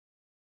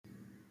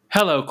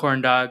Hello,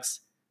 corn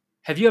dogs.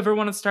 Have you ever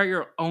wanted to start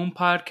your own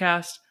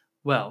podcast?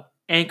 Well,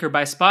 Anchor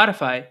by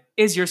Spotify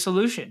is your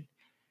solution.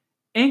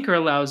 Anchor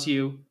allows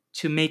you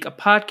to make a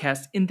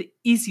podcast in the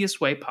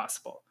easiest way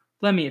possible.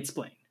 Let me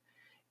explain.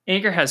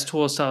 Anchor has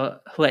tools to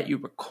let you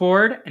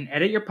record and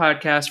edit your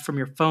podcast from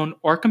your phone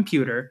or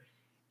computer.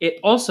 It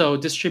also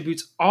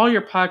distributes all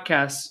your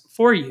podcasts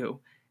for you,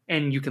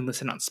 and you can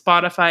listen on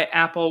Spotify,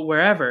 Apple,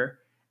 wherever,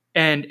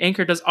 and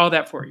Anchor does all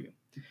that for you.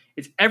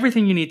 It's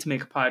everything you need to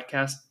make a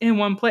podcast in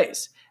one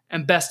place.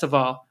 And best of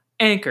all,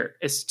 Anchor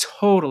is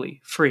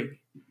totally free.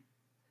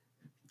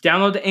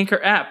 Download the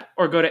Anchor app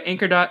or go to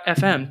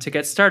anchor.fm to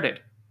get started.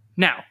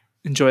 Now,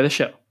 enjoy the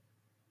show.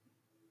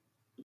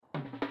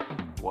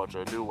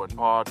 Whatcha doing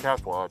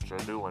podcast, whatcha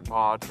doing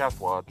podcast,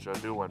 whatcha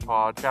doing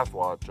podcast,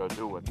 whatcha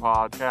doing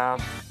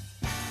podcast.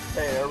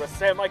 They're a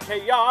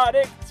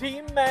semi-chaotic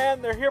team, man.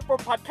 They're here for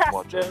podcasting.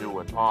 Whatcha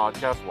doing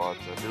podcast,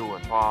 whatcha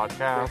doing They're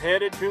podcast.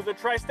 headed to the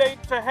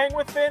tri-state to hang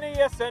with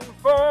Phineas and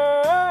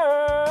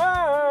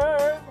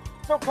Ferb.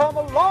 So come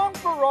along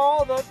for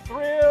all the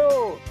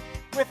thrill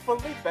with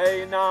Felipe,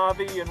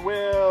 Navi, and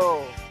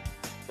Will.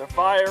 They're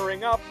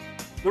firing up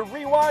the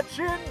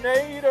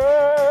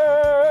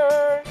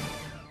Rewatchinator.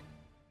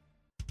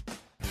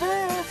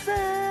 This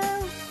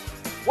is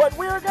what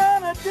we're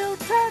gonna do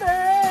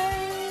today.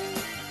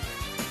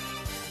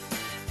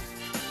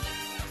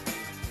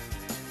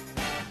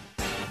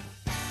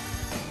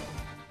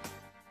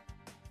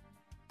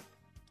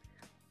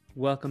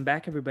 Welcome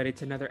back, everybody,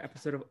 to another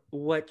episode of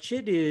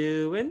Whatcha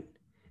Doin'.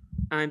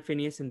 I'm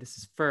Phineas, and this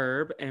is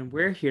Ferb, and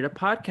we're here to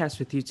podcast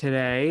with you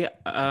today.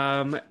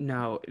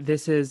 No,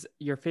 this is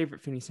your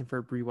favorite Phineas and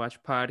Ferb rewatch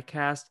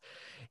podcast.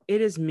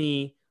 It is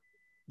me,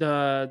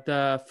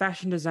 the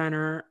fashion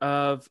designer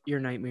of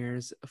your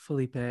nightmares,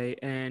 Felipe,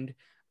 and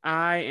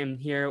I am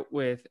here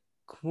with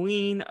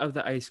Queen of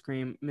the Ice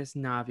Cream, Miss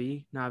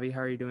Navi. Navi, how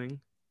are you doing?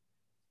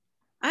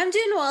 I'm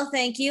doing well,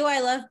 thank you. I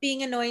love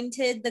being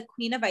anointed the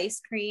queen of ice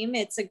cream.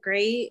 It's a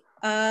great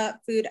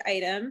food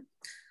item.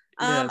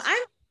 Yes.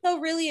 I'm so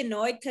really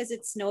annoyed because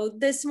it snowed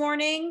this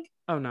morning.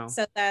 Oh, no.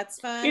 So that's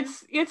fun.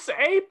 It's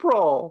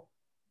April.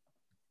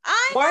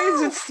 Why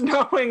is it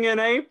snowing in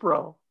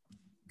April?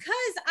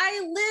 Because I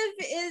live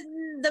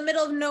in the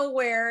middle of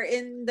nowhere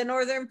in the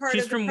northern part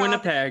She's of the from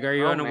province. Winnipeg. Are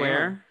you Oh,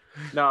 unaware?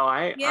 No,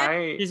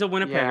 She's a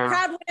Winnipegger. Yeah.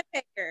 Proud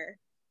Winnipegger.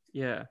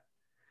 Yeah.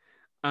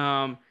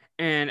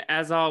 And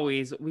as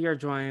always, we are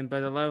joined by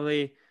the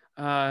lovely,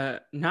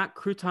 not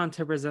crouton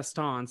to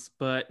resistance,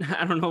 but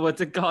I don't know what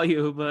to call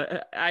you,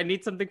 but I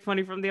need something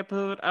funny from the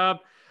episode.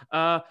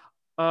 My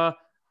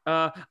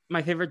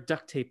favorite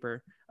duct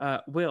taper,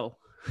 Will.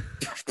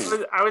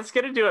 I was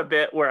gonna do a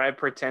bit where I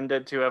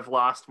pretended to have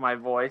lost my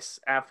voice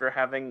after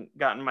having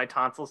gotten my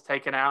tonsils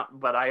taken out,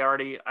 but I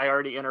already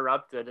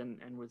interrupted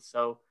and was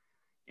so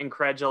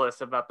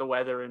incredulous about the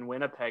weather in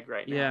Winnipeg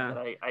right now Yeah.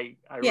 that I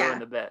Yeah.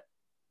 ruined a bit.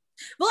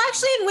 Well,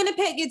 actually, in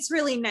Winnipeg, it's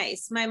really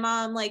nice. My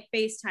mom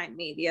FaceTimed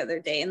me the other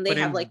day, and they But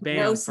have in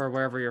Banff or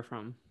wherever you're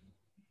from.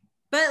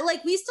 but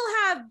we still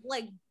have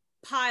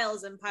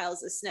piles and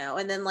piles of snow,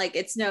 and then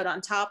it snowed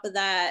on top of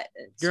that.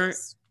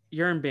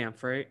 You're in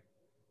Banff, right?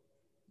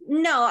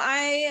 No,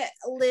 I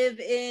live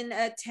in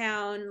a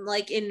town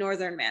in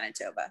northern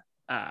Manitoba.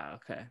 Ah,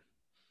 okay.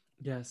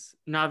 Yes.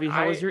 Navi,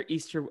 how was your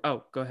Easter?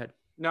 Oh, go ahead.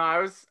 No, I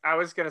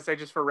was gonna say,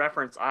 just for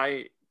reference,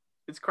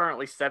 it's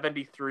currently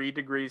 73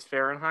 degrees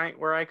Fahrenheit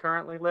where I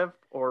currently live,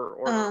 or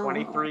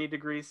 23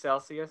 degrees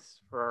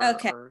Celsius for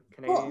our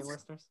Canadian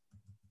listeners.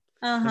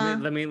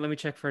 Let me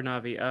check for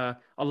Navi.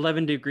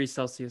 11 degrees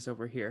Celsius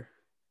over here.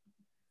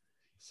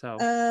 So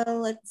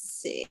let's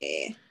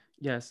see.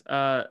 yes.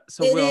 So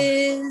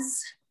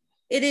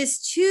it is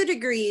 2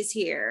 degrees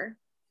here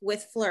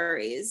with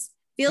flurries.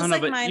 Feels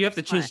but mine. you have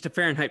to change it to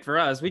Fahrenheit for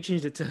us. We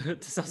changed it to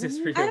Celsius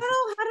for you. I don't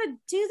know how to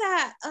do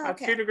that.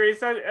 Okay. 2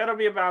 degrees, it'll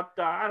be about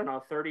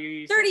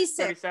 30,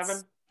 36.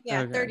 37.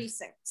 Yeah, Okay.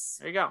 36.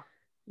 There you go.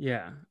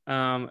 Yeah.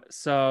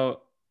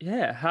 So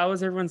yeah, how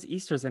was everyone's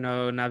Easter's? I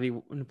know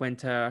Navi went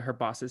to her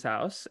boss's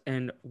house,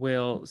 and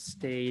Will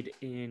stayed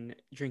in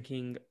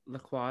drinking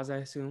liqueurs, I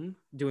assume,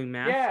 doing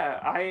math.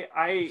 Yeah,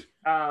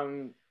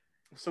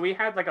 so we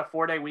had a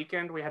 4-day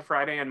weekend. We had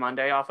Friday and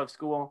Monday off of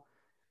school.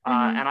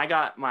 And I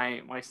got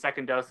my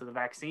second dose of the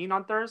vaccine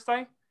on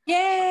Thursday. Yay!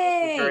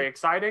 It was very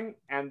exciting.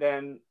 And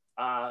then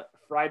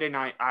Friday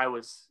night, I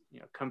was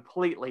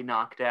completely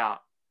knocked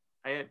out.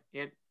 It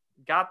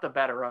got the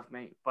better of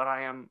me, but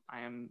I am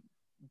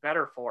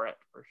better for it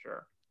for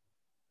sure.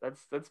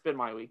 That's been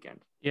my weekend.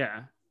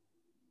 Yeah.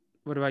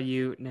 What about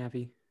you,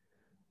 Navi?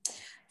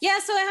 Yeah,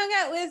 so I hung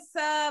out with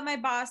my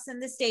boss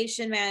and the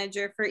station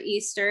manager for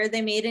Easter.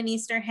 They made an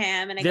Easter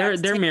ham, and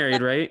They're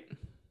married, right?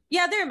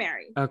 Yeah, they're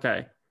married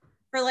Okay.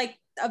 for a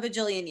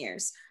bajillion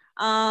years.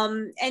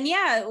 And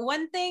yeah,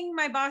 one thing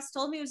my boss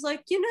told me was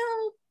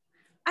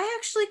I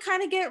actually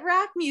kind of get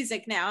rap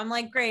music now. I'm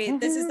like, great,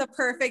 this is the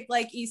perfect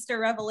like Easter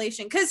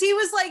revelation. Cause he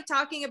was like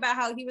talking about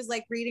how he was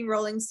like reading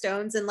Rolling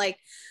Stones and like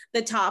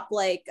the top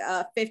like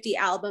 50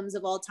 albums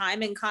of all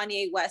time. And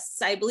Kanye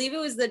West's, I believe it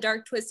was the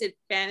Dark Twisted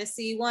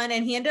Fantasy one.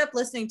 And he ended up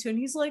listening to it and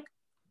he's like,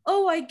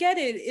 oh, I get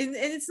it. And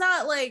it's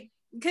not like,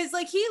 because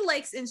like he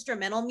likes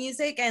instrumental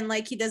music and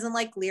like he doesn't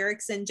like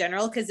lyrics in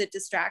general because it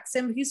distracts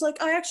him. He's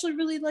like, I actually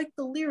really like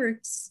the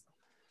lyrics.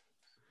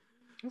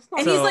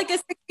 And he's like a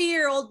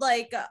 60-year-old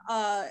like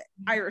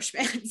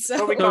Irishman.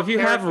 So if you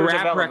have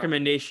rap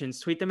recommendations,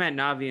 tweet them at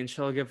Navi and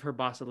she'll give her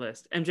boss a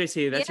list.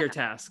 MJC, that's your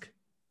task.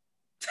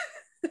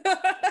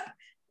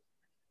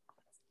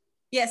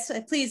 Yes,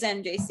 please,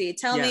 MJC.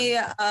 Tell me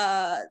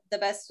the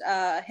best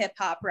hip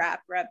hop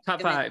rap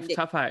top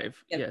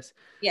five. Yes.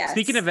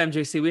 Speaking of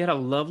MJC, we had a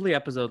lovely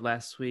episode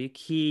last week.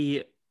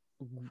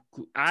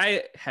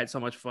 I had so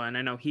much fun.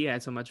 I know he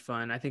had so much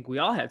fun. I think we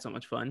all had so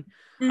much fun.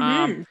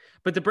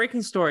 But the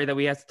breaking story that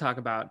we have to talk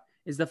about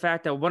is the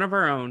fact that one of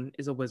our own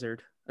is a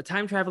wizard, a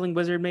time traveling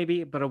wizard,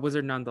 maybe, but a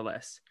wizard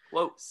nonetheless.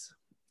 Whoa.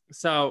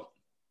 So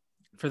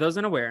for those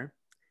unaware,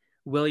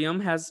 William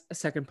has a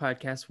second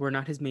podcast. We're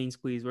not his main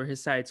squeeze. We're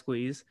his side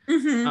squeeze.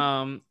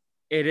 It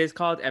is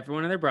called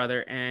Everyone and Their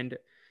Brother. And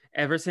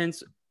ever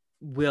since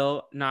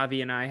Will,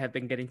 Navi, and I have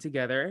been getting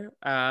together,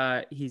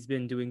 he's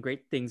been doing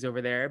great things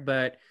over there.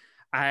 But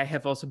I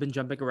have also been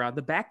jumping around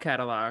the back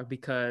catalog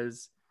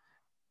because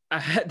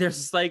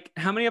there's like,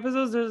 how many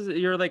episodes?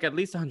 You're like at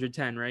least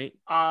 110, right?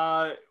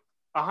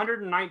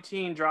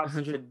 119 drops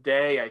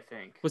today, I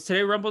think. Was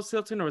today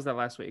Rumpelstiltskin or was that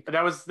last week?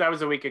 That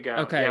was a week ago.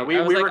 Okay. Yeah, we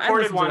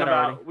recorded one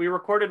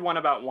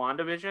about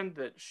WandaVision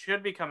that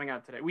should be coming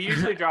out today. We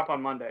usually drop on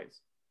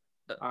Mondays.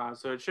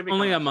 So it should be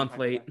only a month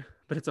late,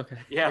 but it's okay.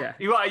 Yeah.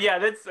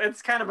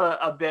 It's kind of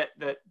a bit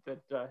that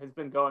has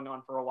been going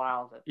on for a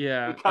while. That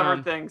we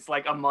cover things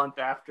like a month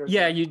after.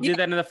 Yeah, you did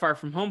that in the Far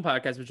From Home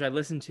podcast, which I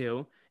listened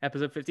to,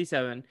 episode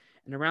 57,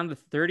 and around the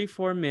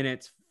 34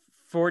 minutes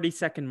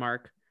 40-second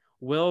mark,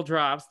 Will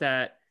drops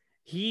that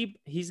he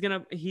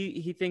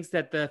thinks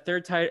that the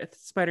third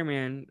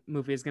Spider-Man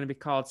movie is gonna be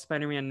called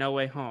Spider-Man No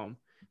Way Home.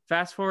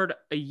 Fast forward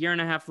a year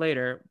and a half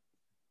later,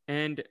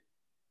 and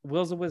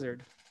Will's a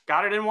wizard.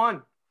 Got it in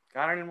one.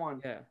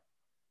 Yeah.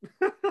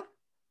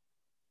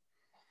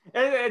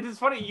 It's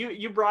funny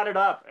you brought it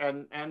up,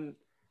 and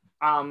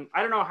I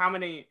don't know how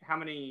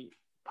many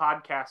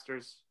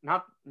podcasters,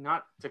 not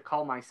to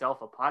call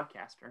myself a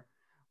podcaster,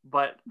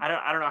 but I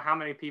don't know how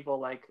many people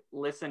like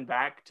listen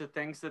back to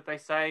things that they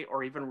say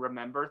or even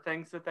remember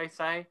things that they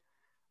say.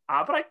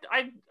 But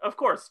I of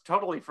course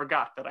totally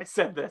forgot that I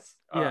said this.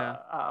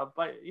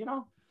 But you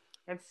know,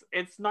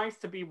 it's nice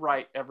to be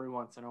right every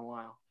once in a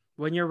while.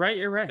 When you're right,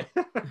 you're right.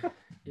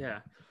 Yeah.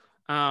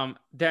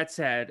 That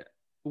said,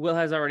 Will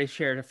has already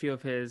shared a few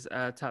of his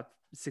top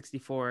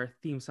 64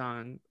 theme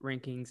song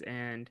rankings,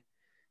 and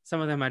some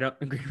of them I don't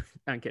agree with.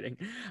 I'm kidding.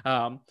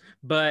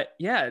 But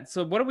yeah,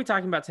 so what are we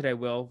talking about today,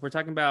 Will? We're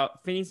talking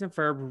about Phineas and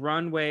Ferb,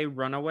 Runway,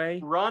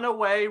 Runaway.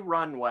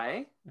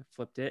 Runway. I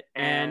flipped it.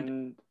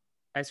 And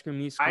Ice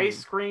Cream, You Scream.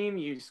 Ice Cream,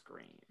 You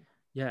Scream.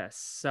 Yes.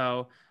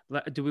 So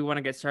do we want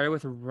to get started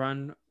with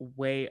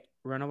Runaway?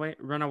 Runaway.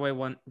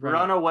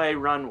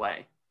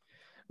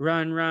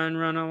 Run,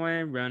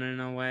 runaway, running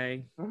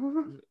away.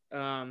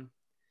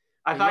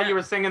 I thought you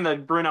were singing the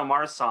Bruno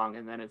Mars song,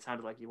 and then it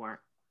sounded like you weren't.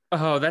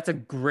 Oh, that's a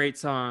great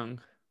song.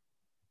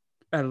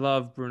 I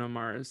love Bruno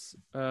Mars.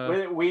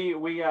 We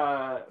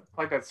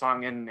played that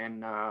song in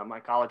my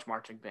college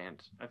marching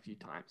band a few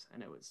times,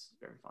 and it was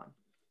very fun.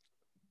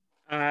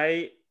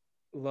 I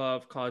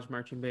love college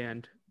marching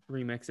band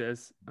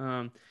remixes.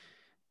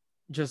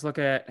 Just look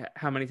at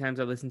how many times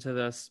I listened to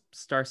the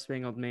Star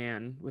Spangled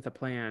Man with a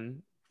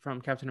Plan from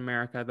Captain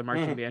America, the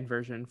marching band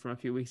version from a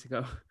few weeks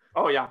ago.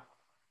 Oh, yeah.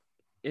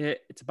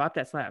 It's a bop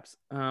that slaps.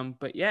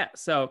 But yeah,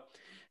 so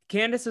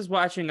Candace is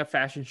watching a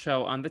fashion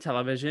show on the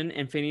television,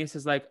 and Phineas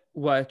is like,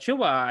 what you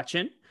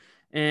watching?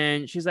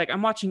 And she's like,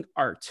 I'm watching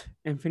art.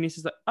 And Phineas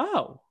is like,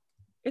 oh,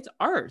 it's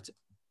art.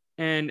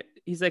 And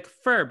he's like,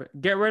 Ferb,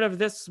 get rid of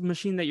this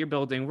machine that you're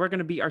building. We're going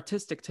to be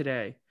artistic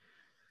today.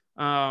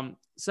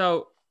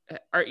 So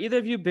are either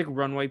of you big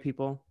Runway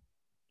people?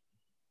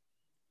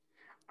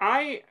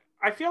 I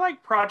feel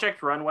like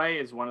Project Runway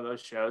is one of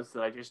those shows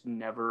that I just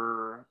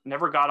never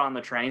got on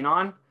the train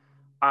on.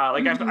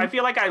 I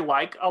feel like I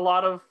like a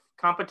lot of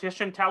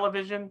competition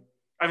television.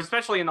 I've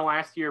especially in the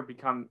last year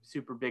become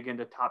super big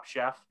into Top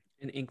Chef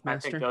and Ink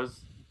Master. I think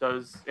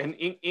those and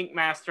Ink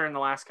Master in the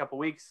last couple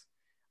weeks.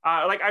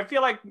 I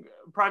feel like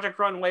Project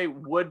Runway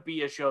would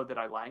be a show that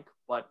I like,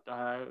 but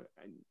I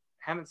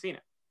haven't seen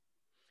it.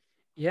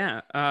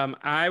 Yeah,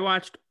 I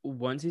watched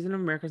one season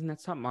of America's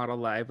Next Top Model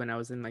live when I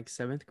was in like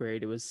 7th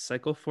grade. It was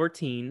cycle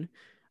 14.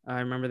 I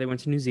remember they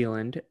went to New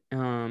Zealand.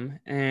 And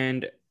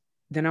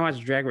then I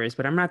watched Drag Race,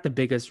 but I'm not the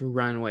biggest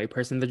Runway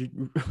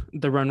person.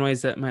 The Runway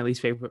is my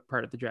least favorite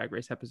part of the Drag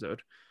Race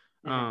episode.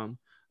 Mm-hmm.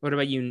 What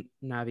about you,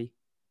 Navi?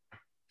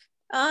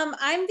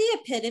 I'm the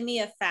epitome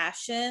of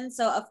fashion,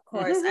 so of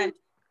course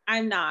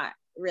I'm not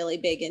really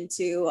big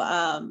into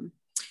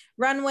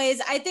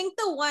runways. I think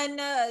the one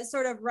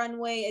sort of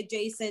runway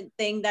adjacent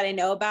thing that I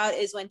know about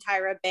is when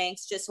Tyra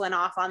Banks just went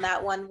off on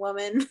that one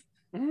woman.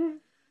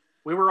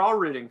 We were all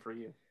rooting for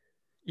you.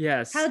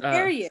 Yes. How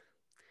dare you?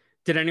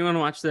 Did anyone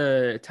watch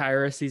the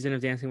Tyra season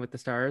of Dancing with the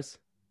Stars?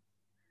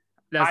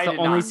 That's I the did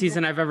only not.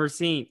 season I've ever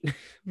seen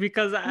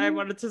because I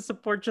wanted to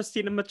support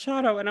Justina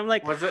Machado, and I'm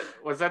like, was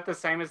that the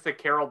same as the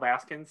Carol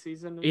Baskin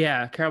season?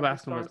 Yeah, Carol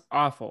Baskin was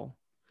awful.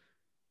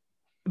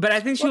 But I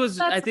think she was.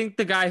 I think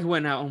the guy who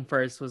went out home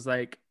first was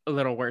like a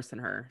little worse than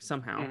her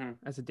somehow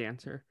as a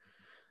dancer.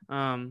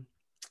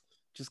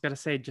 Just gotta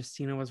say,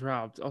 Justina was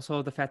robbed.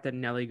 Also, the fact that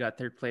Nelly got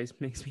third place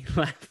makes me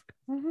laugh.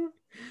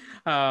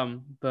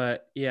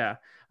 But yeah,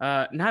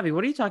 Navi,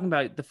 what are you talking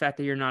about? The fact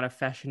that you're not a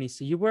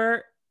fashionista. You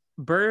wear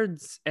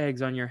birds'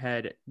 eggs on your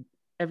head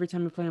every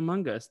time you play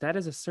Among Us. That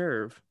is a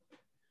serve.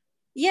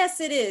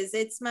 Yes, it is.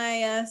 It's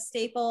my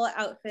staple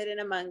outfit in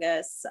Among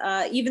Us.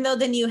 Even though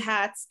the new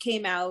hats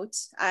came out,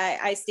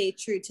 I stayed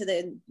true to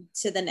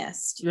the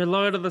nest. You're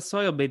loyal to the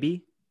soil,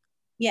 baby.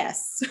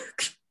 Yes,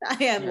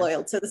 I am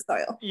loyal to the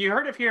soil. You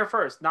heard it here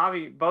first.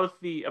 Navi, both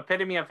the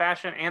epitome of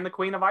fashion and the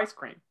queen of ice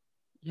cream.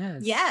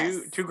 Yes.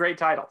 Two great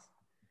titles.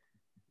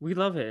 We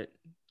love it.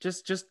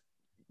 Just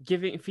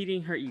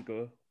feeding her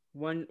ego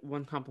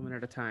one compliment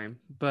at a time.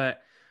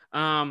 But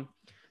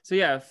so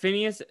yeah,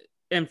 Phineas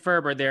and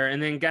Ferb are there,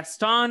 and then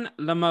Gaston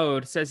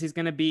Lamode says he's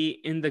gonna be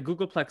in the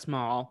Googleplex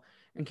Mall,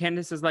 and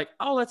Candace is like,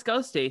 "Oh, let's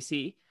go,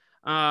 Stacy."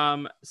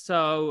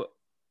 So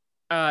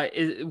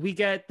we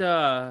get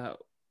the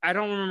I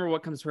don't remember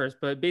what comes first,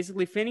 but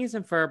basically Phineas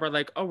and Ferb are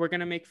like, "Oh, we're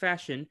gonna make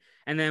fashion,"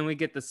 and then we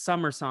get the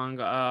summer song,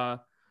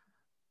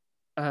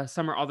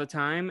 "Summer All the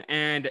Time,"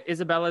 and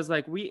Isabella's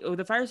like,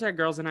 the Fireside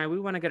Girls and we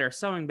want to get our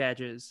sewing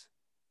badges.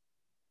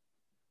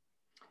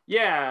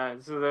 Yeah,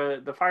 so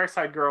the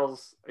Fireside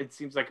Girls, it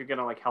seems like are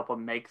gonna like help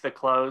them make the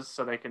clothes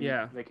so they can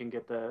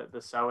get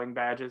the sewing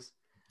badges.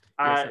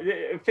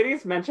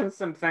 Phineas mentions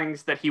some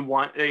things that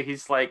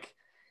he's like,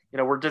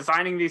 we're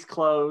designing these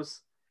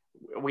clothes.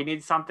 We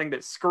need something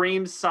that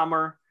screams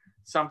summer,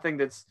 something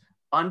that's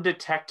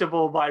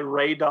undetectable by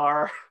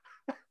radar.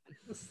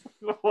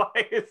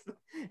 Why is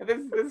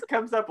this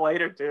comes up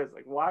later too? It's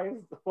like why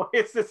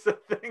is this a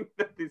thing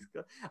that these?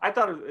 I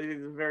thought it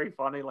was a very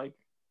funny like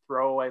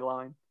throwaway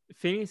line.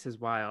 Phineas is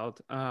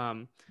wild,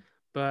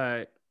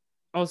 but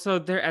also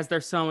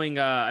they're sewing.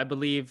 I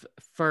believe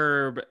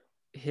Ferb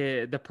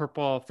the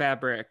purple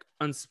fabric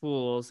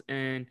unspools,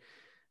 and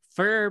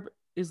Ferb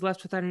is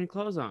left without any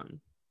clothes on.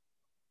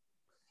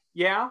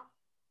 Yeah.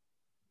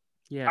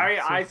 Yeah.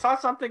 I saw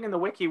something in the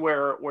wiki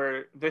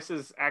where this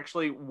is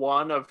actually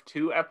one of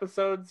 2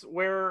 episodes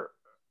where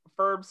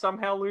Ferb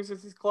somehow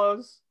loses his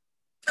clothes.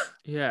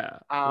 Yeah.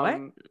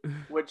 What?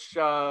 Which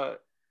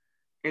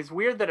is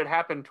weird that it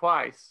happened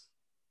twice.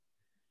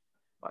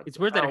 But, it's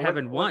weird that it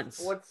happened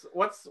once. What's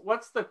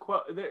the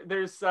quote?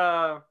 There's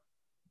sorry.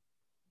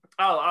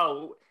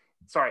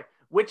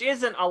 Which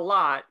isn't a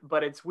lot,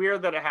 but it's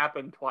weird that it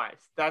happened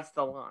twice. That's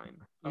the line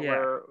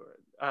where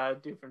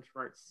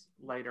Doofenshmirtz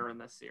later in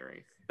the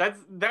series.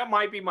 That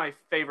might be my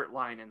favorite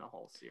line in the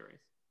whole series.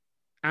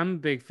 I'm a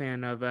big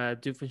fan of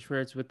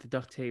Doofenshmirtz with the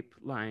duct tape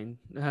line,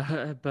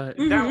 but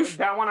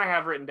that one I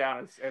have written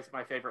down as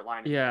my favorite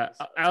line. Yeah,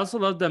 I also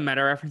love the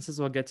meta references.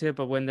 We'll get to it,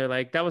 but when they're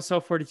like, "That was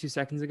so 42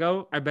 seconds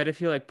ago," I bet if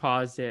you like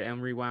paused it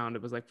and rewound,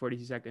 it was like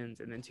 42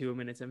 seconds, and then 2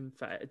 minutes and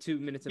 2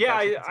 minutes. And yeah,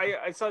 5 seconds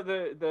I saw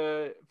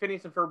the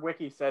Phineas and Ferb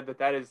wiki said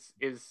that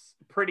is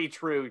pretty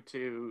true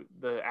to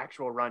the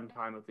actual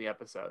runtime of the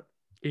episode.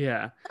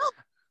 Yeah.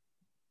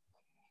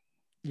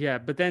 Yeah,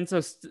 but then so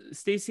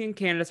Stacy and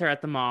Candace are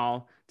at the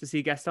mall to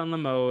see Gaston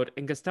Lamode,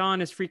 and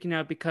Gaston is freaking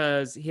out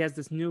because he has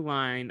this new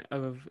line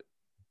of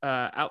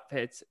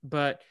outfits,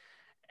 but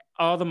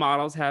all the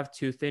models have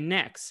too thin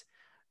necks,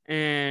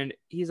 and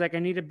he's like, "I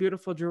need a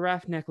beautiful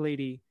giraffe neck,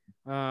 lady."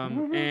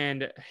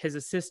 And his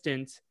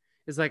assistant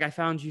is like, "I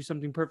found you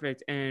something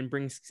perfect," and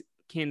brings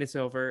Candace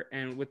over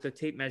and with the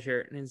tape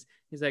measure, and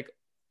he's like,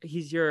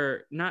 "He's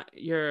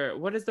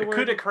what is the word?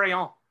 Coup de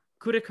crayon."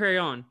 Coup de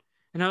crayon.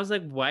 And I was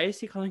like, why is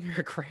he calling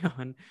her a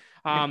crayon?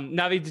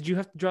 Navi, did you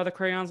have to draw the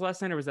crayons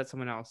last night, or was that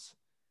someone else?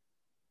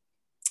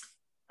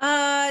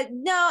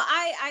 No,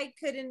 I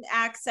couldn't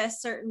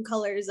access certain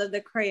colors of the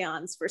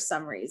crayons for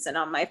some reason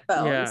on my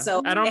phone. Yeah.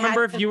 So I don't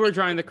remember if you were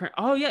drawing the crayon.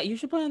 Oh yeah, you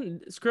should play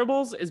on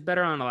Scribbles is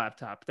better on a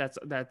laptop. That's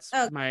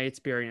my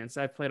experience.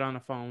 I've played on a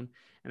phone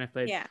and I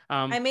played. Yeah.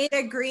 I made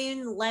a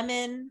green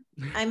lemon.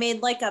 I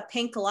made like a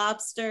pink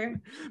lobster.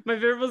 My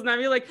favorite was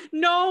Navi like,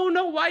 no,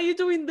 why are you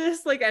doing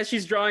this? Like as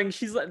she's drawing,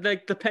 she's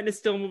like the pen is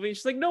still moving.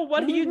 She's like, no,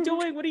 what are you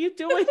doing? What are you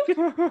doing?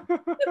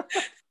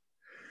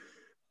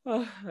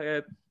 Oh,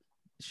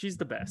 she's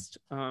the best.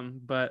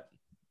 But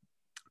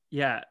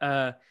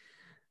yeah,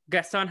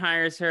 Gaston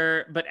hires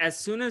her, but as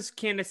soon as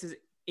Candace is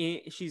in,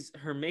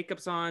 her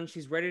makeup's on,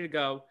 she's ready to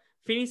go.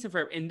 Phineas and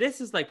Ferb, and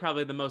this is like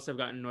probably the most I've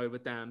gotten annoyed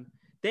with them.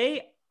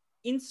 They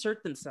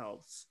insert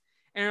themselves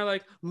and are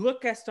like,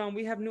 look, Gaston,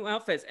 we have new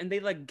outfits, and they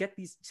like get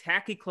these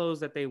tacky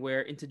clothes that they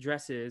wear into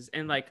dresses,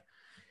 and like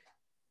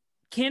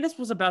Candace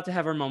was about to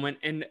have her moment,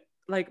 and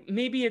like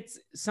maybe it's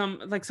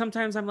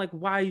sometimes I'm like,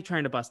 why are you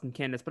trying to bust in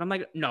Candace? But I'm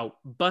like, no,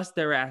 bust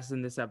their ass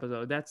in this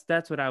episode.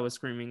 That's what I was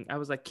screaming. I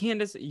was like,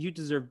 Candace, you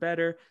deserve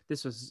better.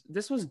 This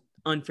was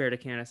unfair to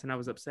Candace, and I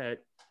was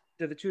upset.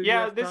 Do the two of you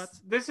have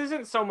thoughts? This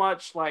isn't so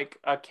much like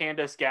a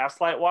Candace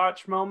Gaslight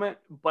watch moment,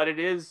 but it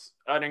is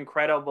an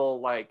incredible,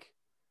 like,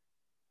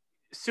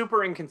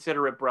 super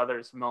inconsiderate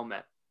brothers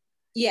moment.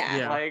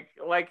 Yeah.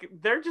 Like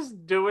they're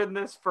just doing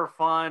this for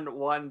fun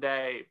one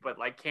day, but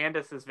like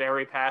Candace is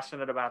very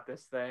passionate about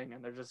this thing,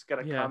 and they're just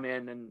gonna come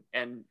in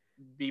and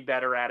be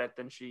better at it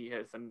than she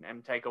is, and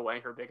take away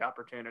her big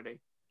opportunity.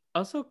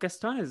 Also,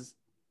 Gaston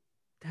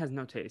has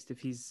no taste. If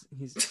he's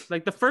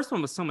like, the first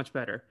one was so much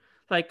better.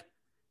 Like,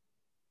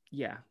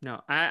 yeah,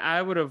 no,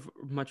 I would have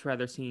much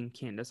rather seen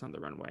Candace on the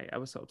runway. I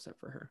was so upset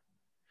for her.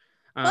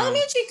 Well, I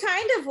mean, she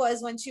kind of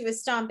was when she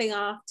was stomping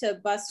off to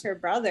bust her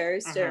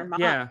brothers to her mom.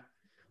 Yeah.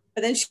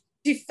 But then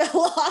she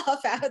fell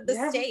off out of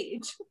the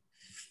stage.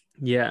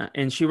 Yeah,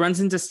 and she runs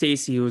into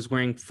Stacy, who was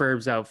wearing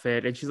Ferb's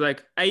outfit, and she's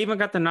like, I even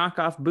got the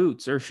knockoff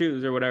boots or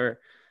shoes or whatever.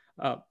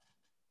 That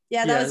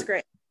was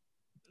great.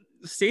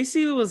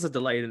 Stacy was a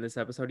delight in this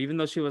episode, even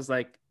though she was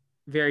like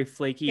very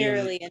flaky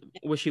and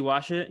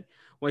wishy-washy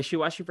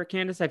for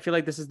Candace. I feel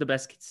like this is the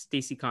best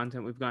Stacy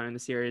content we've gotten in the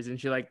series, and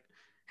she like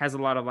has a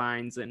lot of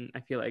lines, and I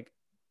feel like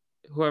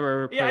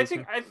whoever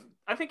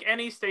I think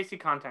any Stacy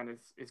content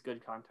is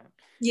good content.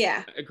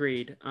 Yeah.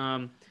 Agreed.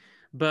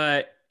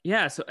 But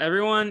yeah, so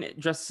everyone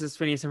dresses as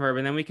Phineas and Ferb,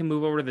 and then we can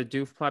move over to the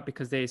Doof plot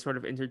because they sort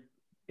of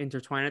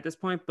intertwine at this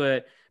point.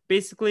 But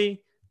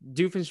basically,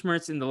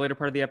 Doofenshmirtz in the later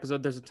part of the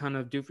episode, there's a ton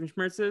of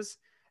Doofenshmirtzes,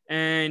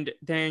 and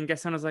then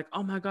Gaston is like,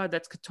 "Oh my God,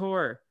 that's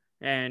Couture!"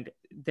 And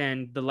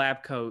then the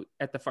lab coat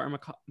at the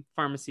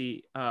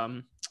pharmacy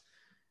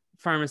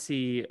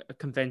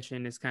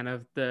convention is kind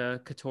of the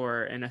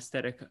couture and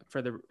aesthetic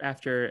for the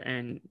after,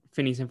 and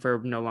Phineas and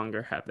Ferb no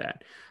longer have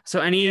that.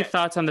 So any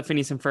thoughts on the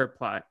Phineas and Ferb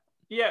plot?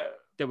 Yeah.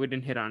 That we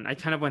didn't hit on. I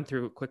kind of went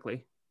through it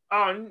quickly.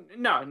 Oh,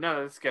 no,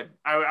 that's good.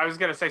 I was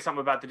going to say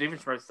something about the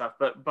Doofenshmirtz stuff,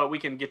 but we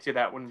can get to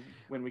that when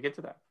we get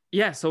to that.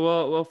 Yeah, so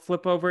we'll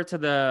flip over to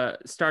the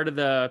start of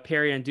the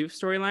Perry and Doof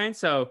storyline.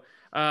 So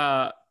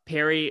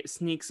Perry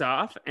sneaks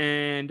off,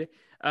 and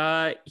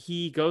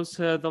he goes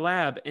to the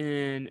lab,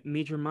 and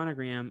Major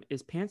Monogram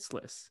is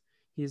pantsless.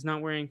 He's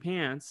not wearing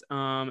pants.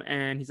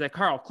 And he's like,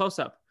 Carl, close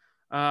up.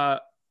 I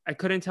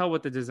couldn't tell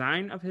what the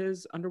design of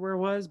his underwear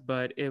was,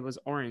 but it was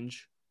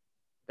orange.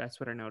 That's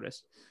what I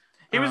noticed.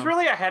 He was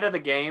really ahead of the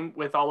game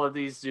with all of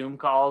these Zoom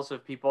calls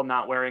of people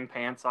not wearing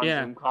pants on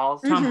Zoom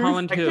calls. Tom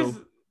Holland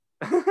too.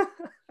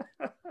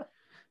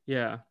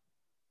 Yeah.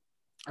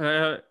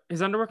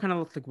 His underwear kind of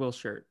looked like Will's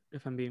shirt,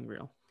 if I'm being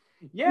real.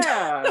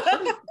 Yeah,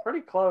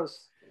 pretty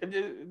close.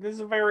 This is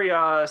a very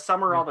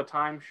summer all the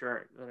time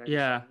shirt.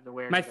 That I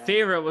wear My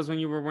favorite was when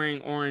you were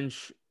wearing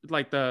orange,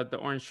 like the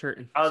orange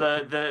shirt.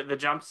 The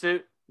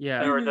jumpsuit.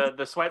 Yeah. Or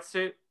the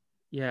sweatsuit.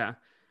 Yeah.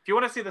 If you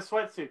want to see the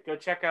sweatsuit, go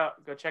check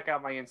out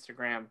my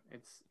Instagram.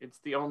 It's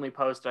the only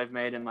post I've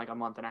made in like a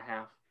month and a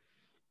half.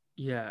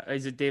 Yeah.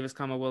 Is it Davis,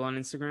 Will on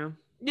Instagram?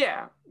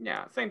 Yeah.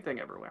 Same thing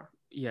everywhere.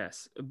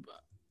 Yes.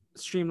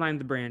 Streamline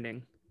the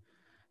branding.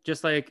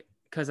 Just like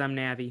Cause I'm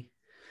Navi.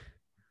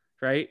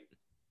 Right?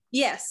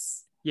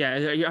 Yes. Yeah.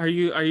 Are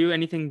you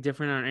anything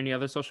different on any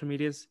other social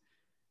medias?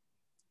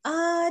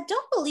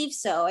 Don't believe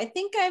so. I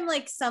think I'm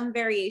like some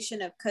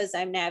variation of Cause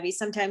I'm Navi.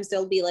 Sometimes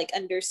there'll be like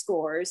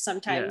underscores.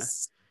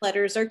 Sometimes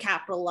letters are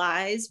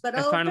capitalized. But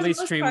I finally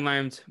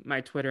streamlined my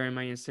Twitter and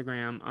my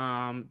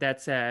Instagram.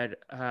 That said,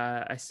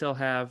 I still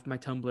have my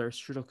Tumblr,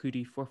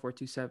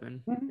 strudelcootie4427.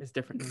 It's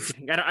different.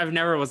 I've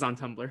never was on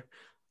Tumblr.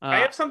 I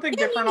have something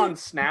different on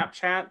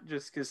Snapchat,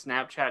 just because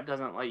Snapchat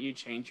doesn't let you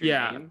change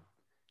your name.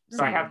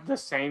 So I have the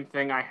same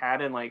thing I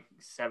had in like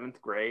 7th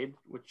grade,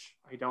 which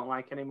I don't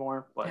like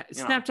anymore. But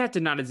Snapchat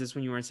did not exist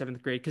when you were in 7th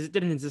grade, because it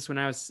didn't exist when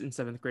I was in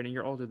 7th grade, and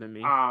you're older than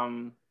me.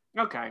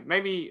 Okay,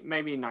 maybe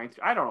 9th.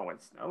 I don't know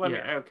what's.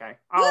 Okay,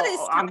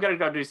 I'm gonna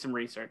go do some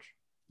research.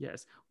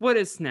 Yes. What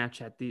is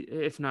Snapchat?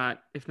 If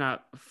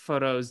not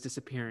photos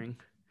disappearing.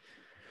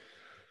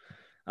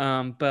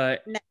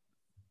 But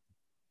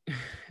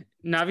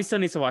Navi still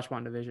needs to watch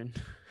WandaVision.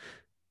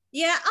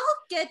 Yeah, I'll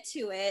get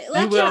to it.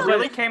 It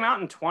really came out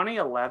in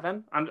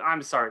 2011.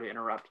 I'm sorry to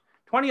interrupt.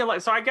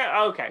 2011. So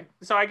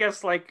I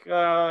guess like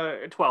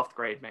 12th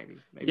grade, maybe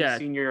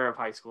senior year of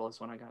high school is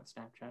when I got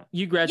Snapchat.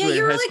 You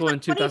graduated high school in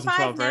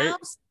 2012, right? Now,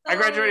 so... I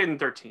graduated in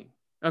 13.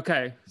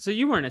 Okay, so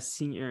you weren't a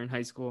senior in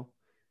high school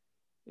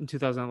in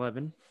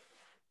 2011.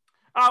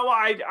 Oh, well,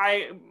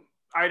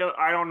 I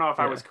don't know if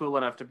I was cool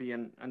enough to be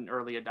an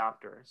early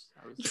adopter.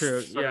 I was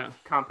sort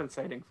of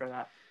compensating for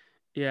that.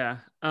 Yeah.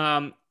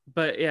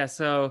 But yeah,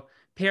 so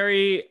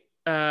Perry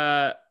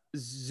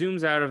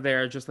zooms out of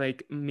there just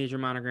like Major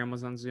Monogram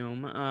was on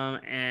Zoom,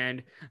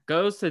 and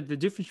goes to the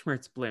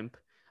Doofenshmirtz blimp.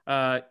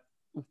 What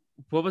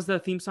was the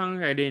theme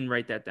song? I didn't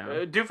write that down.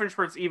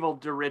 Doofenshmirtz Evil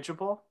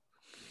Dirigible.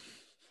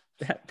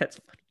 That's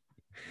funny.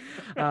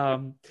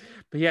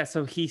 But yeah,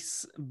 so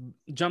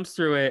jumps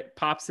through it,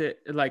 pops it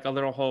like a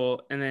little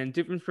hole, and then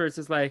Doofenshmirtz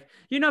is like,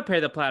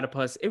 Perry the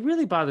Platypus, it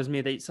really bothers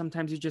me that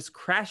sometimes you just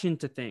crash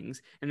into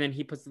things. And then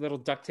he puts the little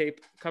duct tape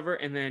cover,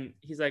 and then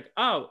he's like,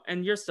 oh,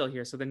 and you're still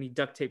here. So then he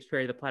duct tapes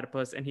Perry the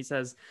Platypus, and he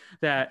says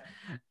that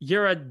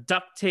you're a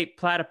duct tape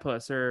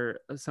platypus or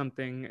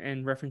something,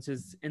 and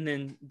references, and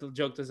then the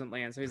joke doesn't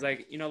land. So he's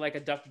like, like a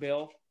duck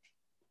bill.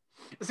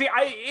 See,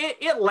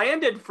 it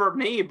landed for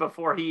me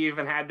before he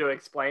even had to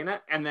explain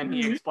it, and then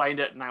he explained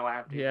it, and I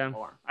laughed even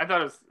more. I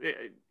thought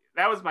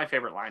that was my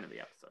favorite line of the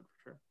episode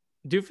for sure.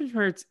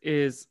 Doofenshmirtz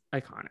is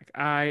iconic.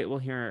 I will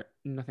hear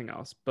nothing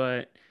else,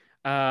 but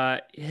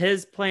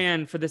his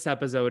plan for this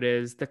episode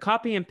is the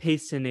copy and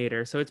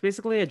pasteinator. So it's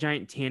basically a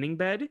giant tanning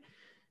bed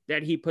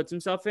that he puts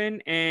himself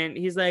in, and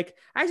he's like,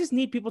 I just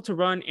need people to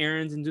run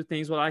errands and do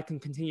things while I can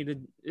continue to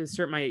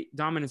assert my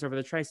dominance over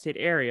the tri-state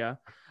area.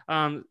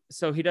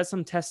 So he does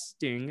some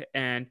testing,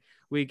 and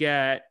we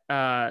get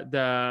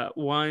the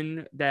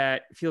one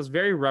that feels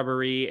very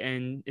rubbery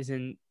and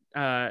isn't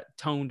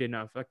toned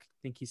enough. I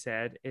think he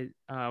said it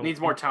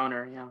needs more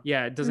toner.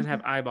 Yeah, it doesn't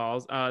have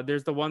eyeballs.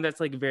 There's the one that's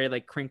like very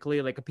like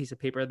crinkly, like a piece of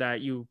paper that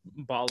you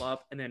ball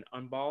up and then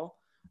unball.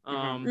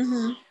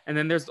 And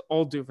then there's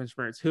old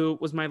Doofenshmirtz, who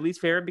was my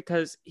least favorite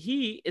because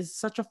he is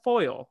such a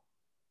foil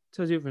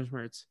to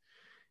Doofenshmirtz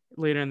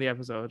later in the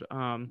episode.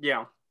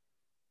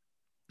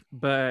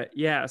 But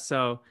yeah,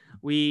 so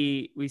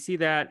we see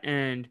that,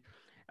 and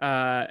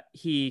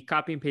he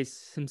copy and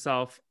pastes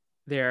himself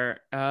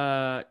there.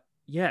 So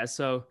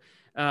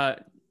he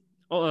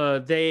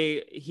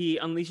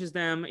unleashes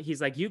them.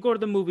 He's like, you go to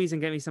the movies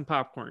and get me some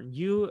popcorn.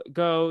 You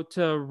go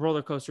to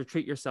roller coaster,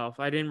 treat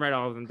yourself. I didn't write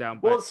all of them down.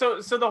 But... Well, so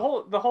the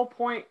whole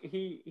point,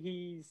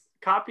 he's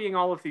copying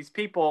all of these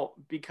people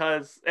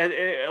because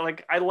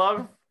like I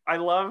love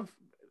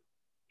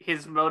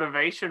his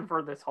motivation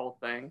for this whole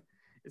thing.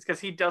 It's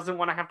because he doesn't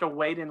want to have to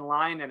wait in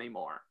line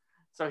anymore.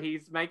 So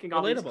he's making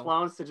all these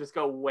clones to just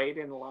go wait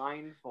in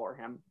line for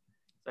him.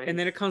 So and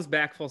then it comes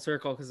back full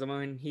circle because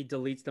when he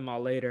deletes them all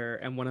later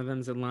and one of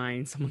them's in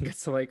line, someone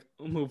gets to like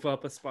move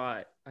up a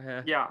spot.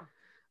 I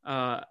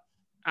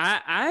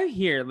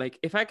hear like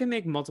if I can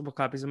make multiple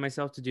copies of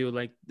myself to do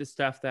like the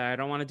stuff that I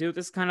don't want to do,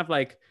 this is kind of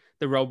like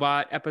the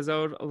robot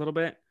episode a little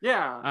bit.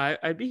 Yeah.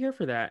 I'd be here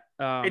for that.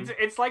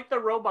 It's like the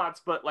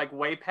robots, but like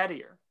way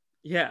pettier.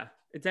 Yeah,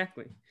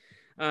 exactly.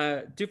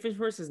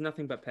 Doofenshmirtz is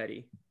nothing but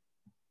petty.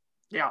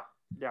 Yeah.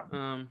 That's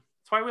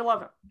why we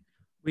love him.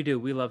 We do.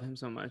 We love him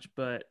so much.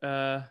 But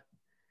so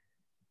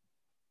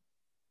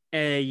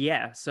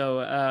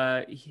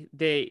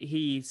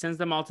he sends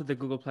them all to the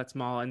Googleplex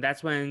Mall, and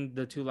that's when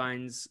the two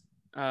lines,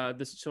 the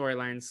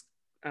storylines,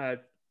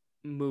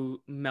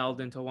 meld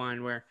into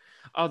one. Where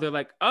they're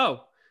like,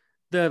 oh,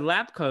 the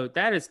lab coat,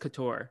 that is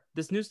Couture.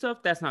 This new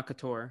stuff, that's not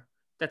Couture.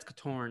 That's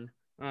Coutorn.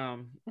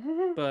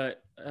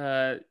 But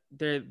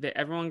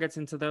everyone gets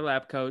into their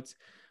lab coats,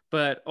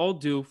 but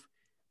old Doof,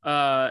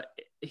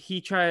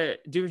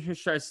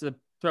 Doofenshmirtz tries to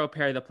throw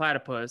Perry the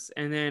Platypus,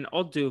 and then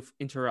old Doof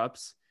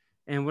interrupts.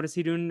 And what is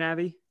he doing,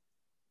 Navi?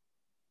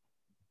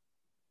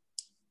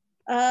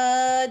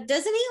 Doesn't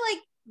he like?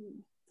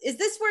 Is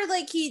this where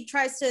like he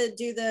tries to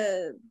do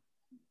the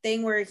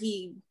thing where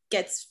he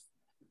gets?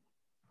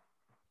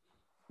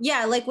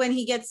 Yeah, like when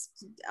he gets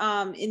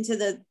into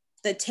the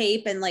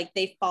tape and like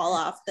they fall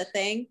off the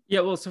thing. Yeah,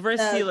 well, so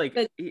first he like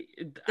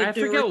I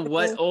forget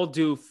what old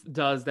Doof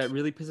does that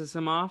really pisses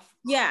him off.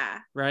 Yeah.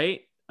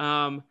 Right?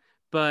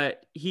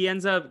 But he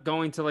ends up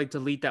going to like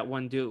delete that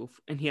one Doof,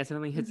 and he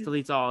accidentally hits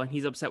deletes all, and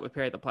he's upset with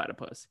Perry the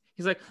Platypus.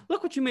 He's like,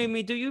 look what you made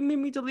me do. You made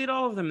me delete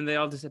all of them, and they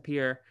all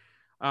disappear.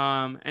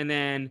 And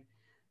then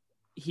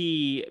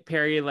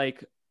Perry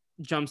like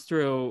jumps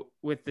through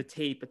with the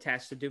tape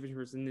attached to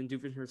Doofenshmirtz, and then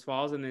Doofenshmirtz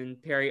falls, and then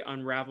Perry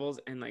unravels,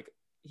 and like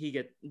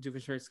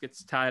Doofenshmirtz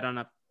gets tied on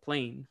a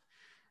plane.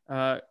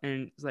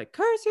 And it's like,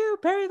 curse you,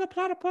 Perry the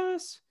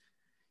Platypus.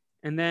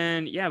 And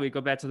then, we go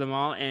back to the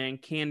mall,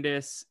 and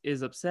Candace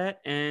is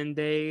upset, and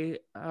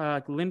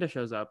Linda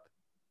shows up.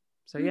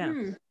 So,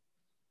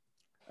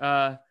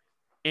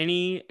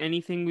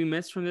 anything we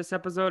missed from this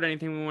episode?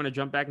 Anything we want to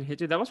jump back and hit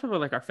to? That was probably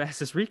like our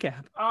fastest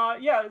recap.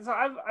 So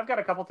I've got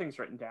a couple things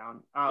written down.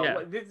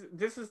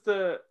 This is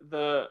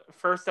the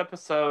first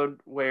episode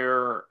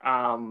where,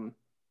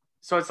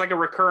 so it's like a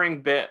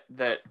recurring bit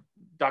that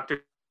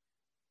Dr.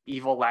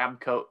 Evil Lab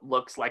Coat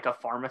looks like a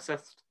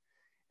pharmacist.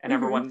 And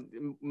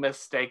everyone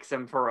mistakes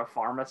him for a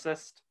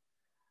pharmacist.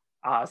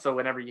 So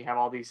whenever you have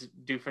all these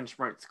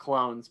Doofenshmirtz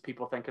clones,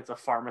 people think it's a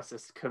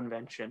pharmacist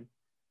convention,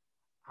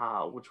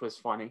 which was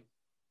funny.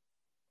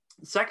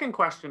 Second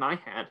question I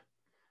had.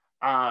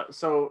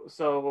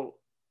 So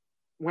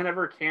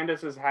whenever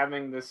Candace is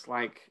having this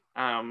like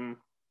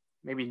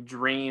maybe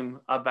dream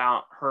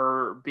about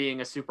her being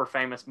a super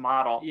famous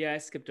model. Yeah, I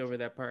skipped over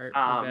that part.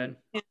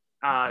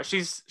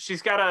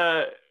 She's got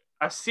a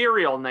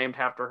cereal named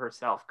after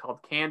herself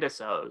called Candace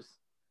O's.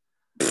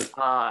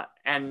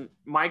 And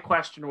my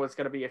question was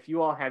going to be, if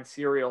you all had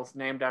cereals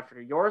named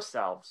after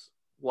yourselves,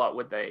 what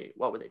would they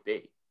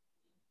be?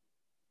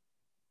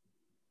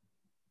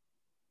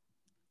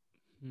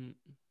 Mm.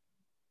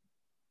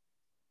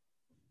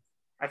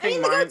 I I mean,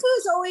 think the mine. go-to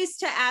is always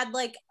to add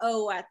like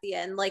O at the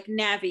end, like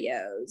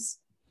Navios.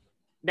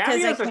 'Cause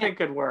Navios, I can't- think,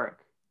 could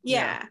work.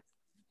 Yeah.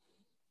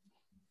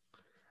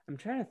 I'm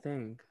trying to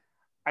think.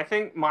 I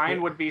think mine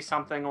Yeah. would be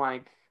something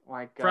like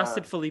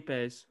Frosted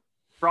Felipe's.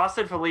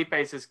 Frosted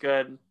Felipe's is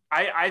good.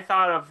 I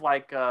thought of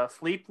like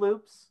Fleep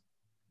Loops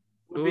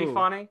would be Ooh.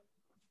 funny.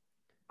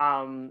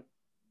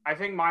 I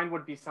think mine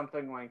would be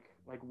something like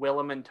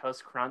Willem and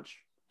Toast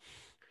Crunch.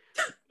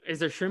 Is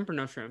there shrimp or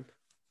no shrimp?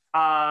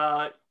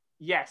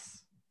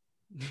 Yes.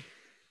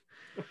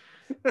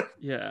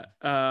 Yeah.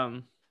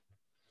 I'm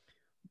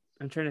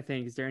trying to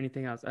think. Is there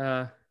anything else?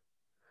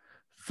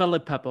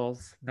 Philip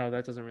Pebbles. No,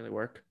 that doesn't really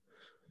work.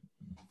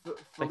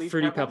 Like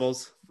Fruity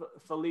Pebbles.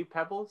 Philippe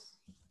Pebbles.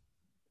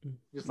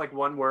 Just like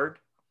one word.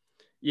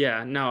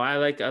 Yeah. No, I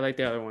like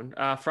the other one.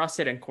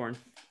 Frosted and corn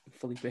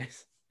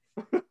Felipe's.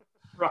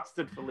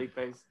 Frosted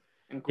Felipe's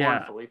and corn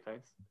Yeah.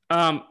 Felipe's.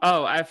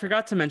 Oh, I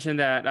forgot to mention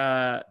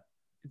that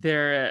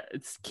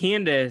it's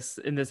Candace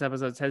in this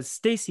episode says,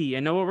 Stacy, I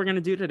know what we're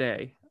gonna do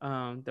today.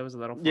 That was a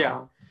little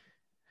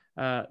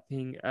fun.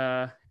 Thing.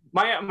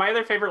 My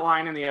other favorite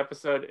line in the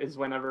episode is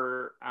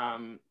whenever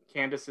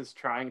Candace is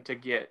trying to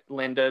get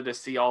Linda to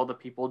see all the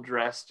people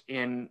dressed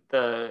in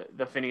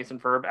the Phineas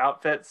and Ferb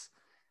outfits,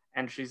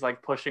 and she's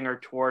like pushing her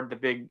toward the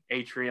big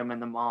atrium in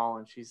the mall,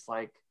 and she's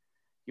like,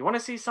 "You want to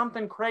see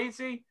something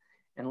crazy?"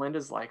 And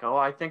Linda's like, "Oh,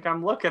 I think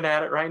I'm looking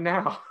at it right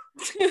now."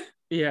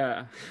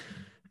 Yeah.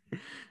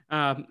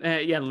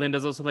 Yeah,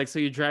 Linda's also like, so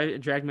you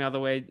dragged me all the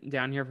way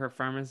down here for a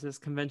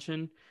pharmacist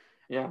convention.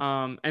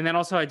 Yeah. And then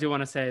also I do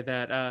want to say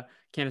that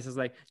Candace is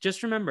like,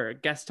 just remember,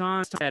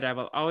 Gaston said I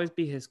will always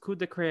be his coup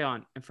de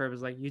crayon. And Ferb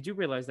is like, you do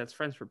realize that's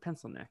French for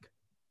pencil neck.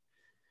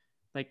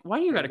 Like, why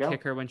do you There gotta you go.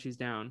 kick her when she's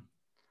down?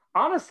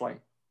 Honestly.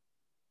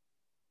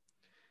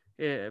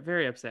 Yeah,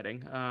 very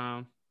upsetting.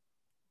 And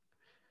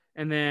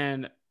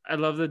then I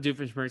love the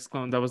Doofenshmirtz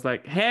clone that was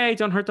like, hey,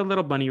 don't hurt the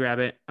little bunny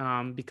rabbit,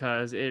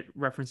 because it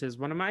references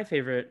one of my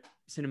favorite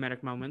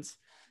cinematic moments.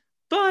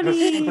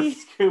 Bunny!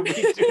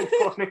 Scooby-Doo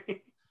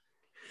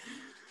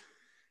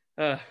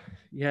bunny.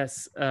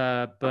 Yes,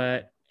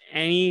 but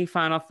any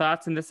final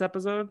thoughts in this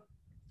episode?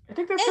 I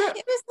think that's It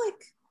it. was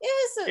like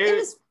it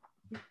was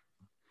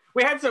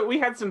We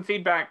had some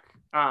feedback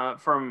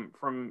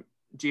from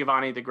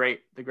Giovanni, the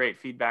great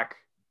feedback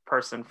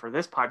person for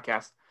this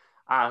podcast,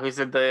 who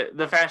said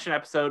the fashion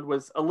episode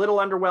was a little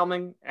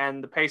underwhelming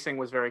and the pacing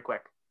was very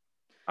quick.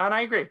 And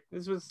I agree.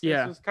 This was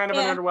kind of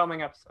an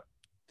underwhelming episode.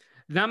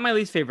 Not my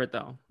least favorite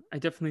though. I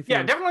definitely think.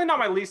 Yeah, definitely not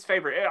my least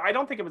favorite. I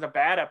don't think it was a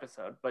bad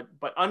episode, but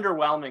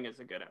underwhelming is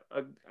a good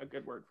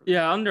word for it.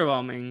 Yeah,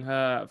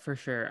 underwhelming, for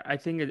sure. I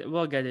think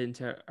we'll get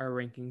into our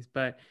rankings,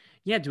 but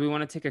yeah, do we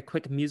want to take a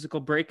quick musical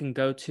break and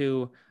go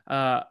to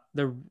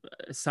the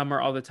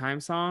Summer All the Time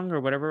song or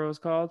whatever it was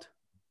called?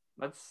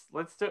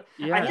 Let's do it.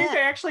 Yeah. I think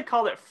they actually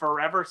called it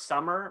Forever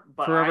Summer,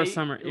 but Forever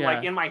Summer, yeah.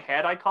 Like in my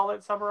head, I call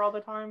it Summer All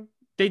the Time.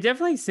 They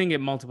definitely sing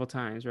it multiple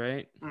times,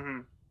 right?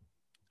 Mm-hmm.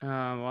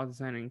 While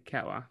designing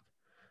Catwalk.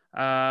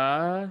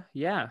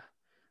 Yeah.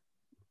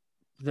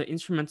 The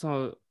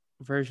instrumental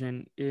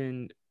version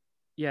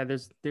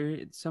there's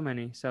so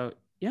many. So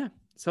yeah.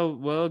 So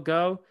we'll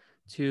go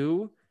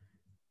to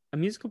a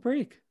musical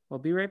break. We'll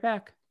be right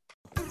back.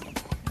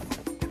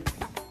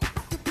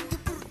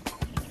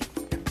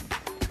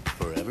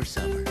 Forever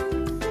Summer.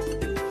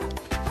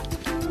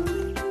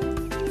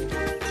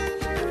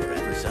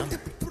 Forever Summer.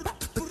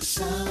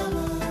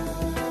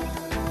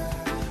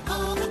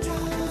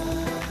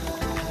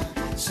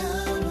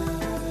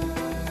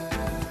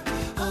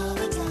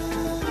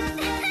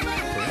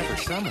 Forever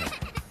Summer.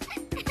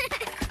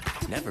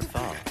 Never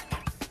fall.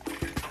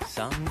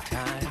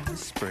 Sometime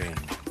spring.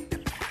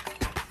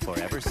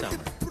 Forever Summer.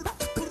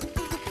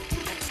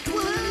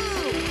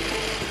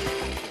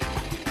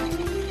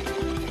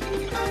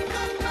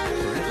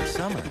 Forever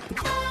Summer.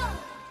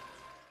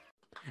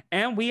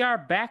 And we are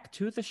back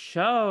to the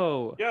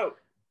show. Yo.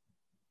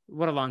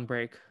 What a long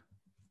break.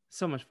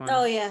 So much fun.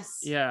 Oh yes.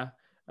 Yeah.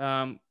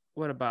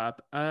 What a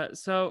bop.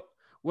 So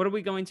what are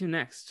we going to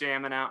next?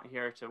 Jamming out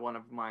here to one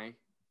of my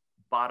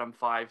bottom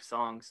 5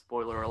 songs.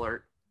 Spoiler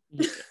alert.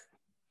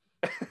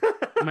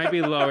 Might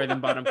be lower than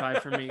bottom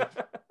 5 for me.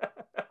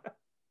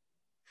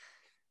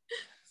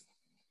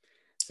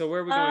 So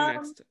where are we going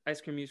next?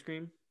 Ice cream, you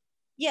scream?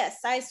 Yes,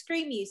 I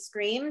scream, you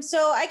scream.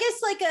 So I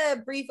guess like a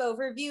brief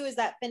overview is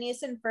that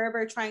Phineas and Ferb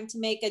are trying to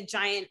make a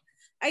giant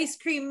ice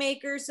cream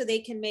maker so they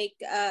can make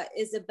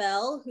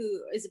Isabella,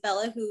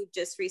 who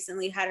just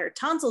recently had her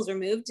tonsils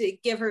removed, to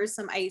give her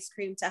some ice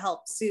cream to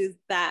help soothe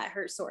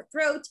her sore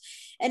throat.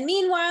 And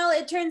meanwhile,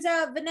 it turns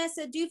out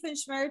Vanessa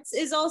Doofenshmirtz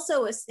is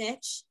also a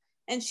snitch,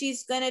 and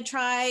she's gonna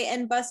try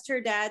and bust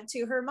her dad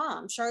to her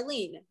mom,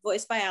 Charlene,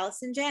 voiced by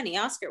Allison Janney,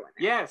 Oscar winner.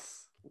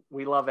 Yes.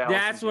 We love Allison.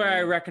 That's where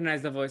I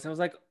recognized the voice. I was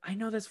like, I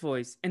know this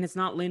voice. And it's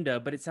not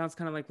Linda, but it sounds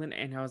kind of like Linda.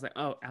 And I was like,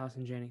 oh,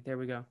 Allison Janney. There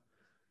we go.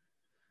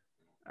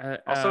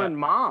 Also in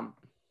Mom.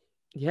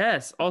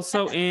 Yes.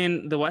 Also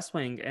in The West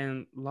Wing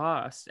and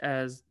Lost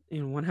as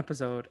in one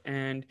episode.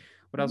 And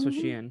what else was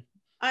she in?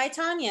 I,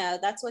 Tanya.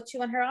 That's what she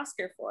won her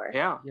Oscar for.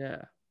 Yeah.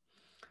 Yeah.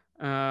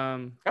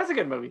 That's a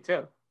good movie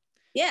too.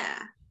 Yeah.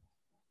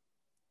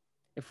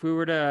 If we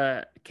were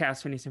to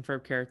cast Phineas and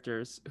Ferb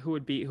characters, who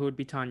would be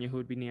Tanya? Who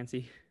would be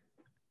Nancy?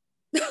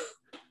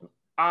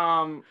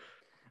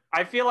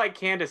 I feel like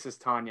Candace is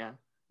Tanya.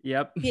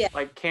 Yep. Yeah.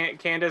 Like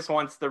Candace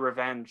wants the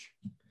revenge.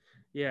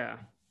 Yeah.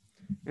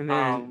 And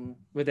then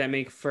would that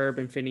make Ferb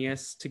and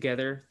Phineas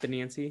together the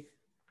Nancy?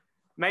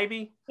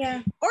 Maybe. Yeah. Or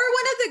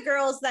one of the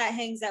girls that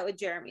hangs out with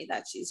Jeremy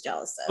that she's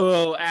jealous of.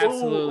 Oh,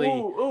 absolutely.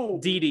 Ooh.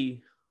 Dee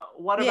Dee.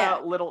 What Yeah.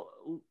 about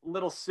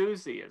little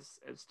Susie as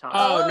Tanya?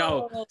 Oh,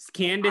 no.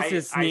 Candace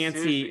is I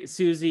Nancy.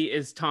 Susie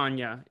is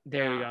Tanya.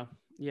 There we Yeah. go.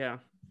 Yeah.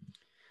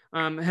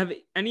 Have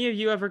any of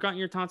you ever gotten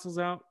your tonsils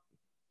out?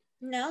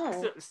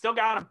 No. Still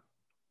got him.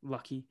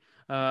 Lucky.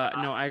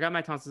 No, I got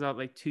my tonsils out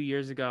like 2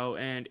 years ago,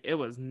 and it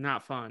was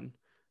not fun.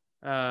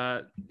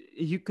 I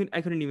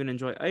couldn't even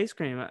enjoy ice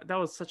cream. That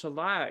was such a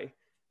lie.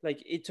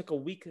 Like, it took a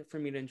week for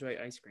me to enjoy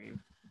ice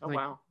cream. Oh, Like,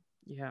 wow.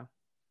 Yeah.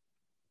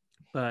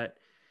 But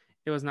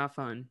it was not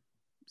fun.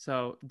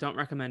 So don't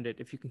recommend it.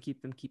 If you can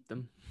keep them, keep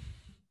them.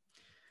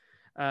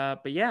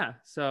 But yeah,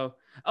 so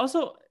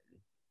also,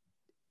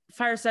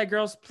 Fireside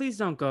Girls, please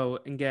don't go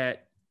and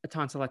get a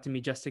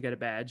tonsillectomy just to get a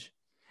badge.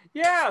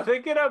 Yeah, they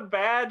get a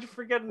badge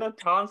for getting a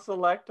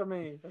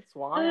tonsillectomy. That's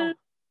wild.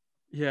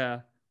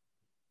 Yeah.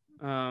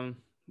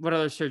 What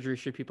other surgery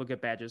should people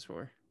get badges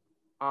for?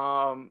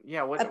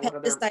 Yeah, what are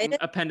their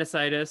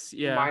Appendicitis,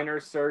 yeah. minor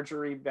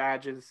surgery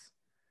badges?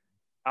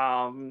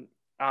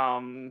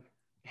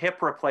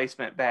 Hip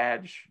replacement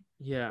badge.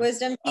 Yeah.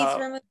 Wisdom teeth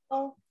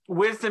removal.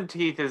 Wisdom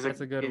teeth is a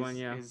good one,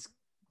 yeah. Is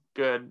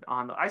good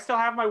I still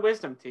have my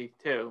wisdom teeth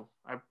too.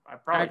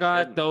 I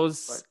got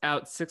those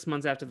out 6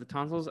 months after the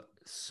tonsils.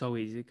 So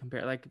easy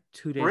compared, like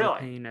 2 days of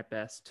pain at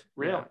best.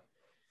 Really? Yeah.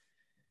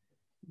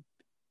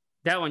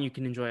 That one you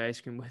can enjoy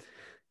ice cream with.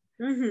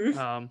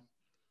 Mm-hmm.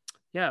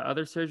 Yeah,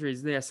 other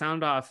surgeries. Yeah,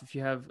 sound off if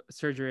you have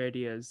surgery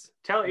ideas.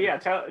 Tell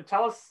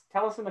us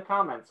in the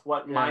comments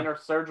what minor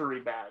surgery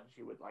badge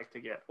you would like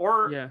to get,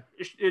 or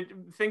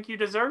think you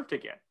deserve to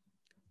get.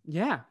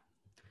 Yeah.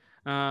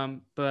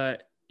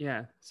 But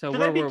yeah. So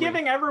should they be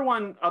giving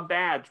everyone a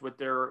badge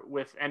with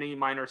any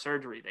minor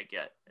surgery they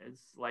get?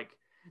 It's like,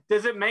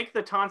 does it make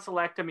the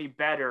tonsillectomy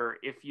better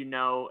if you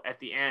know at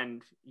the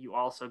end you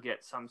also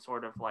get some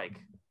sort of like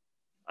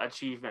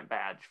achievement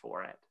badge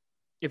for it?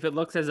 If it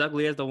looks as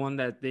ugly as the one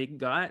that they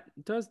got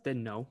does,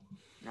 then no.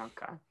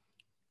 Okay.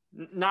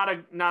 Not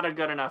a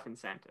good enough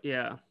incentive.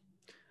 Yeah.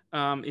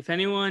 If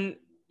anyone,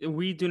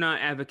 we do not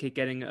advocate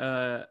getting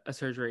a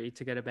surgery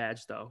to get a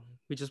badge, though.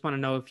 We just want to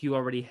know if you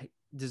already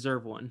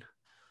deserve one.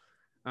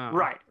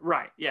 Right.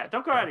 Yeah.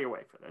 Don't go out of your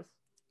way for this.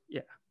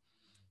 Yeah.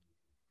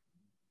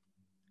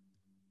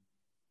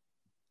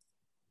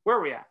 Where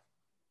are we at?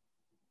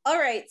 All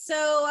right.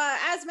 So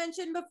as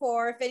mentioned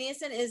before,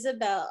 Phineas and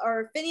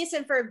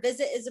Ferb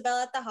visit Isabel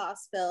at the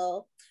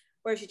hospital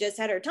where she just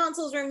had her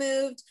tonsils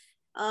removed.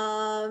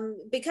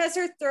 Because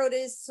her throat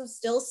is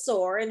still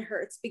sore and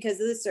hurts because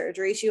of the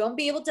surgery, she won't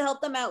be able to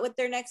help them out with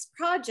their next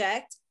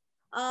project.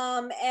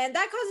 And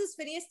that causes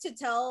Phineas to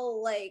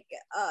tell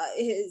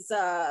his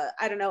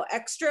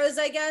extras,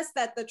 I guess,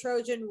 that the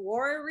Trojan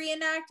War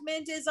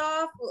reenactment is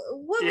off.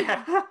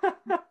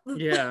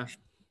 Yeah.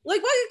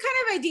 Like, what kind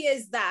of idea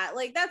is that?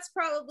 Like, that's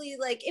probably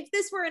like, if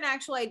this were an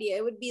actual idea,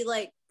 it would be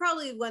like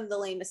probably one of the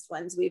lamest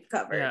ones we've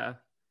covered. Yeah.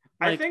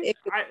 I think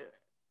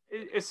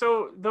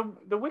so the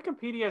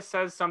Wikipedia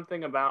says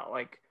something about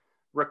like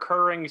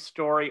recurring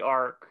story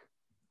arc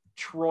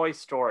Troy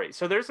story.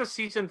 So there's a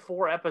season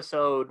 4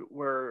 episode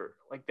where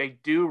like they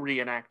do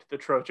reenact the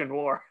Trojan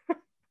War.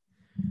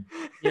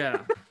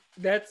 Yeah.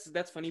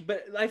 That's funny,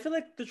 but I feel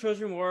like the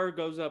Trojan War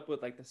goes up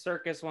with like the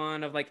circus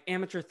one of like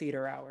amateur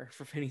theater hour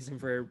for Phineas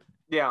and Ferb.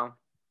 Yeah.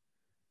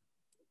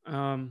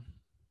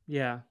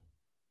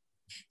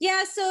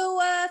 Yeah,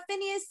 so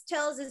Phineas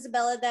tells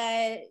Isabella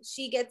that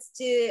she gets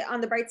to,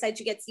 on the bright side,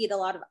 she gets to eat a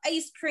lot of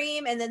ice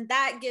cream, and then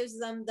that gives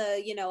them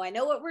the, I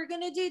know what we're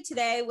going to do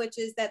today, which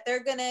is that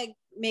they're going to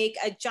make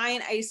a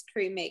giant ice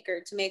cream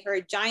maker to make her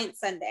a giant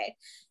sundae.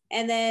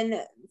 And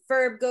then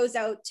Ferb goes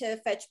out to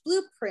fetch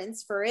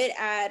blueprints for it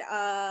at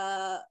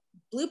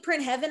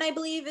Blueprint Heaven, I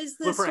believe is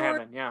the Blueprint store.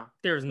 Heaven, yeah.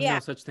 There's no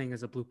such thing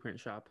as a blueprint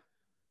shop.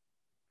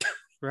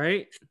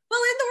 Right?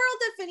 Well, in the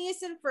world of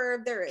Phineas and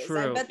Ferb, there is.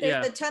 True, I bet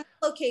there's a ton of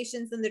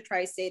locations in the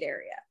tri-state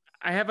area.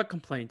 I have a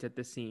complaint at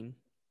this scene.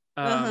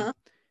 I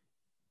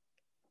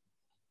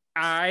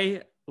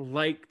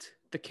liked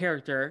the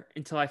character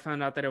until I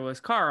found out that it was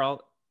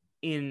Carl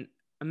in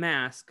a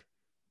mask.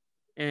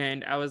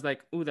 And I was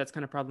like, ooh, that's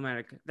kind of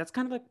problematic. That's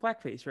kind of like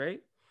blackface,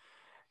 right?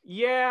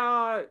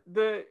 Yeah,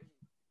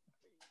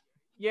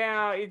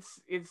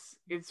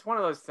 it's one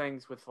of those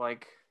things with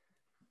like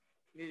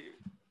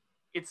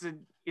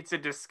it's a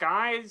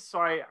disguise, so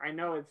I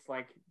know it's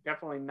like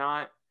definitely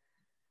not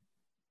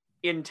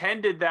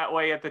intended that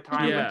way at the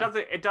time. Yeah.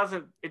 But it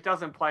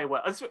doesn't play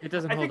well. It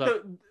doesn't hold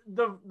up.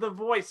 up. The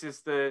voice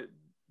is the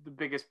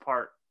biggest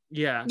part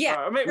Yeah.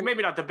 Yeah.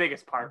 Maybe not the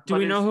biggest part. Do but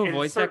we know who is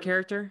voiced that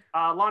character?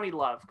 Lonnie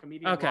Love,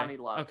 comedian Okay. Lonnie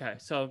Love. Okay,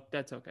 so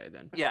that's okay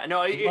then. Yeah,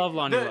 no, Love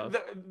Lonnie Love.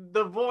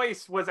 The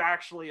voice was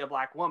actually a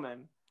black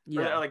woman.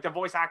 Yeah. Or, like the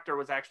voice actor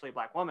was actually a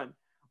black woman,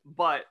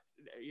 but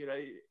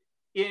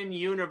in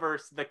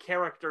universe, the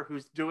character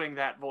who's doing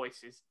that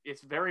voice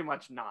is very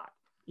much not.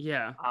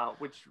 Yeah.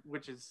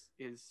 Which is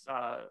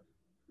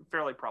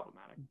fairly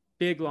problematic.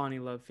 Big Lonnie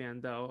Love fan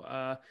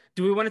though.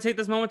 Do we want to take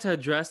this moment to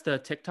address the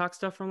TikTok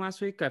stuff from last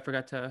week? I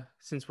forgot to,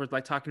 since we're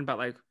like talking about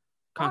like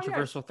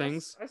controversial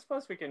things. I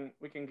suppose we can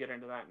get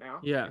into that now.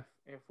 Yeah.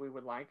 If we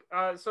would like.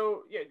 Dan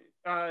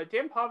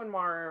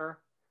Povenmire,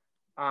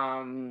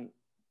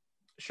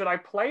 should I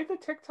play the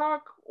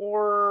TikTok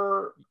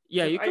or?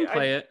 Yeah, you can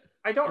play it.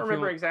 I don't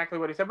remember exactly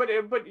what he said, but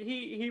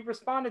he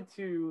responded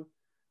to,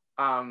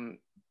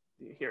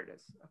 here it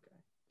is. Okay,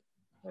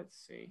 let's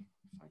see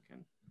if I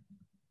can.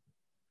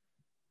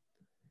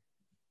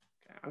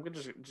 Okay, I'm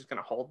just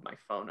gonna hold my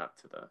phone up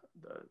to the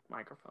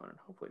microphone and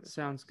hopefully this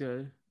sounds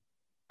good.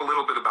 A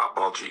little bit about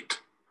Baljeet.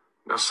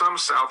 Now, some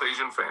South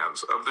Asian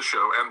fans of the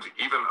show and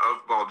even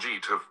of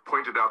Baljeet have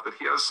pointed out that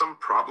he has some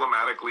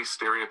problematically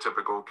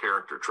stereotypical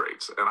character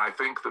traits, and I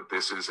think that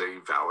this is a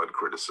valid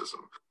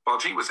criticism.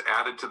 Baljeet was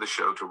added to the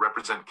show to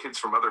represent kids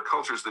from other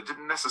cultures that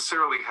didn't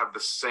necessarily have the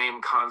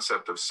same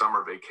concept of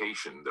summer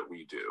vacation that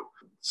we do.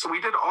 So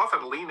we did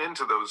often lean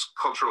into those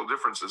cultural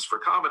differences for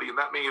comedy, and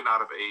that may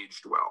not have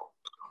aged well.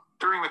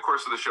 During the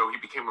course of the show, he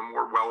became a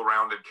more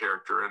well-rounded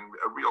character and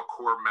a real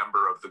core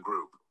member of the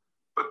group.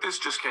 But this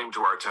just came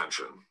to our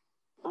attention.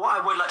 What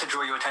I would like to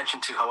draw your attention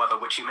to, however,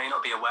 which you may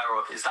not be aware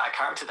of, is that a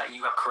character that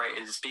you have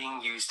created is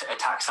being used to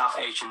attack South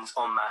Asians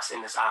en masse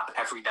in this app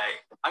every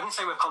day. I can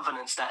say with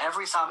confidence that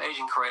every South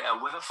Asian creator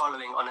with a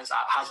following on this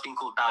app has been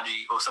called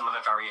Daji or some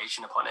other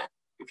variation upon it.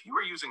 If you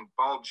are using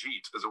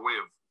Baljeet as a way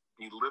of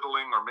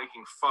belittling or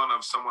making fun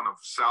of someone of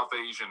South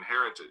Asian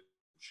heritage,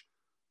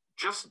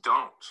 just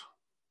don't.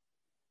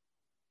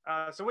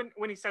 So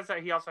when he says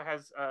that, he also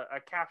has a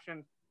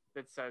caption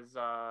that says,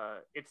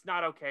 "It's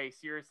not okay.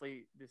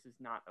 Seriously, this is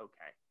not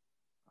okay."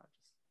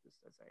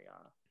 Just as a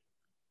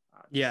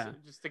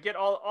just to get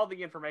all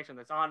the information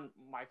that's on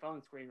my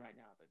phone screen right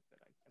now that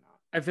I cannot.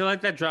 I feel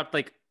like that dropped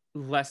like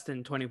less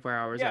than 24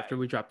 hours after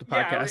we dropped the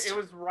podcast. Yeah, it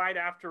was right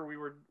after we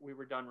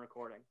were done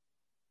recording.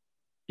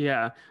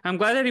 Yeah, I'm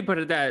glad that he put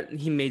it that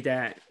he made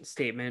that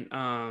statement.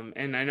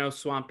 And I know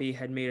Swampy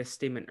had made a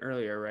statement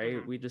earlier, right?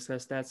 Mm-hmm. We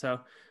discussed that.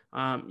 So,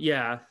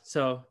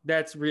 so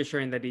that's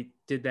reassuring that he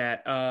did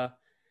that.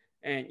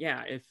 And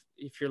yeah,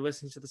 if you're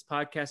listening to this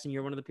podcast and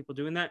you're one of the people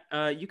doing that,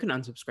 you can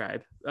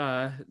unsubscribe.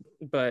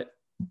 But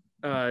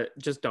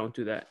just don't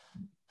do that.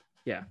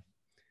 Yeah.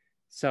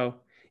 So,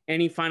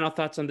 any final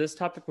thoughts on this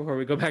topic before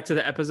we go back to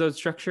the episode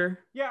structure?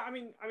 Yeah, I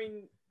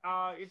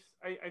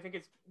think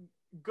it's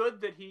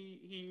good that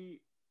he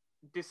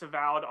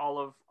disavowed all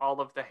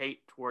of the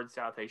hate towards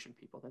South Asian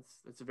people.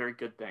 That's a very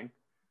good thing.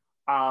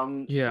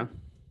 Yeah.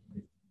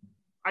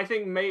 I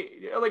think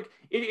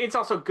it's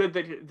also good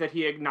that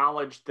he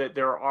acknowledged that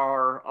there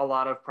are a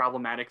lot of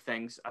problematic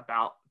things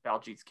about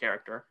Baljeet's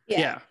character.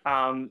 Yeah.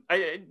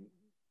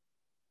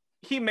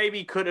 He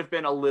maybe could have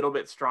been a little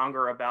bit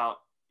stronger about,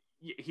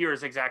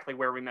 here's exactly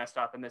where we messed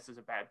up and this is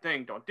a bad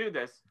thing. Don't do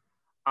this.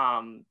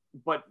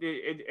 But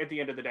at the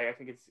end of the day, I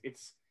think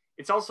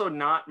it's also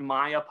not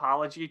my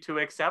apology to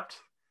accept.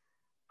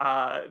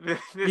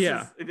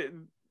 Is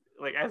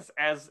like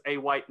as a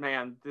white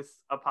man,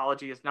 this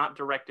apology is not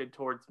directed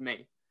towards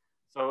me.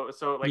 So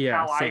like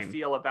how same. I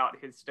feel about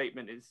his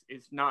statement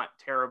is not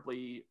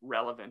terribly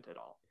relevant at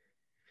all.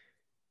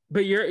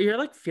 But your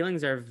like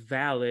feelings are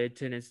valid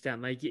to an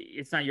extent. Like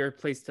it's not your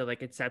place to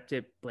like accept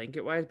it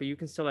blanket wise, but you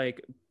can still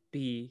like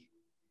be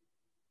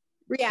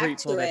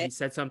grateful that he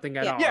said something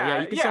at all.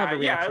 You can still have a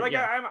reaction. Like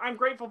I'm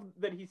grateful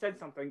that he said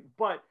something,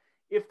 but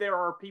if there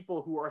are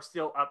people who are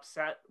still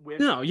upset with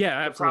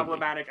the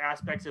problematic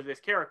aspects of this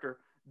character,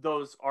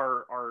 those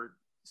are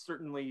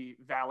certainly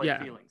valid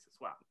feelings as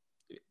well.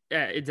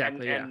 Yeah,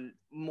 exactly. And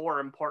more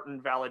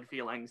important valid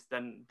feelings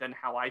than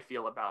how I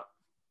feel about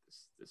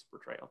this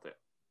portrayal too.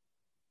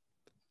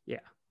 Yeah.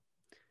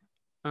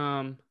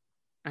 I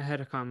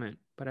had a comment,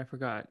 but I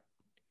forgot.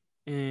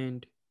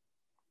 And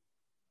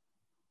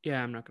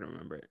yeah, I'm not gonna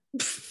remember it.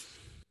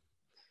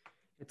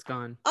 It's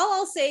gone. All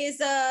I'll say is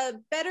a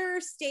better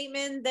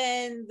statement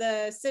than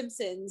the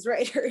Simpsons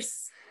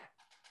writers.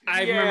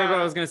 I remember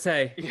what I was gonna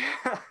say.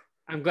 Yeah.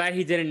 I'm glad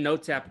he didn't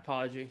note that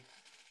apology.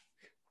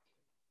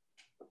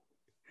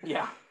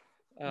 Yeah.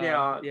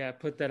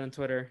 Put that on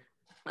Twitter.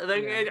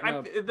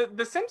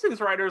 The Simpsons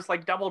writers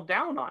like doubled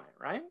down on it,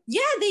 right?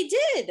 Yeah, they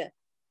did.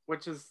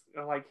 Which is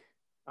like,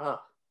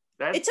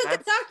 it took a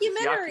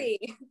documentary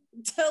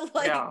to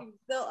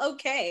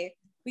okay,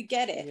 we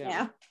get it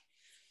now.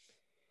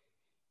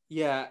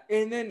 Yeah,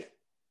 and then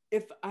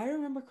if I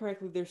remember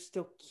correctly, they're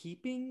still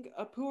keeping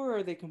Apu, or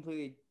are they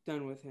completely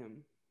done with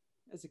him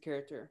as a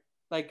character?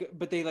 Like,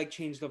 but they like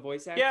changed the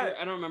voice actor. Yeah,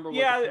 I don't remember.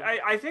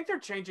 I think they're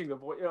changing the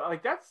voice.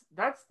 Like that's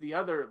the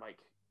other like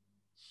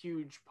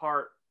huge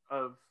part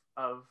of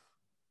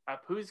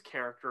Apu's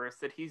character is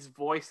that he's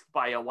voiced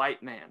by a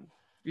white man.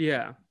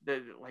 Yeah.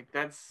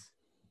 That's.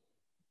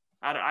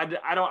 I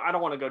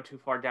don't want to go too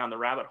far down the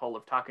rabbit hole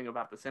of talking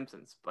about The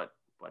Simpsons, but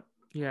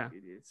yeah,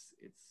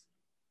 it's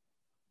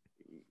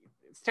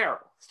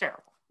terrible. It's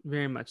terrible.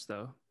 Very much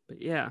so.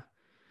 But yeah.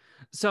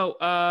 So,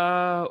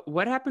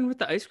 what happened with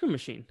the ice cream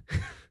machine?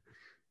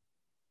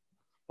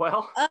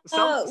 Well,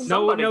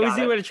 no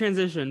easy way to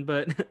transition,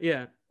 but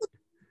yeah.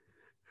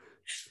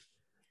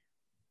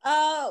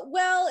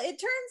 Well, it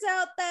turns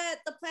out that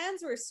the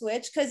plans were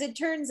switched because it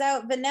turns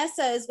out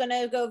Vanessa is going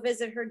to go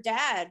visit her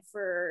dad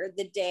for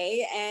the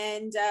day,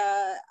 and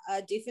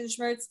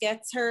Doofenshmirtz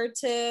gets her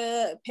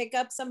to pick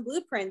up some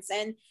blueprints,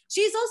 and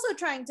she's also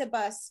trying to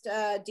bust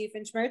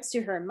Doofenshmirtz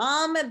to her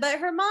mom, but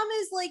her mom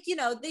is like,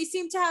 they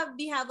seem to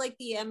have like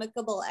the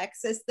amicable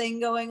exes thing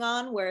going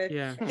on where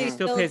he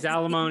still pays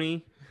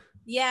alimony.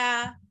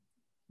 Yeah.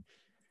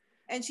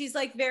 And she's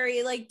like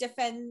very like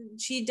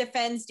she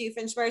defends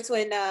Doofenshmirtz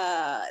when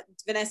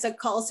Vanessa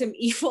calls him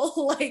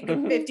evil like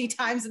 50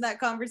 times in that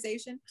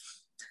conversation.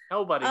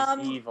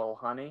 Nobody's evil,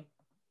 honey.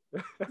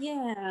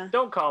 Yeah.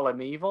 Don't call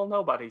him evil.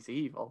 Nobody's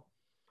evil.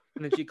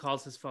 And then she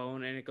calls his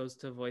phone and it goes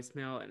to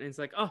voicemail and it's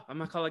like, oh, I'm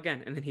gonna call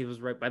again. And then he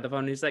was right by the phone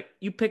and he's like,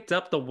 you picked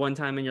up the one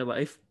time in your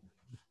life.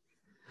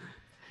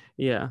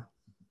 Yeah.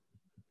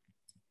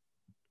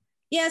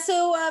 Yeah,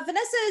 so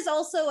Vanessa is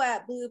also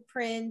at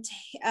Blueprint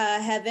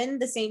Heaven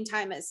the same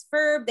time as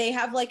Ferb. They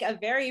have like a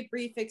very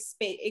brief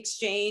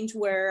exchange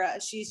where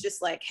she's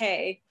just like,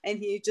 hey, and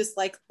he just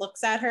like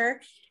looks at her.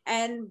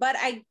 But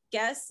I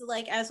guess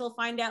like as we'll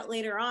find out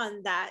later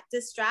on, that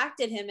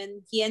distracted him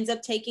and he ends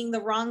up taking the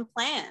wrong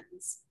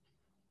plans.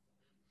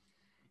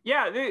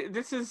 Yeah,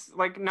 this is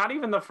like not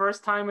even the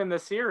first time in the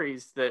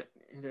series that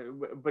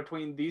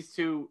between these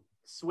two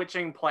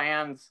switching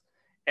plans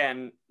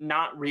and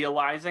not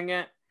realizing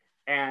it.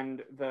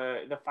 And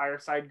the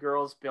Fireside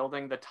Girls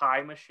building the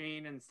tie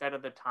machine instead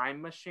of the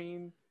time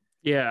machine.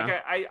 Yeah.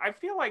 Like I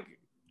feel like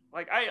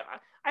I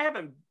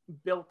haven't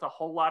built a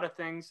whole lot of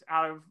things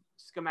out of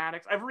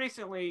schematics. I've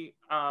recently,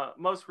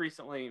 most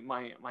recently,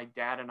 my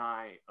dad and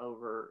I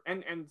over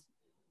and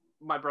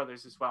my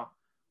brothers as well,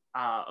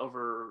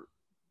 over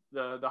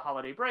the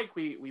holiday break,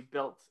 we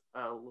built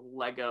a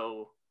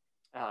Lego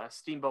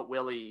Steamboat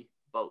Willie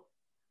boat.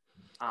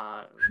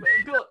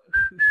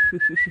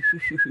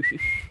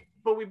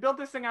 But we built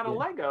this thing out of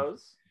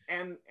Legos,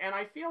 and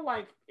I feel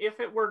like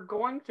if it were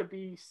going to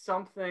be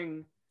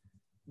something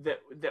that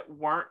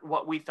weren't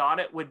what we thought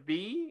it would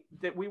be,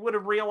 that we would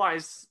have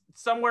realized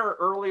somewhere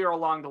earlier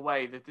along the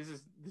way that this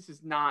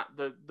is not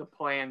the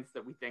plans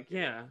that we think.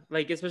 Yeah,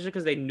 like especially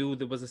because they knew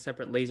there was a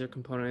separate laser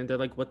component, and they're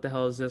like, "What the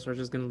hell is this? We're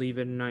just gonna leave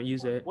it and not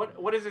use it."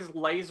 What is this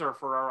laser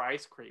for our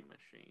ice cream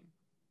machine?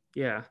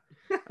 Yeah.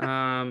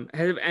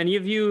 Have any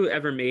of you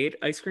ever made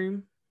ice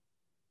cream?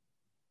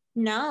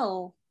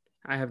 No.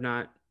 I have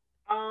not.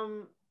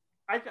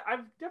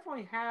 I've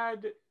definitely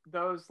had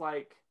those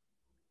like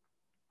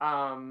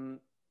homemade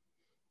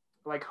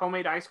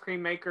ice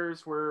cream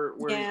makers where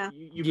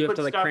you put have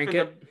to, like, stuff crank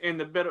in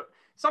the bit of,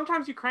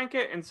 sometimes you crank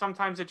it and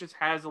sometimes it just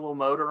has a little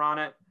motor on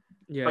it.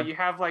 Yeah. But you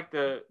have like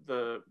the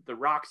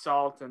rock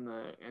salt and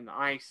the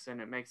ice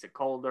and it makes it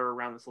colder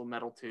around this little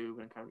metal tube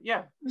and kind of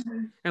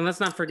Mm-hmm. And let's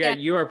not forget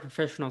you are a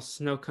professional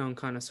snow cone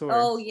connoisseur.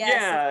 Oh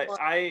yes.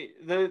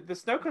 Yeah, the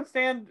snow cone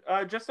stand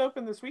just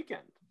opened this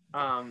weekend.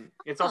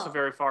 It's also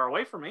very far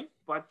away from me,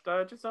 but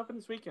just opened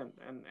this weekend,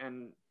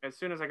 and as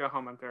soon as I go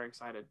home, I'm very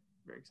excited.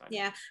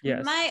 Yeah.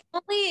 Yes. My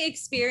only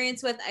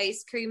experience with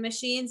ice cream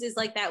machines is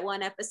like that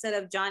one episode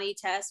of Johnny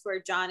Test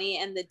where Johnny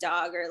and the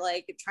dog are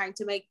like trying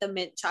to make the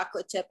mint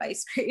chocolate chip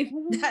ice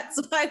cream. That's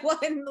my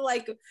one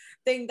like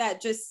thing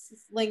that just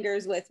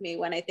lingers with me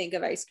when I think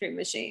of ice cream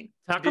machine.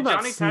 Talk about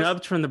Johnny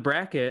snubbed from the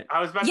bracket.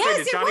 I was about to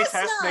say, did Johnny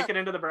Test make it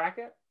into the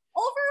bracket?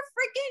 Over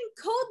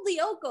freaking Code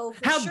Lyoko.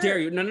 How dare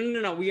you?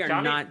 No. We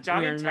are not.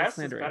 Johnny we are Test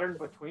not is better than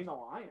Between the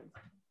Lions.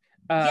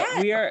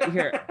 We are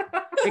here.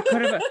 It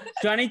could have.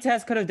 Johnny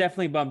Test could have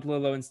definitely bumped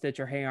Lilo and Stitch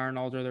or Hey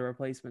Arnold or the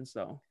replacements,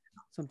 though.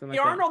 Something like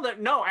Hey that. Arnold,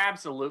 no,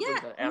 absolutely.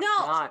 Yeah,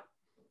 Not.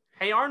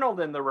 Hey Arnold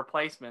and the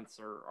replacements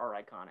are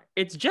iconic.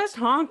 It's just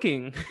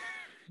honking.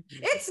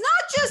 It's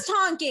not just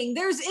honking.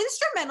 There's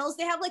instrumentals.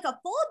 They have like a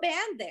full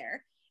band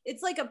there.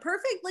 It's like a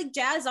perfect like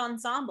jazz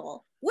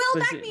ensemble. Will,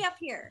 back me up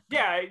here.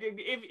 Yeah,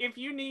 if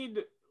you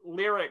need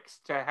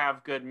lyrics to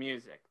have good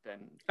music, then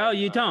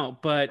you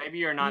don't. But maybe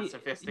you're not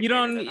sophisticated. You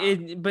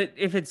don't. But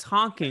if it's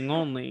honking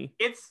only,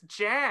 it's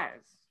jazz.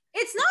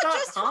 It's not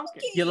just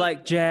honking. You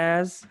like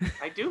jazz?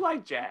 I do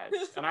like jazz,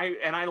 and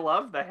I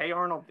love the Hey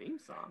Arnold theme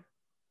song.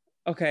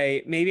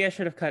 Okay, maybe I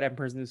should have cut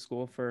Emperor's New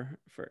School for.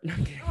 No,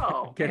 I'm kidding.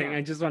 I'm kidding. Man.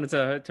 I just wanted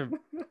to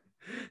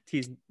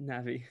tease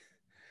Navi.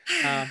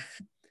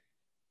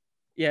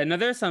 Yeah, no,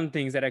 there's some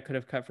things that I could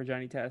have cut for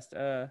Johnny Test.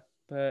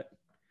 But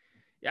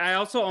yeah, I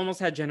also almost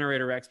had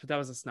Generator Rex, but that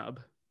was a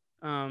snub.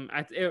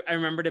 I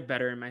remembered it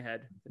better in my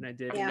head than I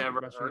did. I've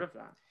never heard of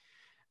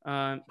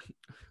that.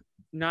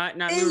 Not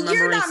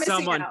remembering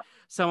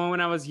someone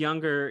when I was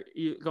younger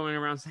going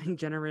around saying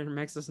Generator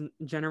Rex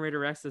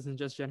doesn't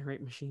just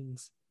generate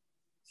machines.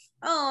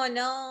 Oh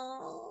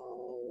no.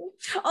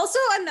 Also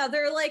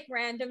another like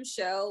random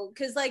show,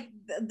 because like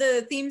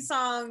the theme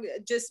song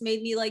just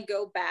made me like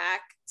go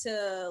back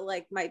to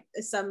like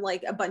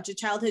a bunch of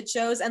childhood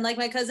shows. And like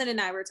my cousin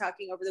and I were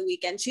talking over the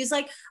weekend. She's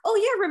like, oh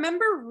yeah,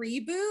 remember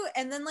Reboot?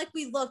 And then like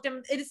we looked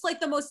and it's like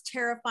the most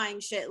terrifying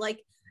shit. Like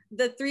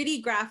the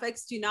 3D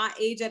graphics do not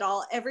age at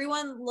all.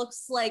 Everyone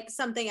looks like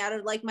something out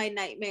of like my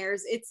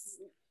nightmares. It's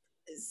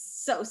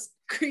so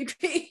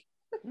creepy.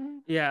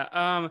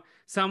 Yeah.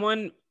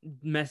 Someone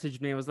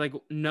messaged me. It was like,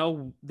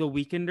 no, The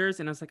Weekenders,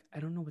 and I was like,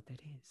 I don't know what that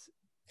is.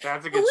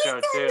 That's a good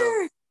show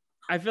too.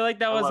 I feel like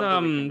that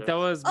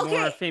was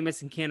more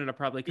famous in Canada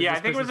probably. Yeah, I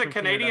think it was a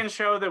Canadian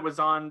show that was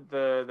on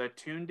the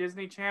Toon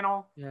Disney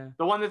channel. Yeah,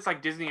 the one that's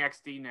like Disney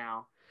XD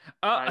now.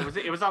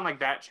 It was on like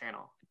that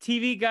channel.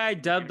 TV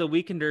Guide dubbed The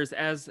Weekenders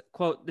as,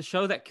 quote, the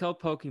show that killed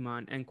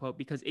Pokemon, end quote,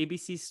 because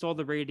ABC stole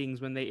the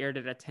ratings when they aired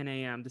it at 10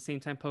 a.m. the same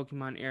time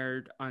Pokemon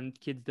aired on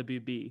Kids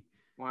WB.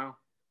 Wow.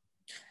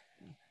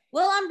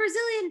 Well, on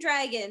Brazilian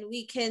Dragon,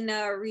 we can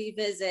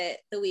revisit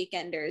The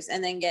Weekenders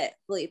and then get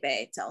Felipe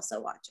to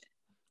also watch it.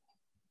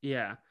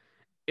 Yeah.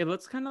 It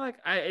looks kind of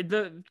like...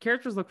 the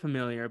characters look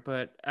familiar,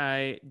 but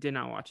I did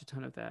not watch a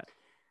ton of that.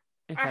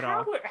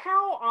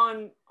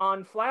 How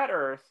on Flat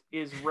Earth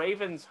is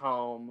Raven's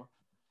Home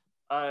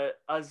a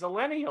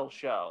Zillennial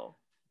show?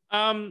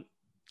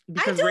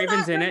 Because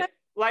Raven's in it.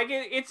 Like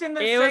it's in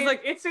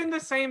the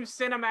same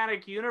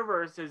cinematic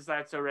universe as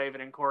That's So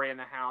Raven and Cory in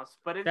the House,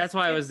 but that's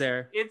why I was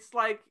there. It's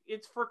like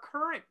it's for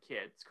current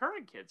kids.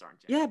 Current kids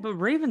aren't. Yeah, but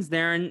Raven's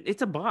there and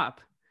it's a bop.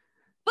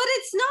 But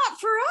it's not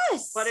for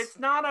us. But it's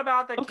not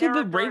about the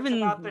character. But Raven,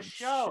 it's about the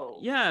show.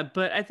 Yeah,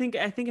 but I think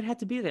it had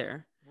to be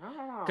there.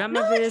 No,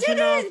 it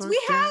didn't.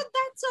 We had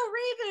That's So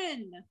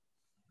Raven.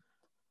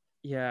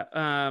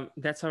 Yeah,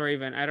 That's So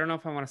Raven. I don't know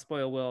if I want to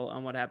spoil Will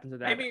on what happens to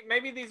that.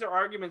 Maybe these are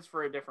arguments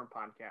for a different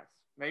podcast.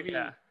 Maybe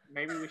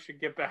we should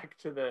get back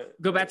to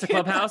go back to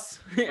Clubhouse.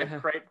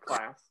 Crepe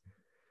class.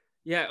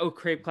 Yeah. Oh,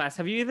 crepe class.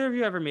 Have either of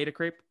you ever made a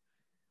crepe,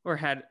 or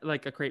had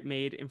like a crepe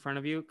made in front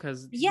of you?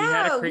 Because we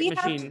had a crepe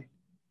machine.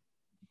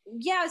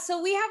 Yeah,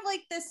 so we have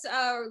like this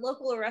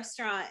local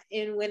restaurant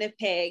in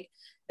Winnipeg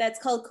that's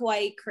called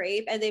Kawaii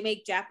Crepe, and they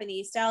make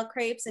Japanese style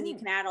crepes, and you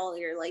can add all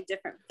your like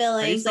different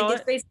fillings. Like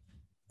it's basically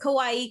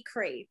Kawaii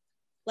Crepe,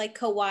 like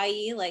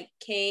Kawaii, like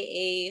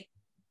Kaw.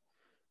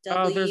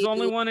 Oh, they're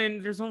only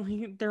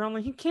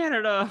in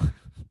Canada.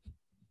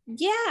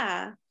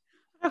 Yeah.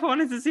 I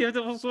wanted to see if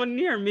there was one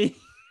near me.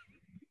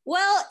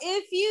 Well,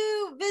 if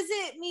you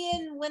visit me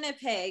in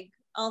Winnipeg,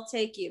 I'll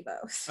take you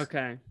both.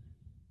 Okay.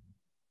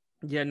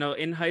 Yeah, no,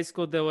 in high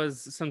school, there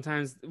was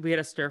sometimes we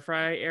had a stir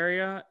fry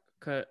area.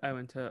 Cause I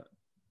went to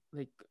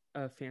like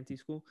a fancy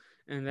school,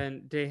 and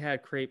then they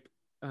had crepe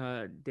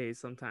days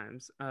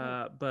sometimes.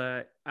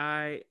 But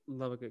I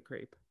love a good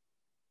crepe.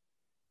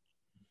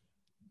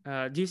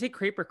 Do you say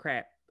crepe or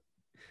crap?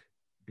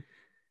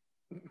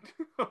 I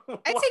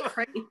say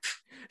crepe.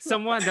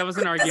 That was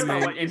an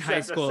argument in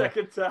high school.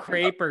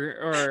 Crepe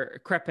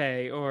or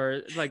crepe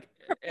or like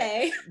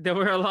crepe. There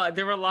were a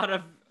lot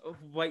of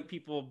white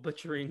people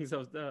butcherings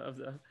of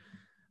the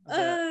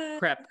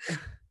crepe.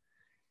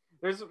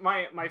 There's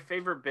my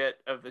favorite bit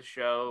of the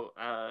show.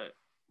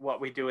 What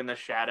We Do in the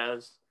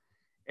Shadows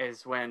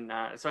is when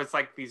so it's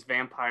like these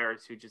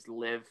vampires who just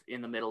live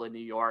in the middle of New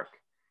York.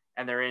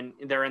 And they're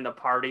in the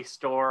party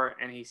store,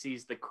 and he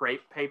sees the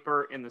crepe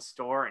paper in the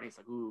store, and he's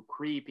like, "Ooh,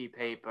 creepy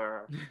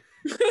paper."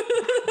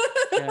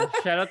 Yeah,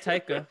 shout out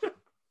Taika.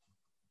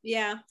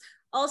 Yeah.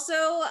 Also,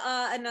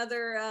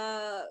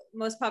 another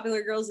most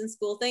popular girls in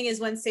school thing is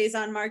when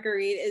Saison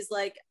Marguerite is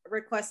like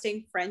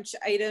requesting French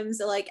items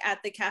like at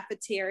the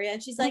cafeteria,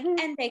 and she's like,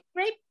 "And they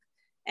crepe,"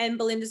 and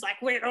Belinda's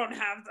like, "We don't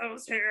have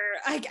those here."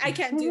 I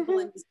can't do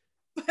Belinda's,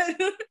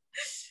 but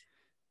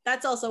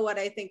that's also what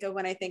I think of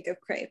when I think of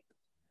crepe.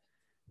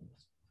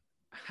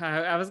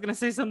 I was gonna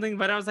say something,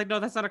 but I was like, no,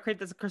 that's not a crepe,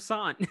 that's a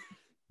croissant.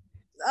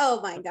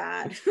 Oh my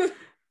god.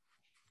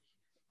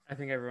 I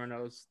think everyone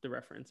knows the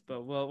reference,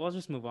 but we'll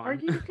just move on. Are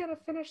you gonna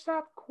finish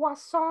that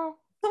croissant?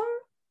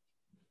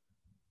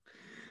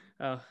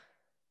 Oh.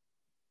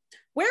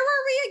 Where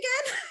were we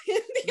again?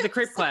 The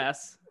crepe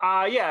class.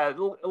 Yeah,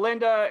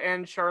 Linda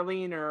and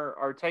Charlene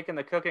are taking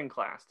the cooking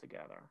class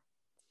together.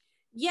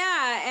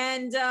 Yeah,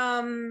 and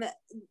I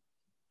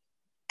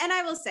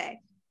will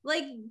say,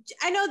 like,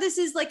 I know this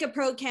is like a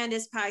pro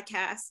Candace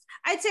podcast.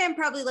 I'd say I'm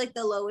probably like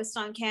the lowest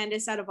on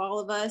Candace out of all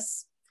of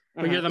us.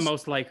 But you're the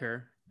most like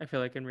her, I feel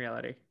like, in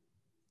reality.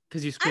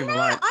 Because you scream a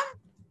lot.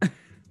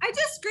 I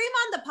just scream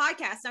on the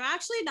podcast. I'm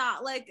actually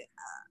not like,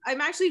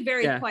 I'm actually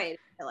very quiet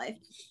in my life.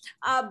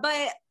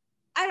 But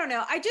I don't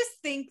know. I just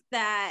think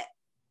that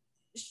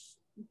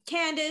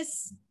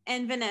Candace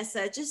and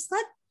Vanessa just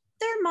let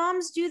their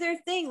moms do their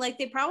thing. Like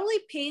they probably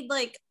paid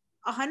like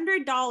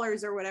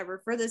 $100 or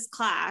whatever for this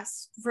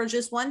class for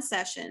just one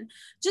session.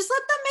 Just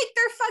let them make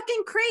their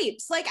fucking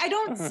crepes. Like I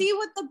don't see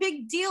what the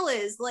big deal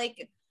is.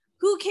 Like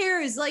who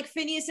cares? Like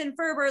Phineas and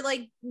Ferb are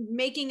like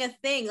making a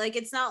thing. Like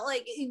it's not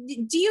like,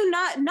 do you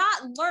not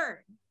learn?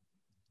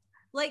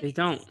 Like they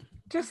don't.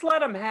 Just let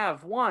them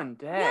have one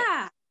day.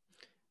 Yeah.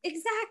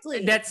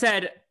 Exactly. That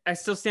said, I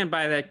still stand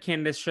by that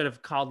Candace should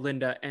have called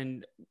Linda,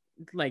 and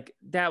like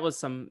that was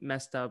some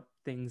messed up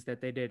things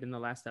that they did in the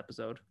last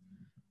episode.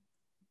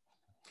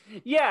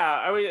 Yeah,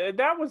 I mean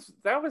that was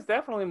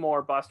definitely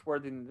more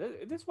bust-worthy than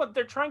this. What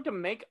they're trying to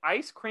make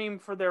ice cream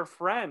for their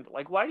friend.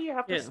 Like, why do you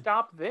have to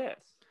stop this?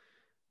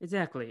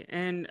 Exactly.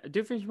 And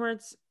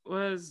Doofenshmirtz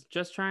was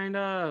just trying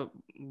to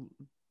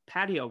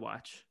patio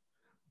watch.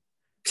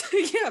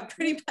 Yeah,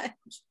 pretty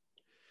much.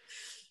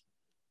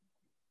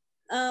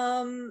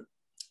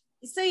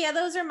 So yeah,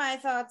 those are my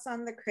thoughts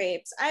on the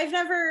crepes. I think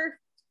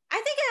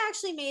I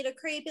actually made a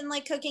crepe in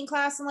like cooking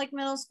class in like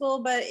middle school,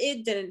 but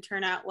it didn't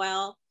turn out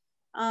well.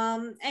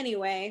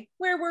 Anyway,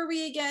 where were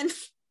we again?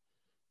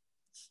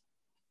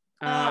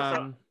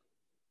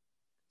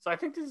 So I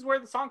think this is where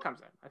the song comes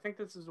in. I think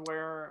this is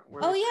where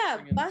oh yeah,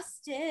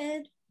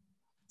 Busted.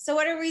 So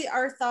what are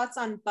our thoughts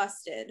on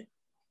Busted?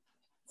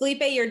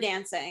 Felipe, you're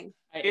dancing.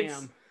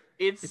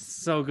 It's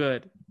so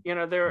good. You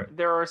know,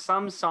 there are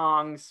some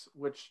songs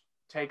which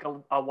take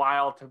a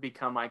while to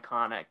become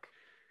iconic,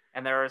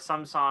 and there are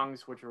some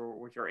songs which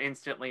are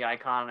instantly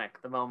iconic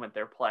the moment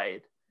they're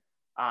played.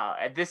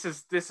 And this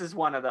is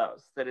one of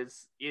those that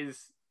is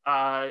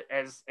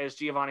as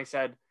Giovanni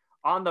said,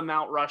 on the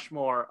Mount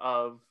Rushmore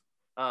of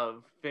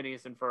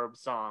Phineas and Ferb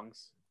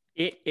songs.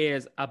 It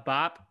is a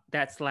bop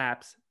that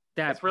slaps.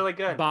 That's really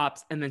good.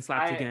 Bops and then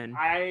slaps again.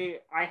 I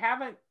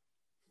haven't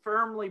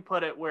firmly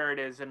put it where it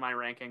is in my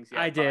rankings yet.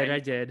 I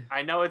did.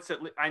 I know it's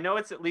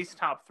at least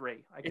top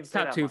 3. It's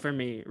top 2 for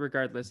me,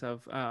 regardless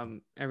of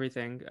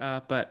everything.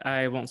 But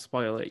I won't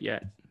spoil it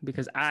yet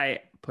because I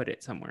put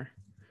it somewhere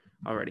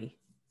already.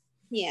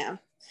 Yeah.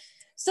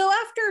 So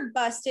after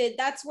Busted,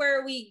 that's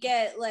where we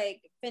get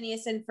like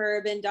Phineas and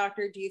Ferb and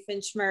Dr.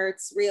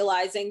 Doofenshmirtz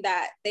realizing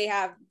that they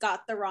have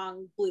got the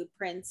wrong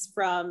blueprints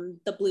from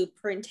the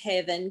blueprint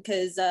heaven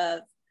because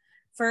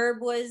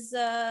Ferb was,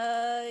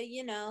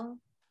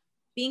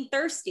 being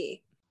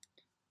thirsty.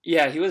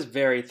 Yeah, he was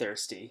very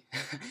thirsty.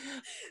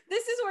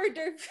 This is where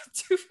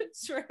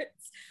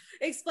Doofenshmirtz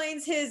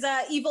explains his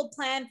evil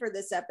plan for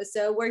this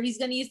episode, where he's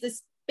going to use the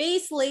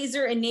space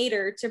laser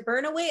inator to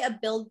burn away a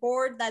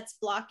billboard that's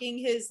blocking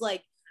his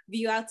like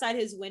view outside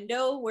his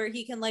window, where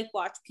he can like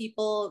watch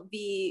people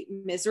be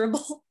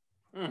miserable.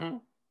 Mm-hmm.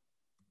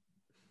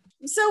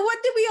 So what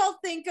did we all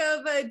think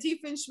of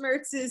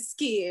Doofenshmirtz's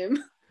scheme?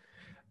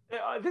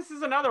 This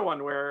is another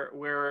one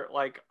where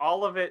like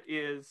all of it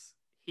is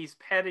he's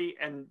petty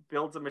and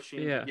builds a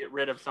machine to get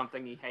rid of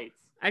something he hates.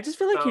 I just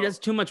feel like he does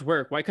too much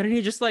work. Why couldn't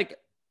he just like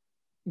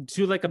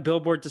do like a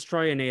billboard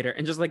destroyinator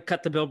and just like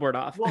cut the billboard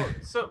off? Well,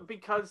 so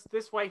because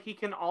this way he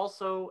can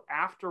also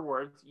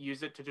afterwards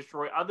use it to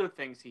destroy other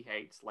things he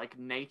hates, like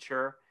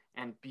nature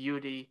and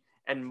beauty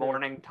and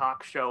morning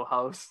talk show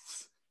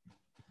hosts.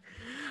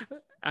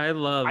 I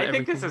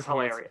think this is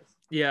hilarious.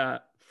 Yeah.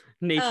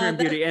 Nature and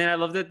beauty. And I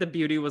love that the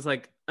beauty was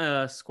like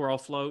a squirrel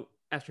float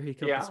after he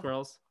killed the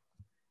squirrels.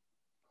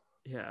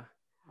 Yeah.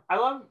 I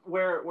love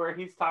where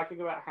he's talking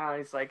about how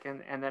he's like,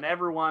 and then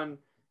everyone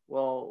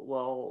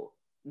will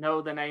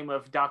know the name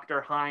of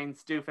Dr.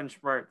 Heinz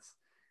Doofenshmirtz.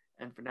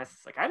 And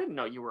Vanessa's like, I didn't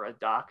know you were a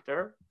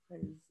doctor.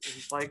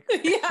 He's like,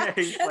 yeah. And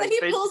then he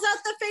pulls out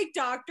the fake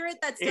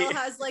doctorate that still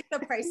has like the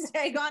price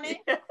tag on it.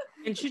 Yeah.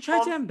 And she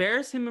tried to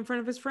embarrass him in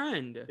front of his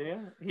friend. Yeah.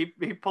 He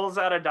pulls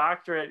out a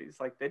doctorate. He's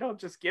like, they don't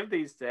just give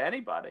these to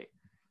anybody.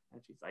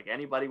 And she's like,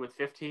 anybody with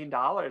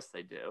 $15,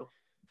 they do.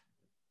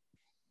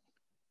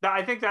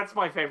 I think that's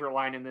my favorite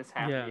line in this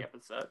half of the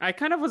episode. I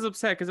kind of was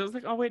upset because I was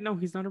like, oh, wait, no,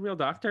 he's not a real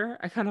doctor.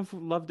 I kind of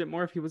loved it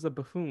more if he was a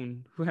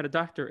buffoon who had a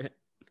doctorate.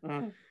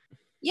 Mm.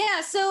 Yeah,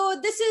 so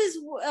this is,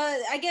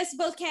 I guess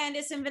both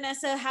Candace and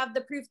Vanessa have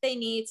the proof they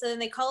need. So then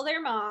they call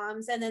their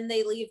moms and then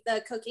they leave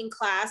the cooking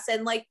class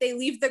and like they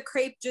leave the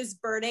crepe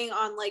just burning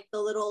on like the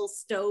little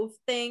stove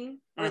thing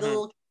or the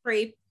little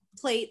crepe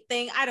plate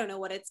thing. I don't know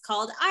what it's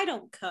called. I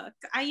don't cook.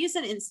 I use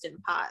an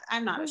Instant Pot.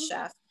 I'm not a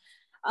chef.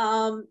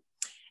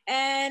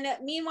 And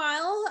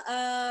meanwhile,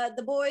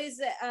 the boys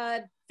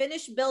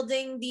finish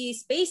building the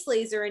space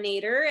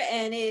laserinator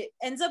and it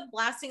ends up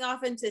blasting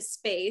off into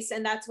space.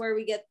 And that's where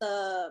we get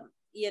the,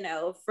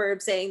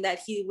 Ferb saying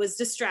that he was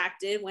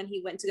distracted when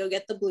he went to go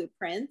get the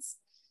blueprints.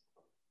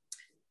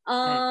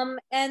 And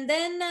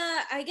then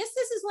I guess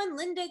this is when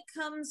Linda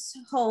comes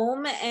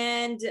home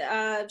and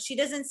she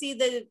doesn't see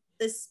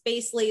the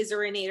space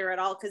laserinator at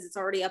all because it's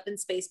already up in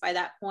space by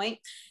that point.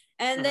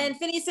 And then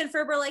Phineas and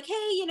Ferb are like,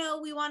 hey,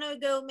 we want to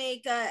go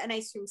make an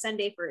ice cream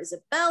sundae for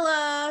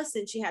Isabella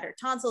since she had her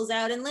tonsils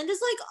out. And Linda's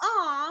like,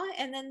 aw.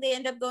 And then they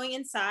end up going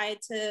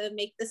inside to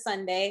make the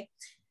sundae.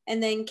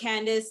 And then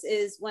Candace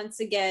is once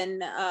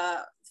again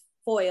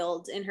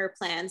foiled in her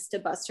plans to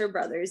bust her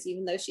brothers,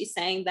 even though she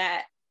sang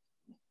that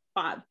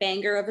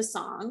banger of a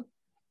song.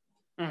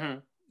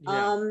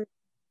 Mm-hmm.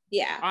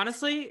 Yeah.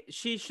 Honestly,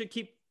 she should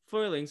keep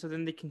foiling so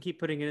then they can keep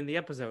putting it in the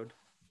episode.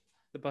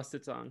 The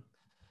busted song.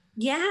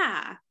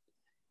 Yeah.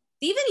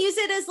 They even use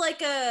it as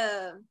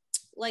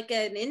like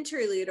an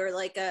interlude or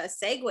like a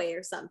segue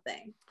or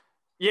something.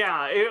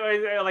 Yeah,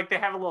 like they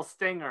have a little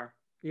stinger.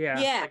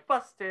 Yeah. Like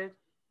busted.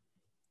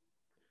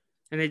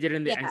 And they did it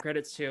in the Yeah. end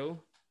credits too.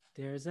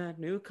 There's a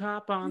new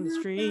cop on the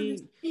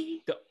street.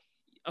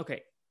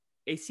 Okay,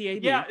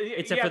 ACAB. Yeah,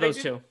 except yeah, for they those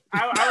did- two.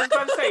 I was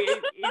about to say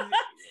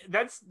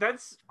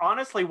that's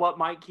honestly what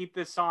might keep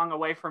this song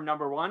away from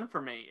number one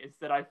for me. Is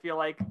that I feel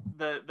like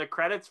the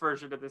credits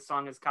version of this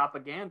song is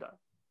propaganda.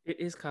 It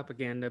is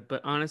propaganda,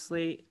 but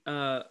honestly,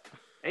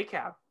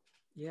 ACAB.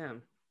 yeah,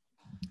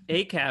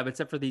 ACAB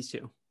except for these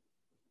two.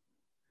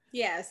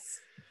 Yes.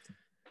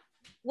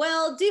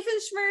 Well,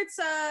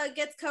 Doofenshmirtz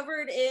gets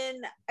covered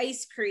in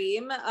ice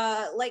cream.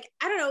 Like,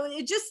 I don't know,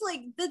 it just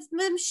like the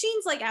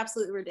machine's like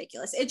absolutely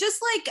ridiculous. It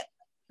just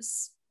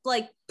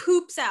like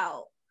poops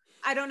out.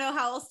 I don't know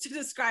how else to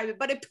describe it,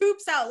 but it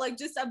poops out like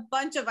just a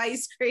bunch of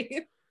ice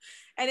cream,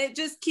 and it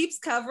just keeps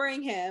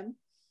covering him.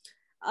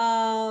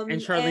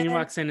 And Charlene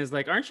walks in and is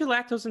like, "Aren't you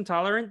lactose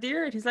intolerant,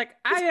 dear?" And he's like,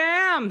 "I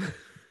am."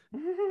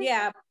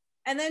 Yeah.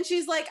 And then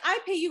she's like, "I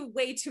pay you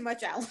way too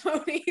much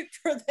alimony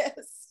for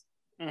this."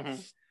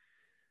 Mm-hmm.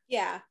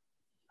 Yeah.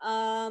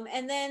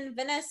 And then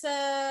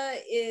Vanessa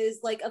is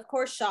like, of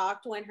course,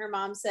 shocked when her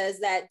mom says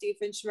that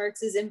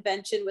Doofenshmirtz's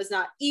invention was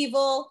not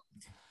evil.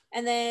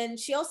 And then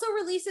she also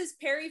releases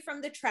Perry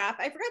from the trap.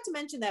 I forgot to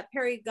mention that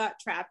Perry got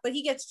trapped, but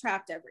he gets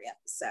trapped every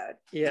episode.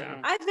 Yeah.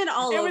 I've been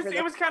all over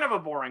It was kind of a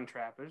boring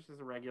trap. It was just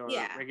a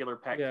regular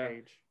pet Yeah.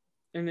 cage.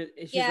 And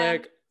she's Yeah.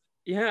 like,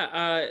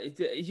 "Yeah,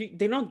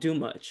 they don't do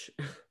much."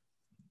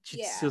 She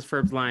Yeah. steals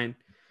Ferb's line.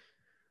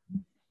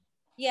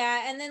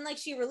 Yeah, and then like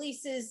she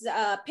releases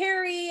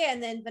Perry,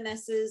 and then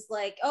Vanessa's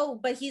like, "Oh,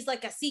 but he's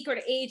like a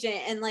secret agent,"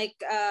 and like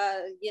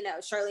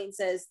Charlene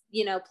says,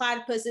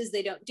 "Platypuses,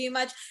 they don't do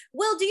much."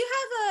 Will, do you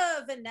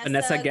have a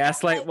Vanessa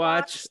Gaslight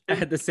watch? I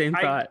had the same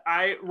thought.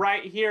 I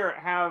right here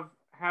have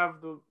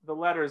the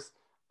letters.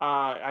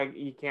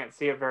 You can't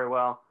see it very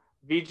well.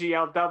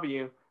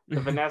 VGLW, the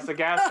Vanessa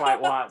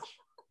Gaslight watch.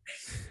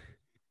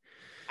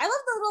 I love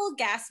the little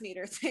gas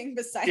meter thing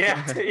beside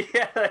Yeah, it.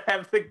 yeah, I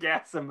have the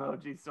gas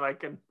emoji so I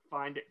can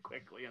find it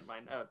quickly in my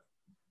notes.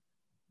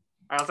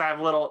 I also have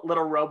little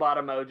robot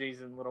emojis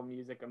and little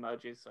music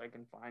emojis so I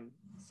can find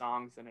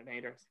songs and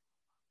haters.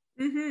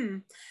 Mm-hmm.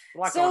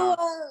 So,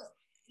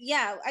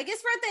 yeah, I guess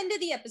we're at the end of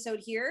the episode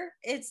here.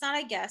 It's not,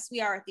 I guess,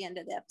 we are at the end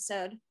of the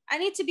episode. I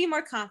need to be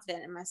more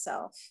confident in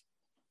myself.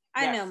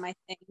 I Yes. know my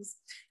things.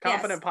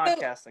 confident Yes.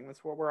 podcasting.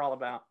 That's what we're all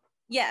about.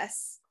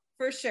 Yes,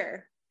 for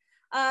sure.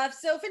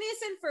 So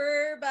Phineas and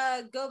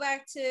Ferb go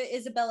back to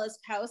Isabella's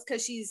house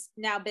because she's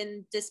now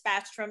been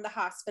dispatched from the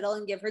hospital,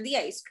 and give her the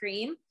ice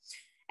cream.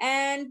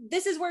 And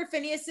this is where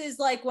Phineas is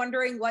like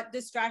wondering what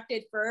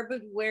distracted Ferb,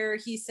 where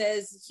he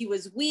says he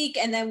was weak.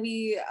 And then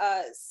we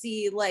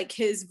see like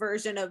his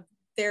version of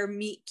their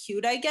meet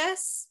cute, I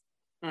guess.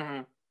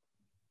 Mm-hmm.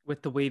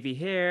 With the wavy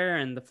hair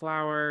and the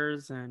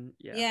flowers and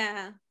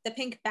Yeah, the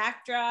pink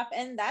backdrop.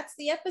 And that's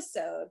the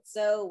episode.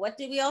 So what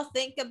did we all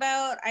think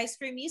about Ice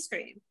Cream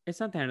E-Scream? It's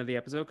not the end of the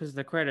episode because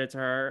the credits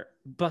are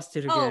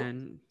busted Oh,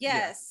 again.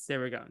 yes.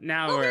 There we go.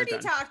 Now Well, we we're already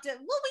done.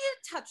 we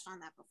touched on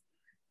that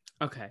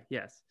before. Okay,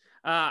 yes.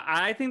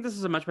 I think this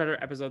is a much better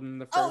episode than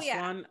the first Oh, yeah.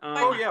 one.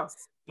 Oh, yeah.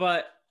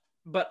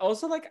 But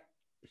also, like,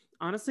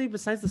 honestly,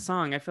 besides the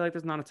song, I feel like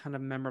there's not a ton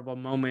of memorable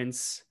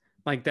moments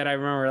like that I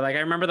remember. Like, I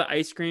remember the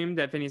ice cream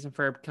that Phineas and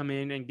Ferb come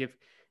in and give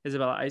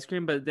Isabella ice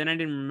cream, but then I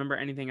didn't remember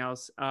anything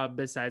else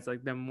besides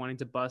like them wanting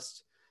to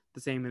bust the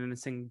same and then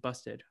sing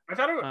 "Busted." I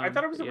thought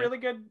it was a yeah. really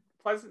good,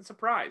 pleasant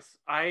surprise.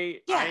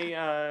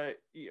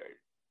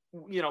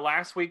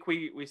 Last week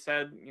we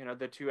said,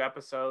 the two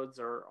episodes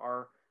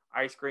are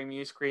Ice Cream,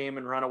 You Scream,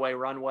 and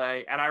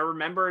Runway, and I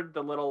remembered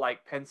the little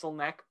like pencil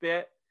neck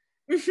bit,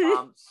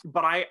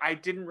 but I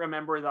didn't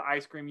remember the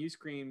Ice Cream, You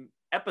Scream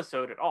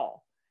episode at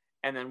all.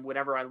 And then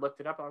whenever I looked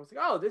it up, I was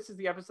like, oh, this is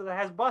the episode that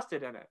has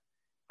Busted in it.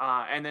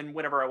 And then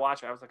whenever I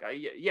watched it, I was like,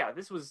 yeah,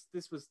 this was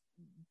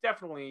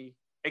definitely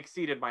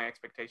exceeded my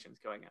expectations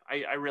going in.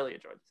 I really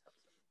enjoyed this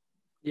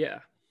episode. Yeah.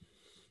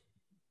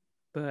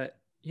 But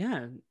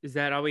yeah, is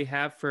that all we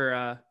have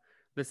for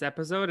this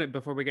episode? And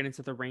before we get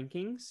into the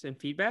rankings and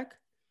feedback,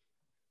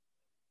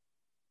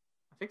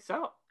 I think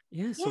so.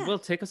 yeah. So Will,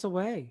 take us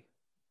away.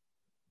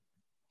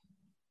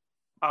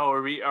 Oh,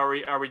 are we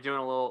doing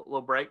a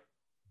little break?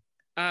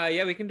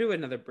 Yeah, we can do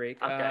another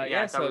break. Okay,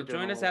 yeah, I thought we so were doing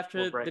join a us little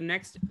after break. the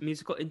next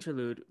musical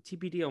interlude.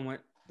 TBD on what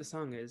the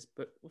song is,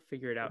 but we'll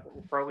figure it out.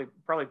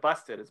 Probably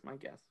Busted is my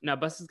guess. Now,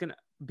 Bust is gonna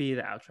be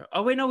the outro.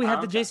 Oh wait, no, we have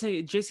the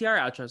okay. JCR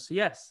outro. So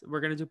yes, we're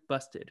gonna do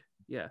Busted.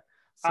 Yeah.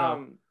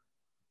 So,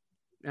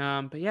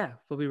 but yeah,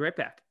 we'll be right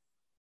back.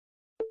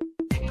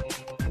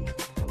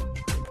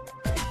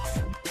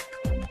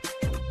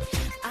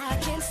 I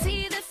can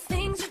see the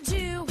things you're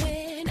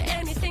doing,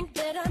 and you think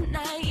that I'm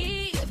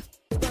naive.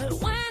 But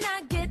when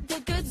I get the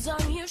goods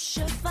on you,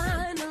 she'll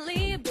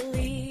finally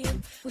believe.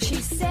 Well, she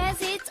says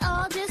it's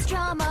all just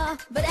drama,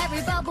 but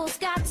every bubble's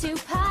got to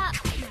pop.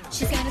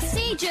 She's gonna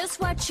see just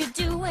what you're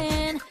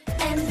doing,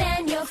 and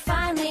then you're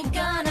finally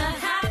gonna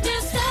have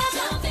to stop.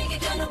 Don't think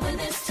you're gonna win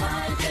this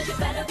time, 'cause you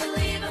better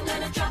believe I'm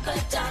gonna drop a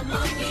dime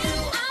on you.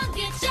 I'll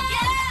get you,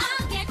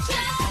 I'll get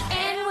you.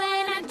 And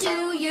when I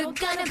do, you're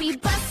gonna be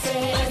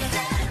busted.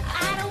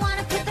 I don't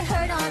wanna put the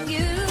hurt on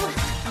you.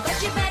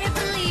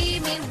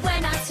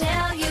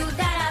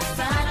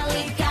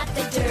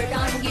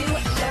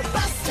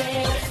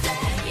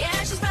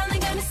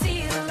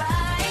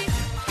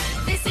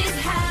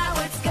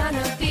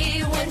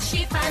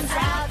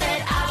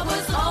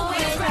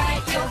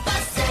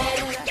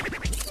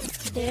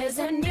 There's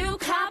a new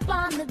cop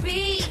on the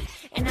beat,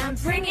 and I'm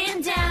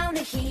bringing down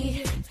the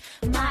heat.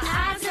 My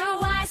eyes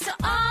are wise to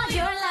all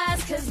your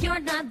lies, cause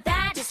you're not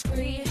that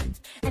discreet.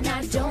 And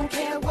I don't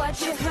care what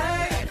you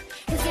heard,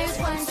 cause there's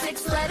one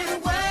 6-letter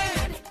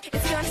word.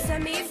 It's gonna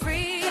set me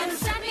free, gonna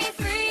set me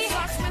free.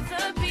 Starts with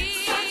a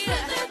B,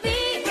 starts with a B.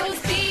 It goes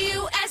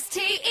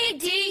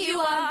B-U-S-T-E-D, you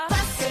are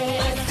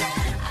busted.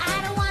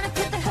 I don't wanna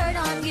put the hurt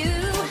on you,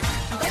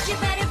 but you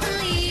better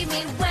believe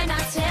me when I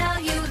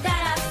tell you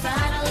that I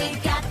finally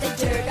got the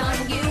dirt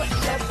on you.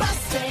 You're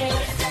busted.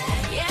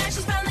 Yeah,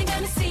 she's finally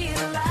gonna see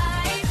the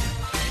light.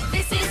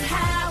 This is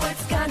how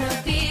it's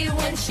gonna be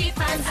when she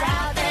finds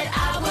out that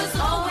I was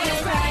always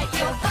right.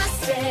 You're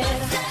busted.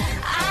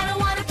 I don't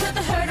wanna put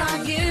the hurt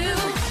on you,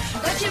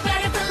 but you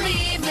better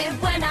believe me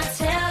when I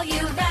tell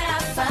you that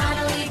I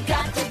finally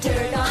got the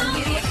dirt on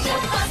you.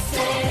 You're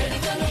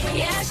busted.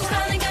 Yeah, she's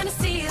finally gonna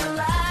see the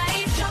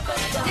light.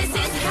 This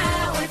is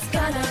how it's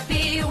gonna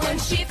be when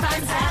she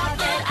finds out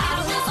that I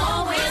was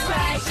always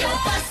right. You're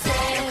busted.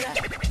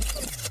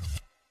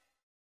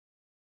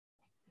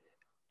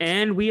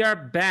 And we are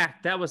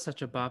back. That was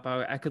such a bop.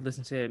 I could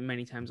listen to it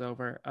many times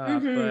over.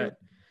 But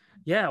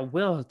yeah,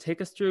 Will,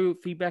 take us through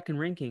feedback and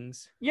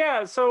rankings.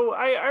 Yeah, so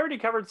I already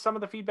covered some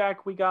of the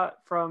feedback we got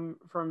from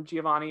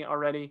Giovanni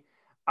already.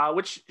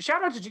 Which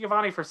shout out to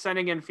Giovanni for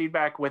sending in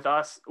feedback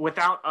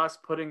without us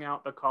putting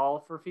out the call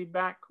for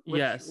feedback.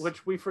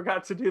 Which we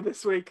forgot to do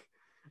this week.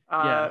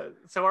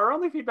 So our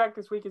only feedback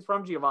this week is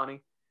from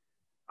Giovanni.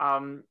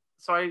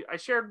 So I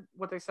shared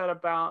what they said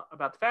about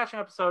the fashion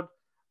episode,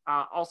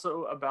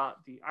 also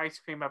about the ice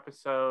cream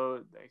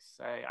episode. They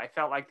say, I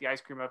felt like the ice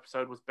cream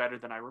episode was better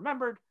than I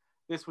remembered.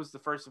 This was the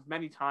first of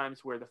many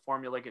times where the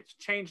formula gets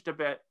changed a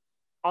bit.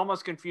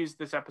 Almost confused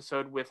this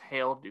episode with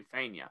Hail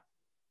Dufania.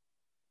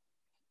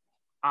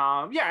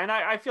 And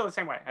I feel the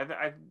same way.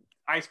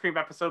 Ice cream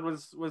episode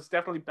was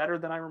definitely better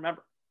than I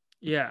remember.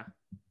 Yeah,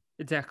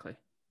 exactly.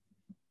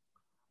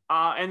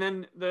 And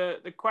then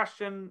the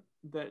question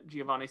that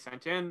Giovanni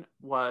sent in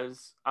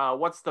was,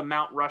 what's the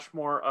Mount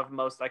Rushmore of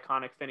most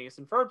iconic Phineas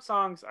and Ferb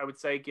songs? I would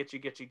say Get You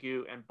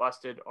Goo and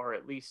Busted are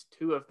at least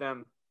two of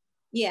them.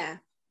 Yeah.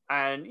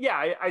 And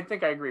yeah, I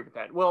think I agree with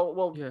that.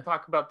 We'll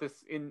talk about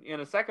this in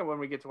a second when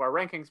we get to our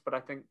rankings, but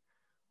I think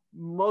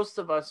most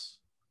of us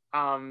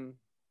are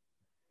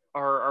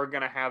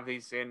going to have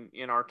these in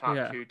our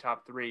top 2,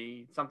 top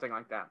 3, something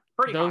like that.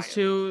 Pretty Those high.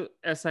 two,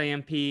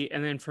 SIMP.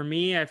 And then for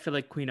me, I feel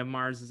like Queen of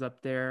Mars is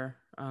up there.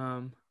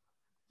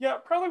 Yeah,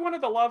 probably one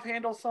of the Love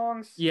Handle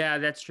songs. Yeah,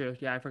 that's true.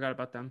 Yeah, I forgot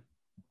about them.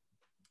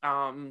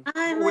 I'm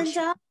a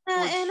Madonna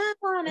and I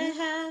want to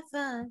have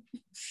fun.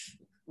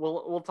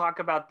 We'll talk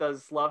about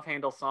those Love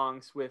Handle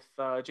songs with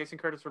Jason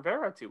Curtis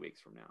Rivera 2 weeks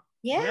from now.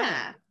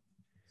 Yeah.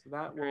 So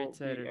that Very will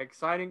excited. be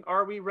exciting.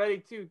 Are we ready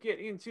to get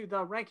into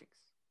the rankings?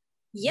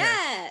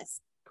 Yes.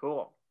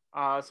 Cool.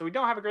 So we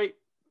don't have a great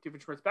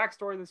Doofenshmirtz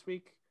backstory this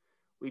week.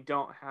 We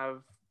don't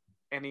have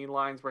any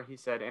lines where he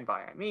said, and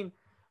by I mean.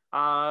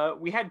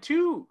 We had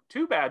two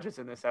badges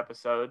in this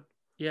episode.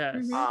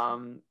 Yes.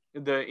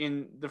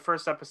 In the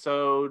first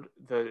episode,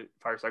 the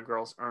Fireside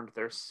Girls earned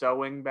their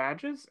sewing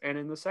badges, and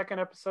in the second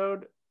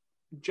episode,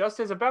 Just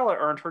Isabella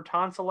earned her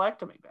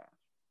tonsillectomy badge.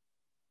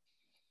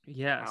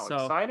 Yeah. How so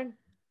exciting!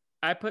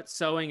 I put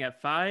sewing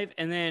at 5,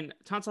 and then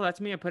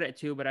tonsillectomy I put at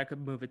 2, but I could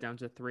move it down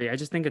to 3. I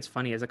just think it's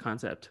funny as a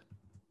concept.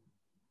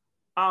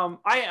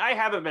 I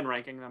haven't been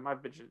ranking them.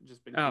 I've been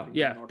just been. Oh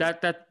yeah,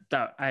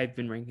 that I've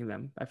been ranking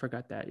them. I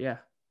forgot that. Yeah.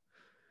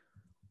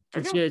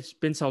 It's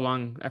been so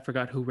long. I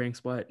forgot who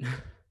ranks what.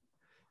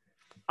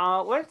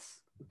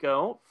 Let's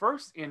go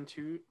first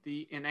into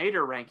the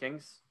Inator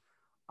rankings.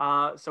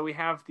 So we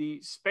have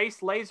the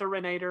Space Laser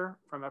Inator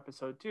from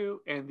episode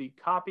 2 and the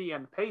Copy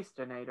and Paste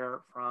Inator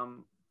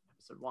from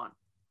episode 1.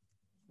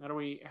 How do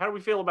we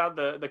feel about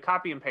the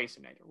Copy and Paste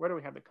Inator? Where do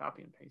we have the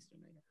Copy and Paste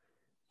Inator?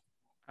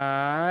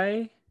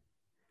 I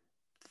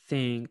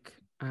think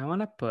I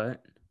want to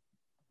put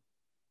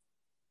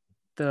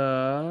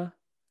the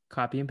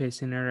Copy and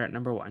Paste Inator at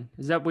number 1.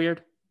 Is that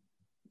weird?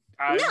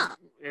 No.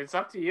 It's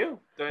up to you.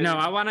 No,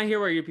 I want to hear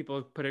where you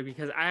people put it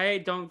because I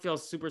don't feel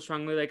super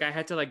strongly. Like I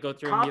had to go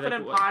through confident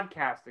and be like,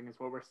 podcasting is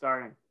what we're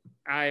starting.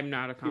 I'm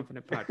not a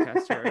confident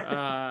podcaster.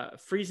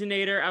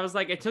 Freezinator. I was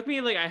like, it took me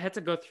I had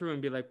to go through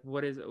and be like,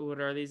 what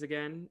are these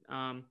again?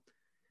 I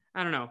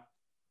don't know.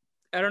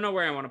 I don't know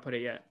where I want to put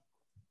it yet.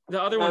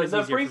 The other one is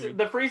the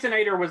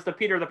Freezinator was the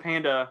Peter the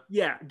Panda.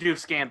 Yeah.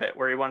 Deuce Gambit,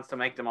 where he wants to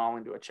make them all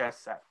into a chess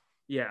set.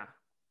 Yeah.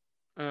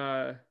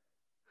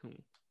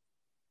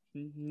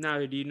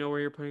 Now, do you know where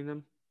you're putting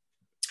them?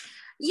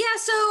 Yeah,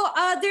 so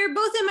they're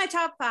both in my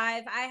top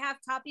 5. I have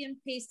Copy and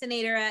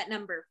Pasteinator at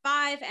number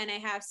 5, and I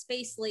have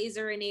Space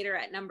Laserinator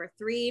at number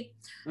 3.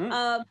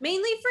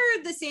 Mainly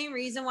for the same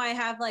reason why I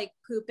have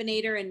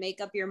Poopinator and Make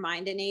Up Your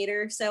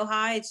Mindinator so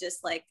high. It's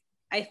just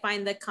I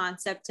find the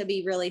concept to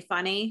be really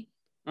funny.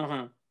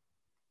 Mm-hmm.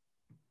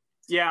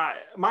 Yeah,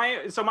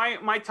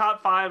 my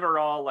top 5 are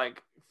all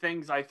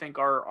things I think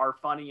are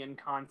funny in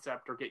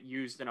concept or get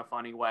used in a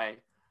funny way.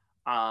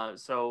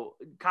 So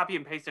Copy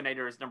and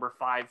Pasteinator is number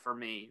 5 for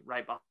me,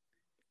 right behind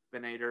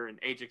Binator and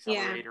Age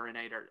Accelerator and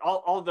Nader.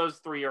 All those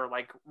three are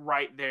like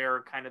right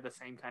there, kind of the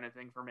same kind of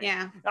thing for me.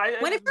 Yeah.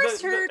 When I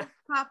first heard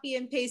copy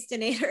and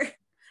pastinator,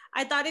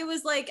 I thought it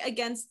was like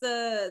against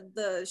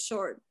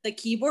the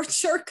keyboard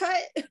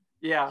shortcut.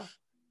 Yeah.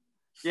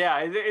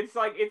 It's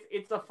like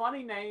it's a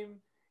funny name.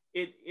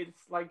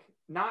 It's like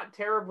not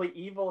terribly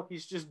evil.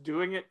 He's just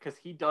doing it because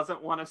he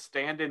doesn't want to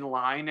stand in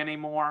line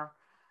anymore.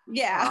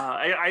 Yeah.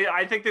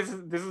 I think this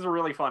is a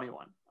really funny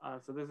one.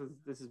 So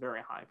this is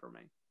very high for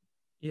me.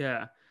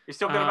 Yeah. You're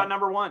still good about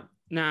number one.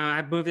 No,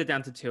 I moved it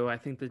down to 2. I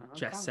think the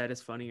Jess set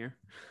is funnier.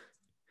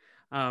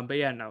 But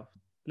yeah, no,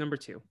 number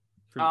 2.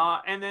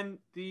 And then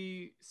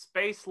the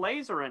Space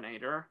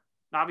Laserinator.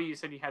 Navi, you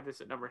said you had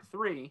this at number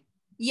 3.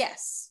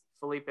 Yes.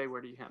 Felipe,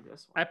 where do you have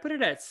this one? I put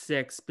it at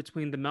 6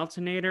 between the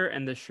Meltonator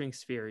and the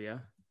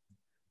Shrinkspheria.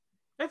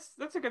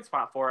 That's a good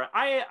spot for it.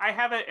 I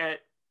have it at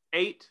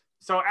 8.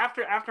 So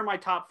after my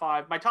top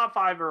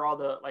 5 are all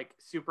the like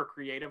super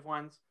creative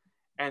ones,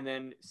 and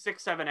then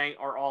 6, 7, 8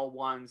 are all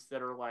ones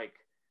that are like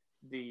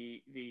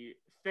the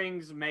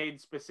things made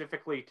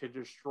specifically to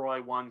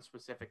destroy one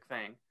specific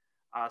thing.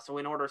 So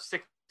in order,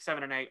 6,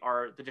 7, and 8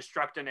 are the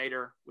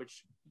Destructinator,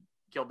 which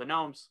killed the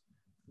gnomes,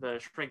 the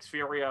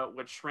Shrinkspheria,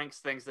 which shrinks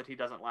things that he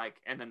doesn't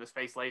like, and then the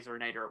Space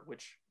Laserinator,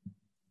 which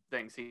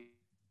things he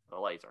the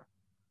laser.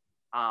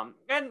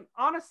 And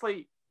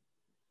honestly,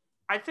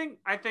 I think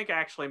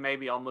actually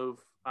maybe I'll move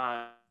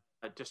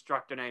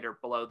Destructinator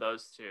below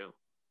those two,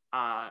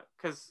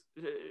 because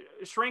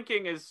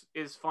shrinking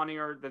is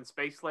funnier than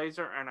Space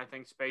Laser, and I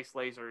think Space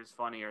Laser is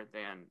funnier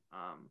than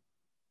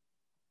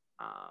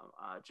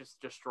just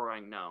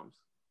destroying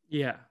gnomes.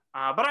 Yeah.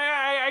 But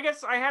I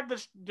guess I had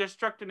the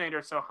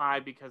Destructinator so high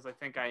because I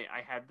think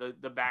I had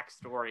the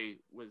backstory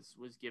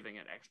was giving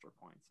it extra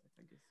points. I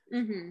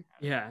think.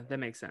 Yeah, that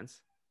makes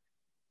sense.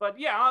 But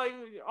yeah,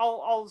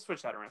 I'll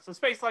switch that around. So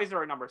Space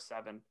Laser at number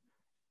 7.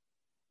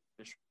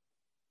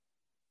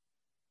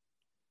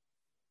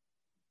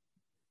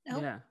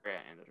 Nope. Yeah.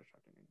 And the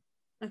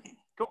Destructinator. Okay.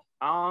 Cool.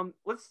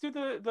 Let's do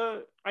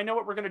the I know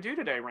what we're gonna do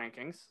today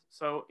rankings.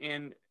 So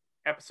in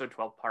episode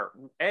 12, part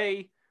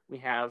A, we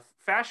have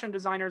fashion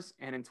designers,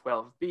 and in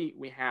 12B,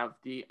 we have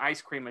the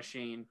ice cream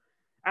machine.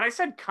 And I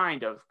said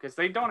kind of, because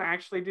they don't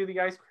actually do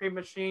the ice cream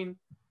machine.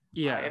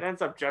 Yeah. It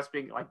ends up just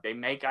being like they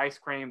make ice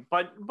cream,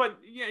 but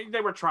yeah,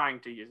 they were trying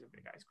to use a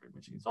big ice cream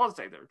machine. So I'll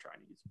say they were trying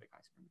to use a big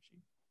ice cream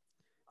machine.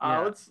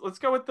 Let's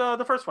go with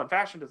the first one,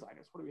 fashion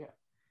designers. What do we have?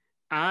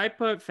 I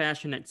put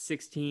fashion at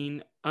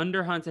 16,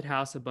 under haunted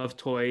house, above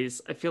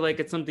toys. I feel like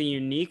it's something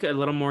unique, a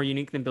little more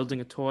unique than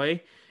building a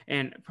toy,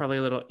 and probably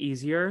a little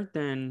easier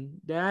than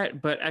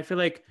that. But I feel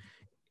like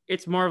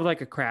it's more of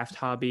like a craft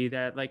hobby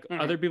that like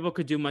other people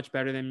could do much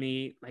better than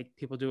me. Like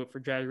people do it for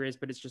Drag Race,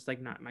 but it's just like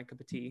not my cup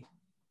of tea.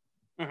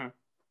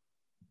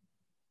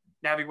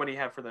 Navi, what do you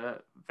have for the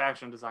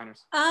fashion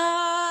designers?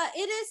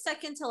 It is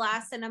second to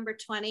last at number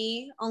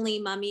 20. Only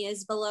Mummy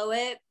is below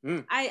it.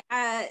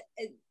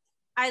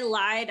 I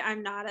lied.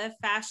 I'm not a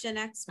fashion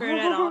expert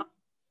at all.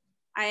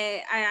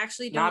 I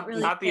actually don't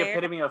really not the care.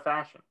 epitome of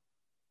fashion.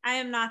 I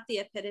am not the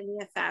epitome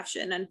of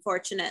fashion,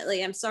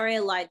 unfortunately. I'm sorry I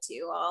lied to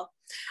you all.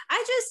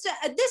 I just,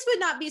 this would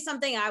not be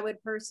something I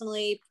would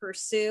personally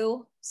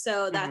pursue.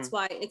 So that's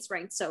why it's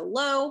ranked so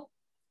low.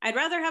 I'd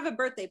rather have a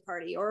birthday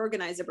party or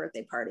organize a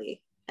birthday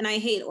party. And I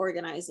hate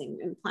organizing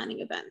and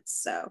planning events.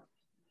 So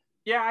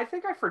yeah, I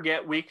think I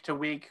forget week to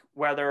week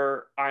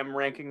whether I'm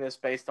ranking this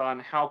based on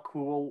how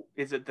cool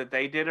is it that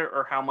they did it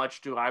or how much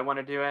do I want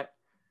to do it.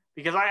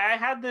 Because I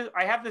have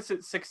this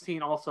at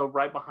 16 also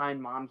right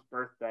behind Mom's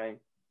Birthday.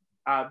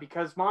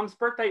 Because Mom's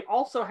Birthday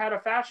also had a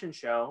fashion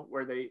show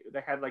where they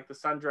had like the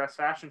sundress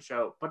fashion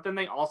show, but then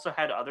they also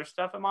had other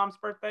stuff at Mom's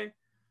Birthday.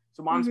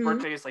 So Mom's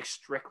Birthday is like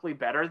strictly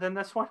better than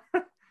this one.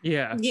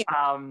 Yeah.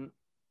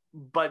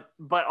 But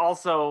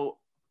also,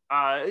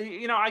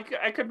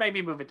 I could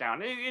maybe move it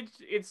down.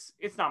 It's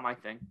not my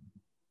thing.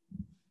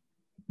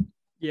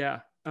 Yeah.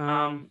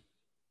 But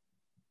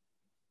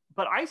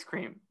ice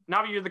cream.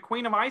 Navi, you're the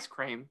queen of ice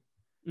cream.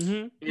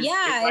 Yeah,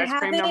 ice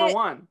cream number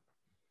 1.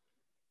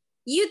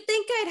 You'd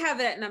think I'd have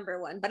it at number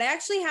 1, but I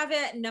actually have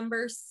it at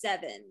number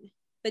 7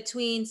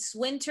 between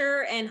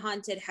Swinter and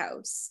Haunted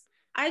House.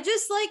 I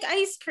just like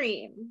ice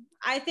cream.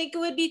 I think it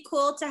would be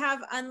cool to have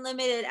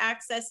unlimited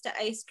access to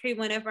ice cream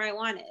whenever I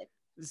wanted.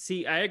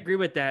 See, I agree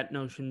with that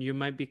notion. You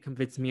might be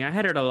convincing me. I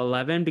had it at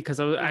 11 because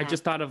I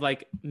just thought of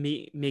like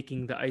me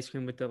making the ice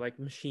cream with the like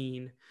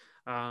machine,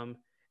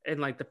 and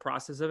like the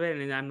process of it.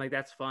 And I'm like,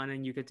 that's fun.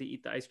 And you get to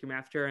eat the ice cream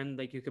after, and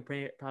like you could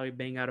probably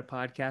bang out a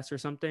podcast or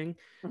something.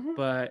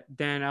 But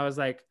then I was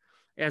like,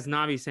 as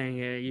Navi saying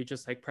it, you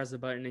just like press a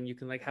button and you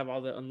can like have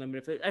all the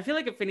unlimited. I feel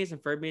like if Phineas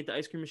and Ferb made the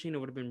ice cream machine, it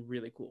would have been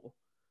really cool.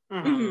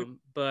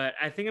 But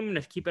I think I'm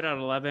gonna keep it at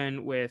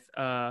 11 with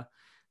a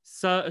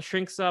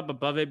shrink sub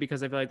above it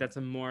because I feel like that's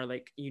a more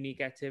like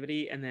unique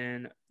activity, and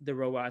then the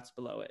robots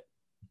below it.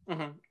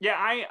 Yeah,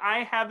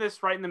 I have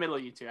this right in the middle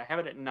of you two. I have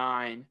it at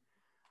 9.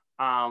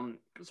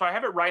 So I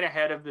have it right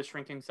ahead of the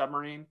shrinking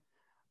submarine.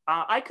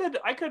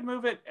 I could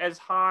move it as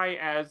high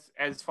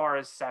as far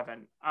as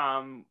 7.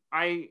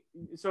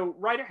 So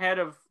right ahead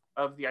of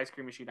the ice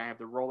cream machine, I have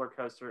the roller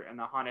coaster and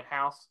the haunted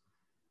house.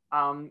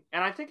 And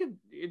I think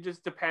it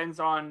just depends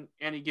on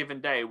any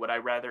given day. Would I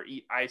rather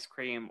eat ice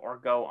cream or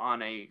go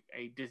on a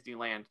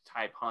Disneyland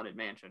type haunted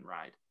mansion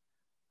ride?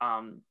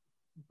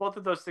 Both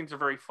of those things are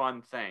very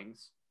fun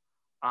things.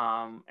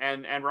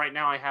 And right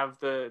now I have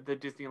the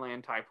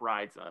Disneyland type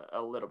rides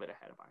a little bit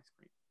ahead of ice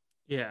cream.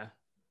 Yeah.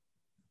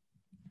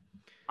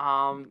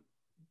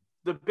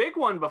 The big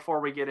one before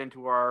we get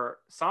into our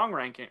song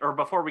ranking, or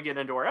before we get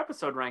into our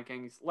episode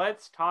rankings,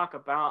 let's talk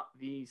about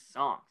these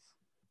songs.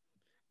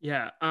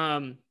 Yeah.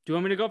 Do you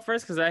want me to go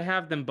first? Because I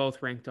have them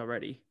both ranked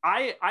already.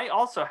 I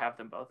also have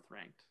them both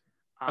ranked.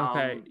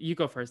 Okay, you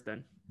go first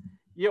then.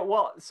 Yeah,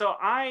 well, so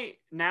I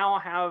now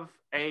have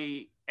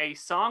a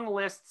song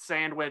list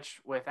sandwich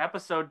with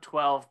episode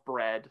 12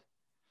 bread.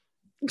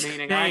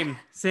 Meaning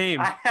Same.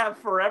 I have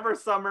Forever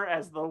Summer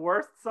as the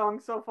worst song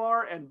so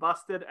far and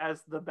Busted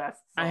as the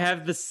best song. I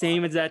have the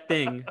same exact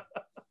thing.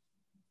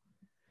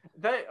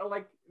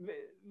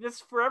 This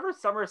Forever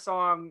Summer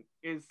song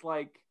is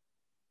like,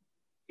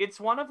 it's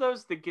one of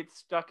those that gets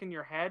stuck in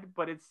your head,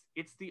 but it's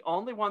the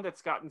only one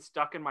that's gotten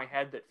stuck in my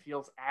head that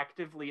feels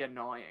actively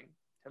annoying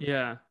to me.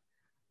 Yeah.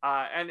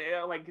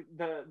 Like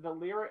the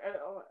lyric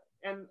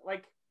and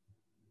like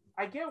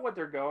I get what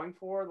they're going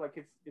for. Like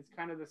it's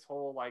kind of this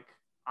whole like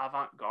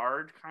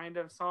avant-garde kind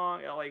of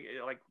song, like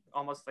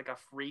almost like a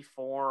free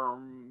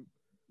form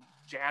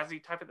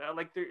jazzy type of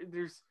like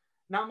there's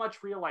not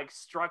much real like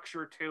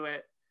structure to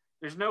it.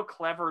 There's no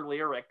clever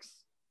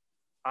lyrics.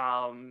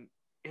 I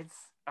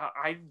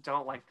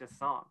don't like this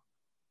song.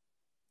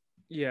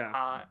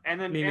 Yeah. And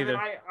then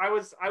I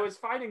was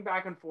fighting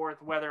back and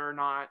forth whether or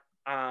not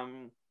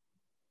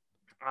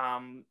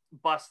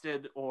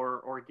Busted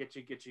or Get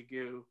You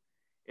Goo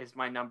is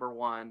my number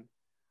one.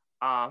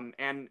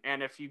 And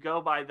if you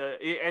go by this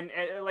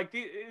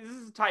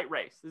is a tight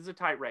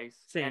race.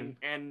 Same.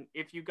 And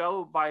if you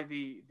go by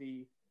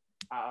the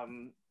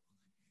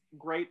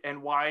great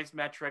and wise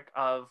metric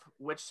of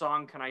which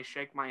song can I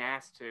shake my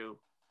ass to,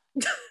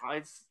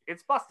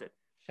 it's Busted.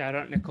 Shout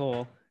out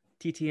Nicole,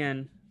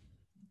 TTN.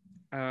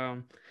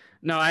 No,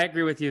 I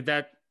agree with you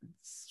that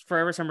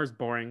Forever Summer is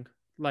boring.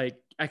 Like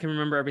I can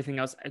remember everything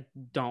else. I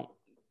don't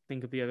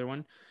think of the other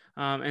one.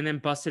 And then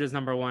Busted is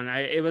number one.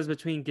 It was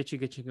between Get You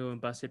Go and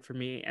Busted for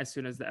me. As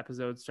soon as the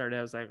episode started,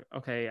 I was like,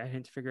 okay, I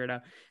had to figure it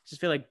out. I just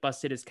feel like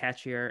Busted is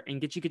catchier,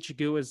 and Get You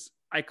Go is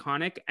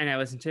iconic, and I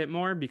listened to it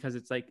more because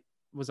it's like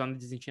was on the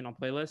Disney Channel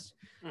playlist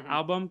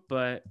album.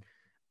 But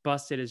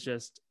Busted is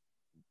just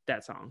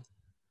that song.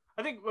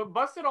 I think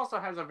Busted also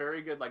has a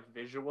very good like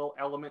visual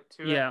element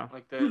to it. Yeah,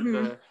 like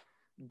the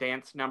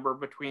dance number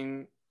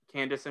between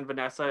Candace and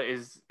Vanessa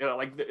is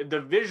like the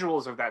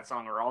visuals of that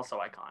song are also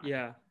iconic.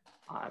 Yeah.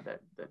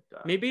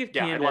 Maybe if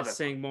Candace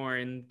sang more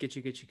and Get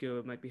You Go,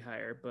 it might be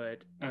higher.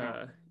 But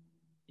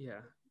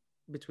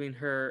between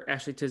her,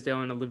 Ashley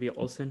Tisdale, and Olivia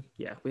Olson,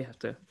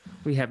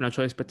 we have no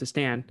choice but to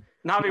stand.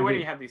 Navi, where do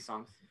you have these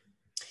songs?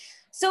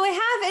 So I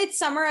have It's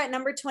Summer at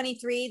number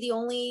 23. The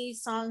only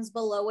songs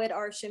below it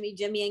are Shimmy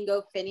Jimmy and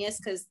Go Phineas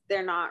because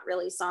they're not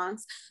really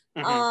songs.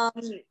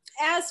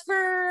 As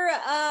for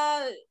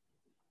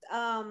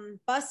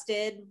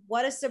Busted,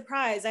 what a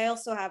surprise. I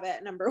also have it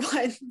at number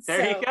 1.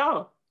 There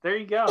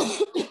you go.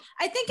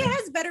 I think it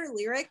has better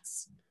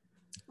lyrics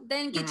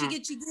than Get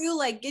You Goo.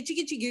 Like Get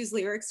You Goo's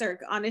lyrics are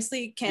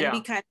honestly can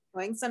be kind of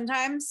annoying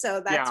sometimes.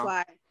 So that's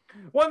why.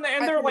 Well,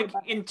 and they're like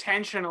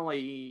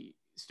intentionally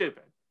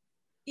stupid.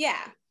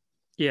 Yeah.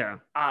 Yeah.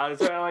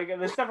 So like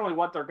that's definitely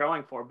what they're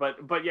going for.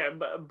 But yeah,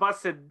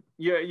 Busted.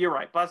 You're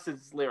right.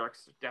 Busted's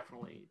lyrics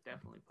definitely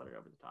put it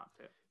over the top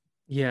too.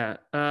 Yeah.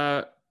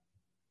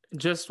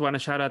 Just want to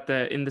shout out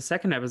that in the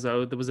second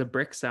episode there was a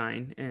brick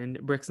sign,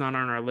 and brick's not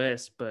on our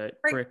list, but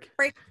brick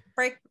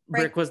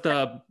was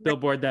the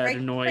billboard that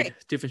annoyed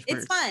Doofenshmirtz.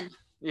 It's fun.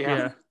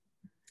 Yeah.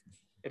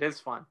 It is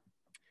fun.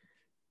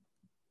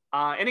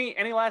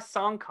 Any last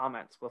song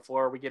comments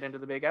before we get into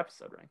the big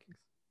episode rankings?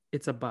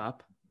 It's a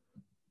bop.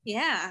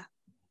 Yeah.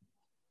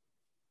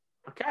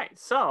 Okay,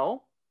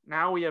 so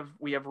now we have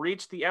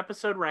reached the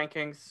episode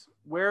rankings.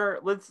 Where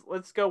let's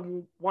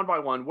go one by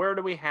one. Where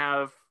do we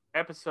have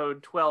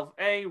episode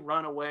 12A,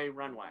 Runaway?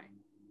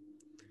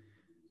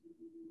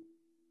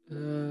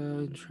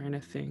 I'm trying to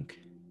think.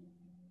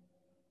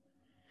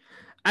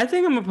 I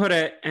think I'm gonna put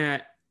it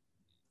at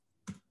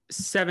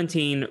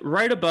 17,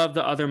 right above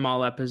the other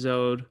mall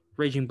episode,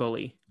 Raging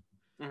Bully.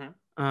 Wait,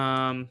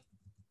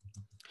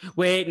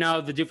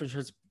 no, the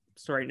Doofenshmirtz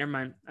story. Never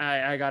mind.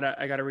 I gotta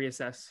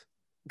reassess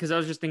because I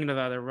was just thinking of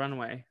the other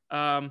Runway.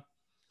 I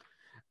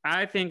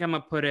think I'm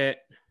gonna put it.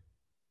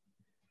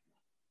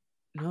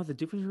 No, the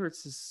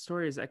Doofenshmirtz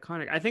story is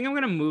iconic. I think I'm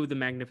gonna move the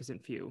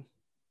Magnificent Few.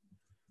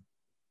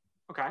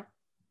 Okay.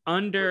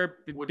 Under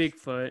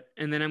Bigfoot,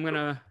 and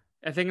then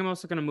I think I'm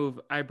also gonna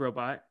move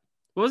iRobot.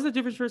 What was the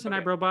Doofenshmirtz and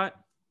iRobot?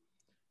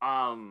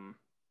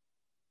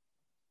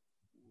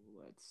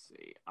 Let's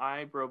see.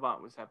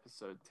 iRobot was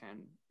episode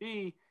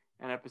 10B.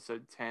 And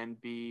episode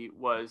 10B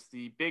was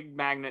the big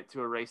magnet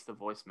to erase the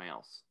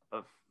voicemails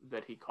of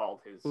that he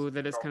called his. Ooh,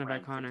 that is kind of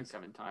girlfriend iconic.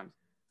 57 times.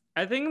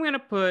 I think I'm gonna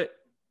put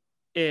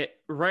it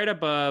right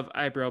above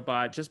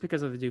iBrobot just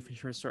because of the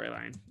Doofenshmirtz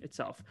storyline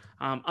itself.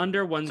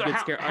 Under One So Good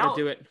Scare ought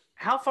to do it.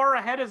 How far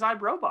ahead is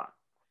iRobot?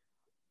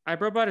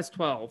 iBrobot is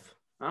 12.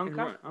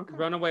 Okay. And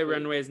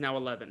Runway is now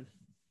 11.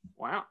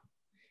 Wow.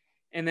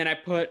 And then I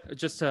put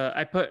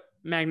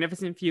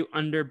Magnificent Few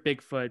under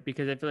Bigfoot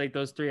because I feel like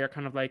those three are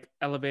kind of like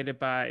elevated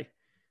by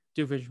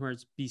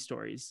Doofenshmirtz B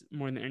stories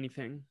more than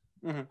anything.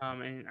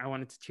 Mm-hmm. And I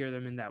wanted to tier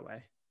them in that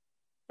way.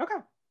 Okay.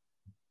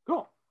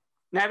 Cool.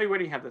 Navi, where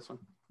do you have this one?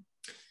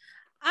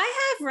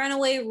 I have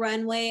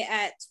Runway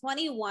at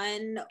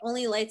 21.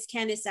 Only Lights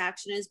Candace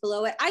Action is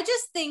below it. I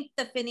just think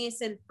the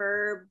Phineas and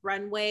Ferb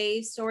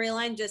Runway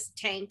storyline just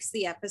tanks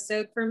the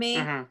episode for me.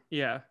 Mm-hmm.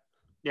 Yeah.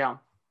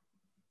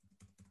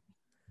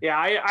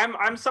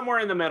 I'm somewhere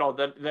in the middle.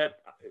 That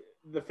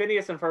the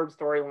Phineas and Ferb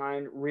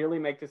storyline really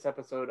make this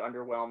episode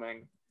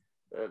underwhelming.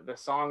 The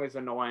song is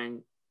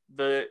annoying.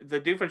 The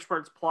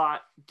Doofenshmirtz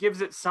plot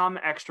gives it some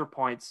extra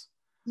points,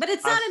 but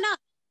it's not enough.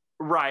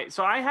 Right.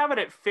 So I have it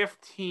at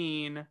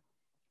 15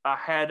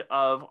 ahead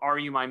of Are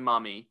You My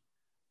Mummy?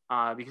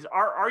 Because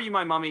Are You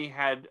My Mummy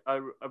had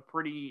a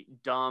pretty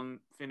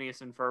dumb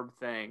Phineas and Ferb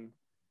thing,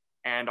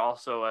 and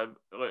also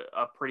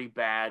a pretty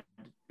bad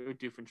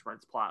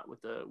Doofenshmirtz plot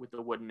with the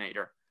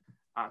Woodenator.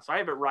 So I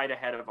have it right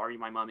ahead of Are You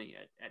My Mummy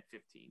at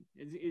 15.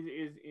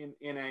 Is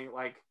in a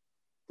like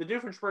the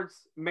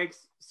Doofenshmirtz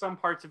makes some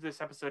parts of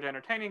this episode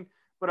entertaining,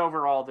 but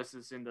overall this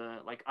is in the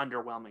like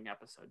underwhelming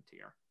episode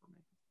tier for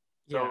me.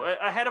 So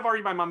ahead of Are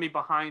You My Mummy,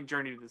 behind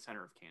Journey to the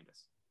Center of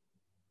Candace.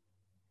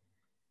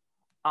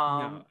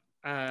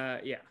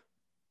 Yeah.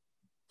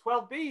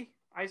 12B,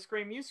 I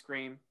Scream, You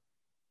Scream.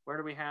 Where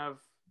do we have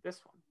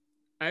this one?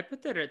 I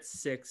put that at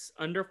 6,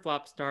 under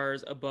Flop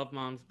Stars, above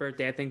Mom's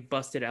Birthday. I think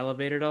Busted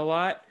elevated a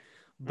lot,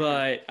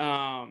 but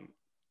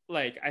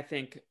like I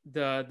think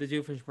the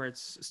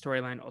Doofenshmirtz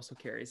storyline also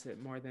carries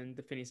it more than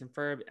the Phineas and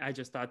Ferb. I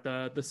just thought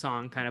the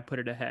song kind of put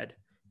it ahead,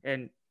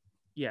 and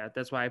yeah,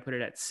 that's why I put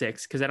it at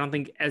 6, because I don't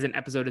think as an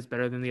episode it's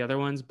better than the other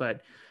ones,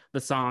 but the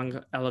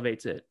song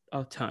elevates it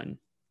a ton.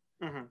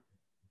 Mm-hmm.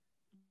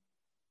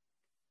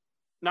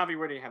 Navi,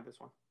 where do you have this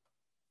one?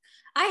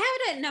 I have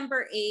it at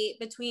number 8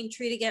 between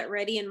Tree to Get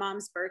Ready and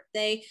Mom's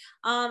Birthday.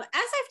 As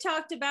I've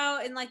talked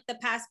about in like the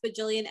past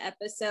bajillion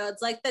episodes,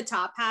 like the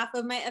top half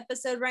of my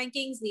episode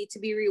rankings need to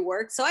be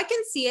reworked. So I can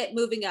see it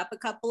moving up a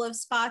couple of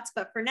spots,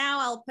 but for now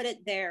I'll put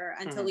it there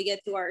until we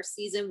get to our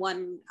season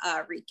 1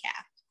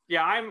 recap.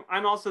 Yeah,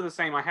 I'm also the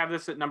same. I have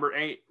this at number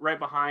 8, right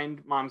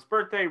behind Mom's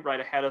Birthday, right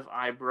ahead of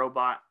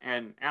iRobot,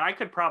 and I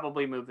could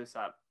probably move this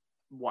up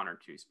 1 or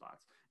 2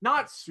 spots.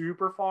 Not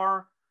super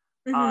far.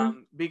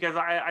 Because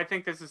I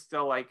think this is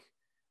still like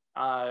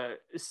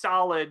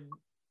solid,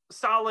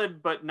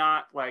 but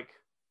not like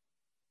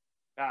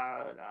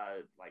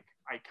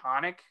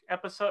iconic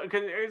episode.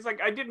 Because it's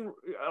like I didn't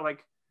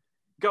like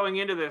going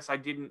into this, I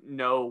didn't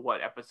know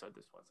what episode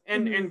this was.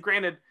 And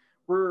granted,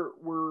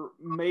 we're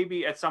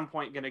maybe at some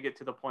point going to get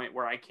to the point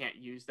where I can't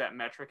use that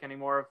metric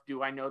anymore of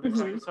do I know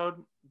this episode,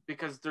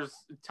 because there's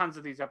tons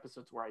of these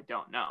episodes where I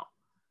don't know.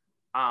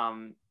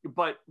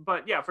 But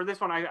yeah, for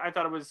this one, I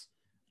thought it was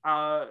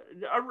a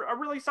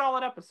really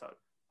solid episode.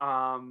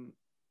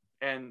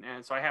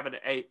 And so I have it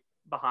at 8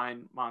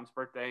 behind Mom's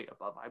Birthday,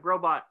 above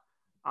iRobot,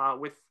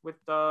 with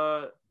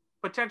the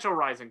potential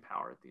rising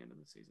power at the end of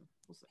the season.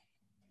 We'll see.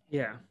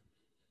 Yeah.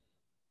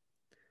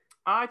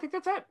 I think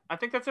that's it. I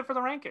think that's it for the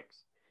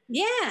rankings.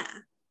 Yeah.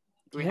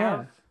 Do we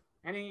have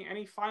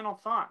any final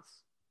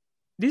thoughts?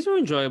 These were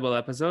enjoyable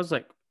episodes.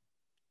 Like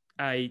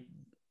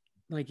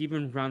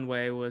even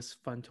Runway was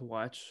fun to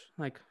watch.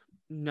 Like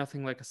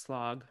nothing like a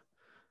slog.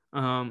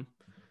 But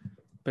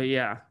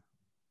yeah.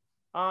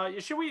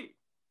 Should we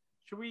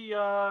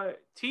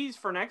tease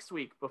for next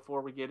week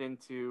before we get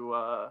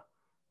into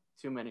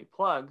too many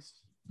plugs?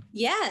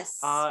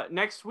 Yes.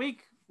 Next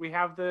week we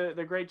have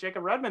the great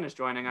Jacob Redman is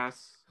joining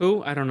us.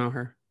 Who? I don't know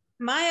her.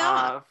 My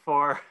op.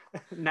 For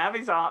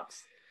Navi's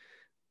Ops.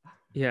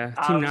 Yeah,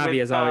 Team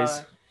Navi as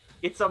always.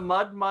 It's a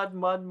mud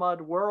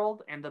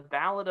world and the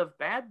Ballad of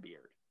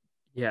Badbeard.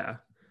 Yeah.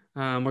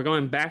 We're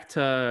going back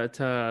to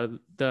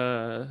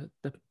the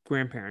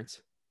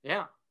grandparents.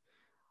 Yeah.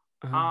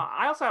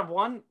 I also have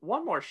one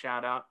more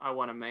shout out I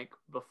want to make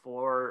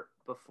before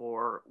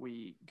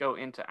we go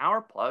into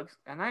our plugs,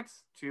 and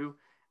that's to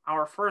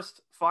our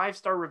first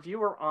 5-star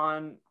reviewer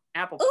on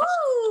Apple.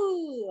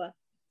 Ooh.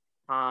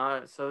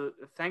 So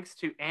thanks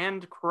to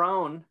And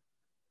Crone,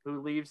 who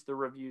leaves the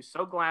review.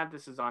 So glad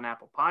this is on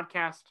Apple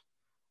Podcast.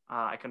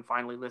 I can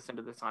finally listen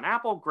to this on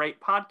Apple. Great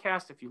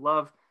podcast if you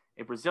love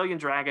a Brazilian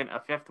dragon, a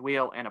fifth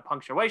wheel, and a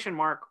punctuation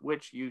mark,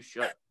 which you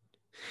should.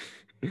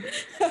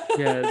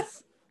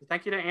 Yes.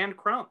 Thank you to And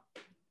Crone.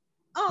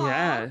 Aww.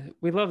 Yeah,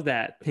 we love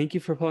that. Thank you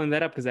for pulling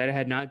that up because I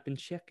had not been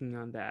checking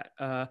on that.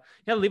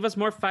 Yeah, leave us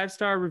more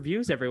 5-star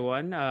reviews,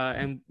 everyone,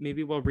 and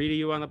maybe we'll read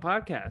you on the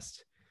podcast.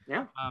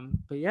 Yeah.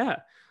 But yeah.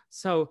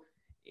 So,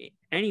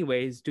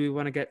 anyways, do we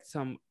want to get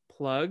some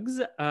plugs.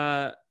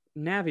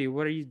 Navi,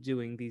 what are you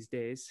doing these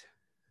days?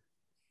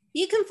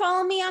 You can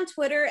follow me on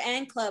Twitter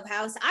and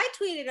Clubhouse. I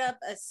tweeted up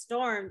a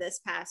storm this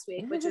past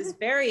week, which is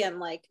very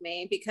unlike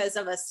me because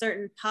of a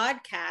certain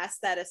podcast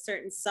that a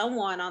certain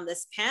someone on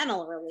this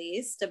panel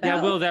released about.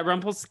 Yeah, Will, that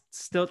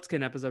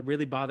Rumpelstiltskin episode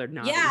really bothered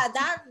Navi. Yeah,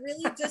 that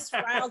really just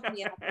riled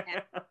me up.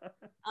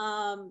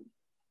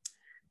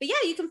 But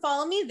yeah, you can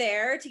follow me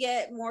there to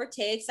get more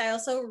takes. I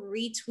also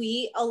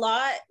retweet a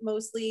lot,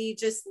 mostly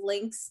just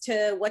links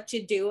to what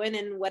you're doing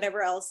and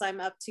whatever else I'm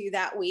up to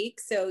that week.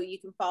 So you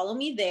can follow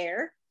me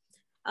there.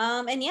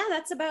 And yeah,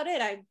 that's about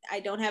it. I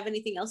don't have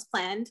anything else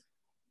planned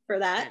for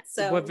that.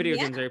 So what video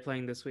games are you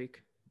playing this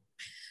week?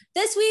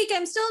 This week,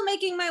 I'm still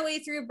making my way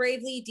through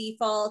Bravely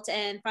Default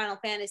and Final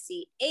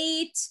Fantasy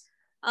VIII.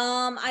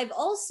 I've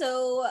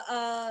also,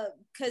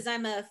 because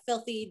I'm a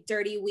filthy,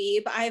 dirty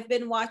weeb, I've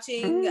been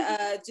watching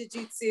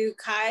Jujutsu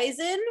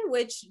Kaisen,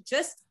 which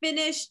just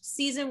finished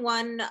season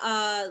 1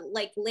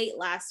 like late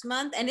last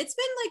month, and it's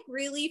been like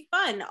really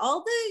fun.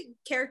 All the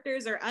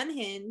characters are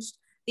unhinged.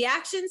 The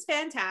action's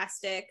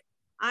fantastic.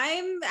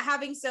 I'm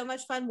having so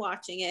much fun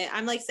watching it.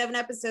 I'm like 7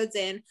 episodes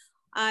in.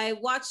 I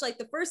watched like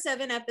the first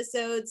 7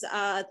 episodes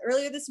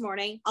earlier this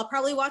morning. I'll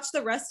probably watch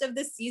the rest of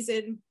this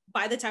season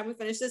by the time we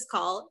finish this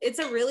call. It's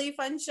a really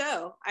fun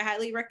show. I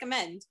highly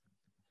recommend.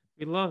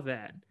 We love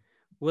that.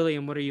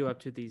 William, what are you up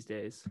to these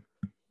days?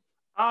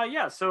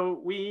 Yeah,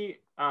 so we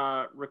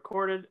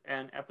recorded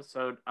an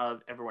episode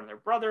of Everyone and Their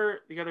Brother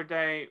the other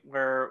day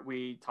where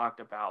we talked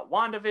about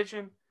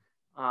WandaVision.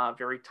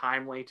 Very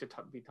timely to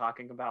be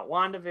talking about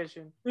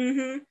WandaVision.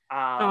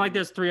 Not like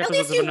there's 3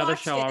 episodes of another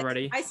show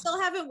already. I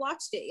still haven't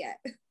watched it yet.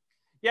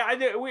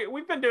 Yeah,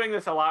 we've been doing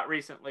this a lot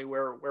recently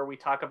where we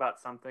talk about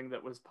something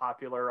that was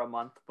popular a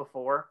month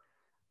before.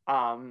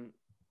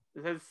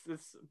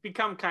 It's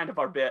become kind of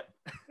our bit.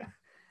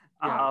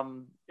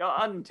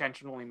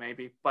 Unintentionally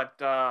maybe. But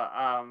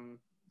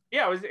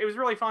yeah, it was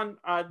really fun.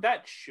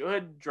 That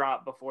should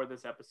drop before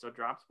this episode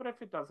drops, but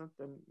if it doesn't,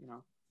 then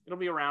it'll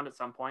be around at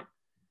some point.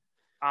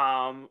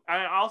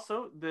 I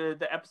also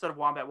the episode of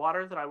Wombat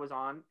Water that I was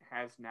on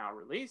has now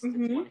released. If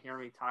you want to hear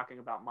me talking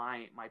about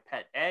my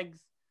pet eggs,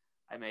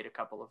 I made a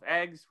couple of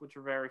eggs which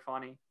are very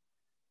funny.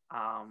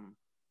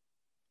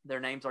 Their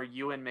names are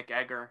Ewan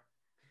McEgger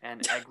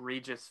and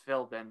Egregious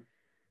Philbin.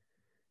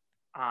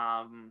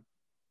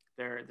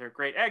 They're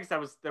great eggs. That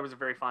was a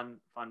very fun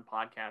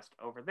podcast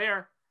over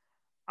there.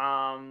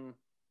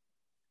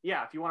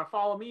 Yeah, if you want to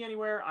follow me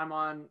anywhere, I'm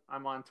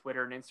on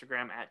Twitter and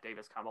Instagram at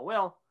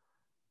DavisComaWill.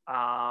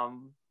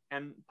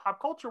 And pop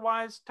culture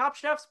wise, Top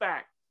Chef's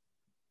back.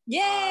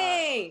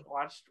 Yay!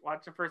 Watch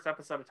the first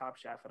episode of Top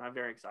Chef, and I'm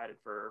very excited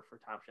for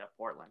Top Chef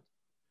Portland.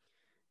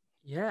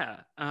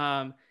 Yeah.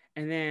 And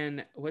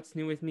then what's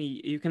new with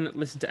me? You can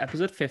listen to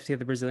episode 50 of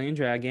The Brazilian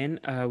Dragon.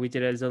 We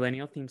did a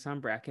Zillennial theme song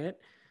bracket.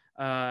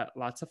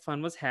 Lots of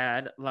fun was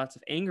had. Lots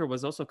of anger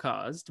was also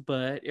caused,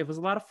 but it was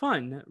a lot of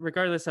fun,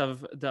 regardless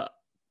of the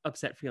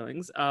upset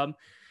feelings.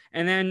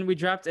 And then we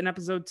dropped an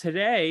episode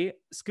today,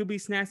 Scooby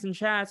Snacks and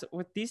Chats,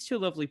 with these 2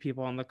 lovely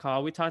people on the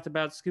call. We talked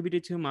about Scooby-Doo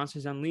 2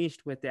 Monsters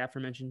Unleashed with the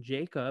aforementioned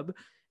Jacob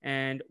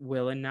and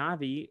Will and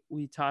Navi.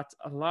 We talked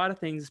a lot of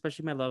things,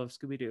 especially my love of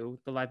Scooby-Doo,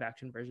 the live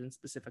action version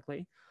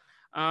specifically.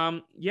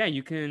 Yeah,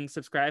 you can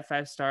subscribe,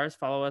 5 stars,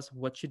 follow us,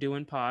 Whatcha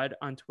Doin Pod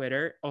on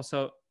Twitter.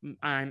 Also,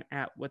 I'm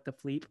at What the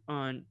Fleep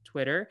on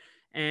Twitter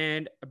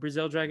and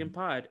Brazil Dragon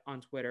Pod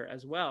on Twitter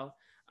as well.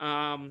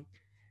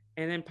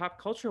 And then pop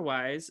culture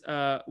wise,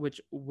 which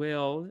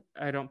Will,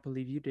 I don't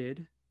believe you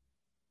did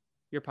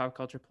your pop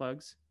culture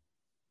plugs.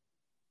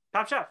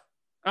 Top Chef.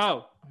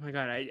 Oh my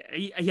God.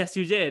 Yes,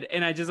 you did.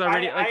 And I just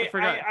already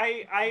forgot.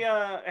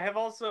 I have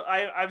also,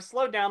 I've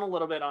slowed down a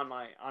little bit on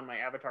my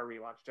Avatar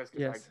rewatch just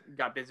because I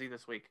got busy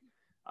this week.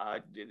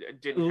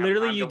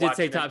 Literally you did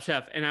say Top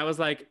Chef. And I was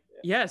like,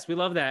 yes, we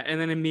love that. And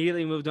then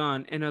immediately moved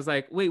on. And I was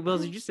like, wait, Will,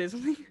 did you say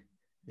something?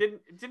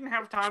 Didn't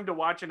have time to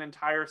watch an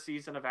entire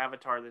season of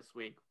Avatar this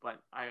week, but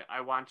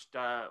I watched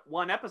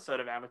 1 episode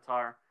of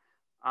Avatar,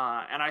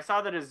 and I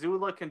saw that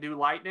Azula can do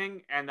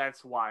lightning, and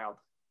that's wild.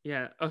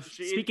 Yeah. Oh,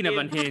 speaking of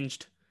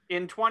unhinged,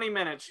 in 20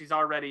 minutes, she's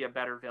already a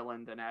better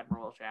villain than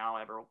Admiral Zhao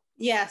ever.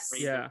 Yes.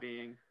 Yeah.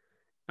 Being.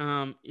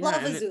 Love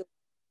Azula.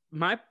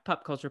 My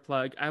pop culture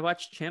plug, I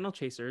watched Channel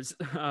Chasers,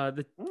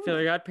 the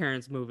Fairly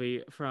Godparents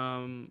movie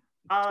from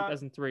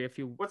 2003.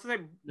 What's his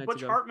name?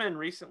 Butch Hartman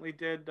recently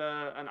did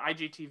an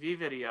IGTV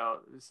video.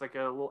 It's like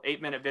a little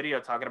 8-minute video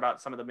talking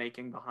about some of the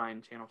making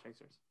behind Channel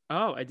Chasers.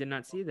 Oh, I did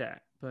not see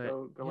that. But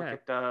go look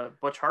at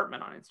Butch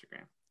Hartman on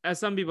Instagram. As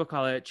some people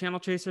call it, Channel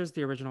Chasers,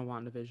 the original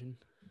WandaVision.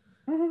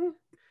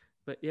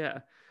 But yeah,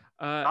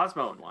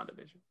 Cosmo and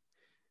WandaVision.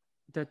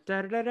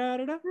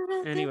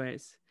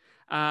 Anyways,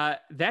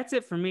 that's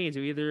it for me.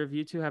 Do either of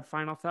you 2 have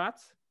final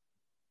thoughts?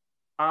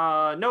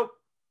 Nope.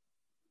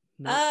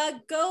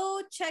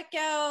 Go check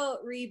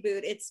out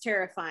Reboot. It's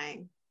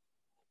terrifying.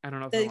 I don't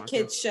know if the I want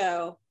kids to.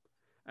 show.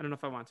 I don't know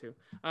if I want to.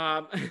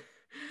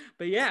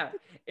 But yeah,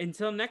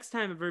 until next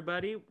time,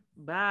 everybody.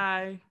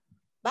 Bye.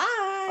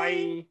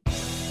 Bye. Bye.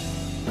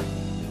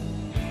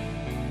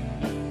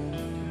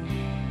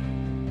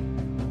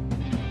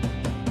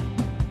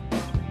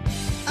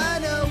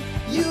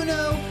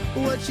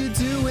 what you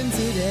doing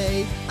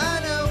today? I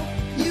know,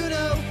 you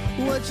know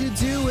what you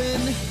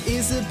doing.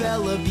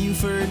 Isabella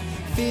Buford,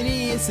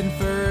 Phineas and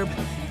Ferb.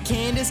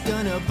 Candace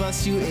gonna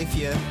bust you if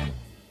you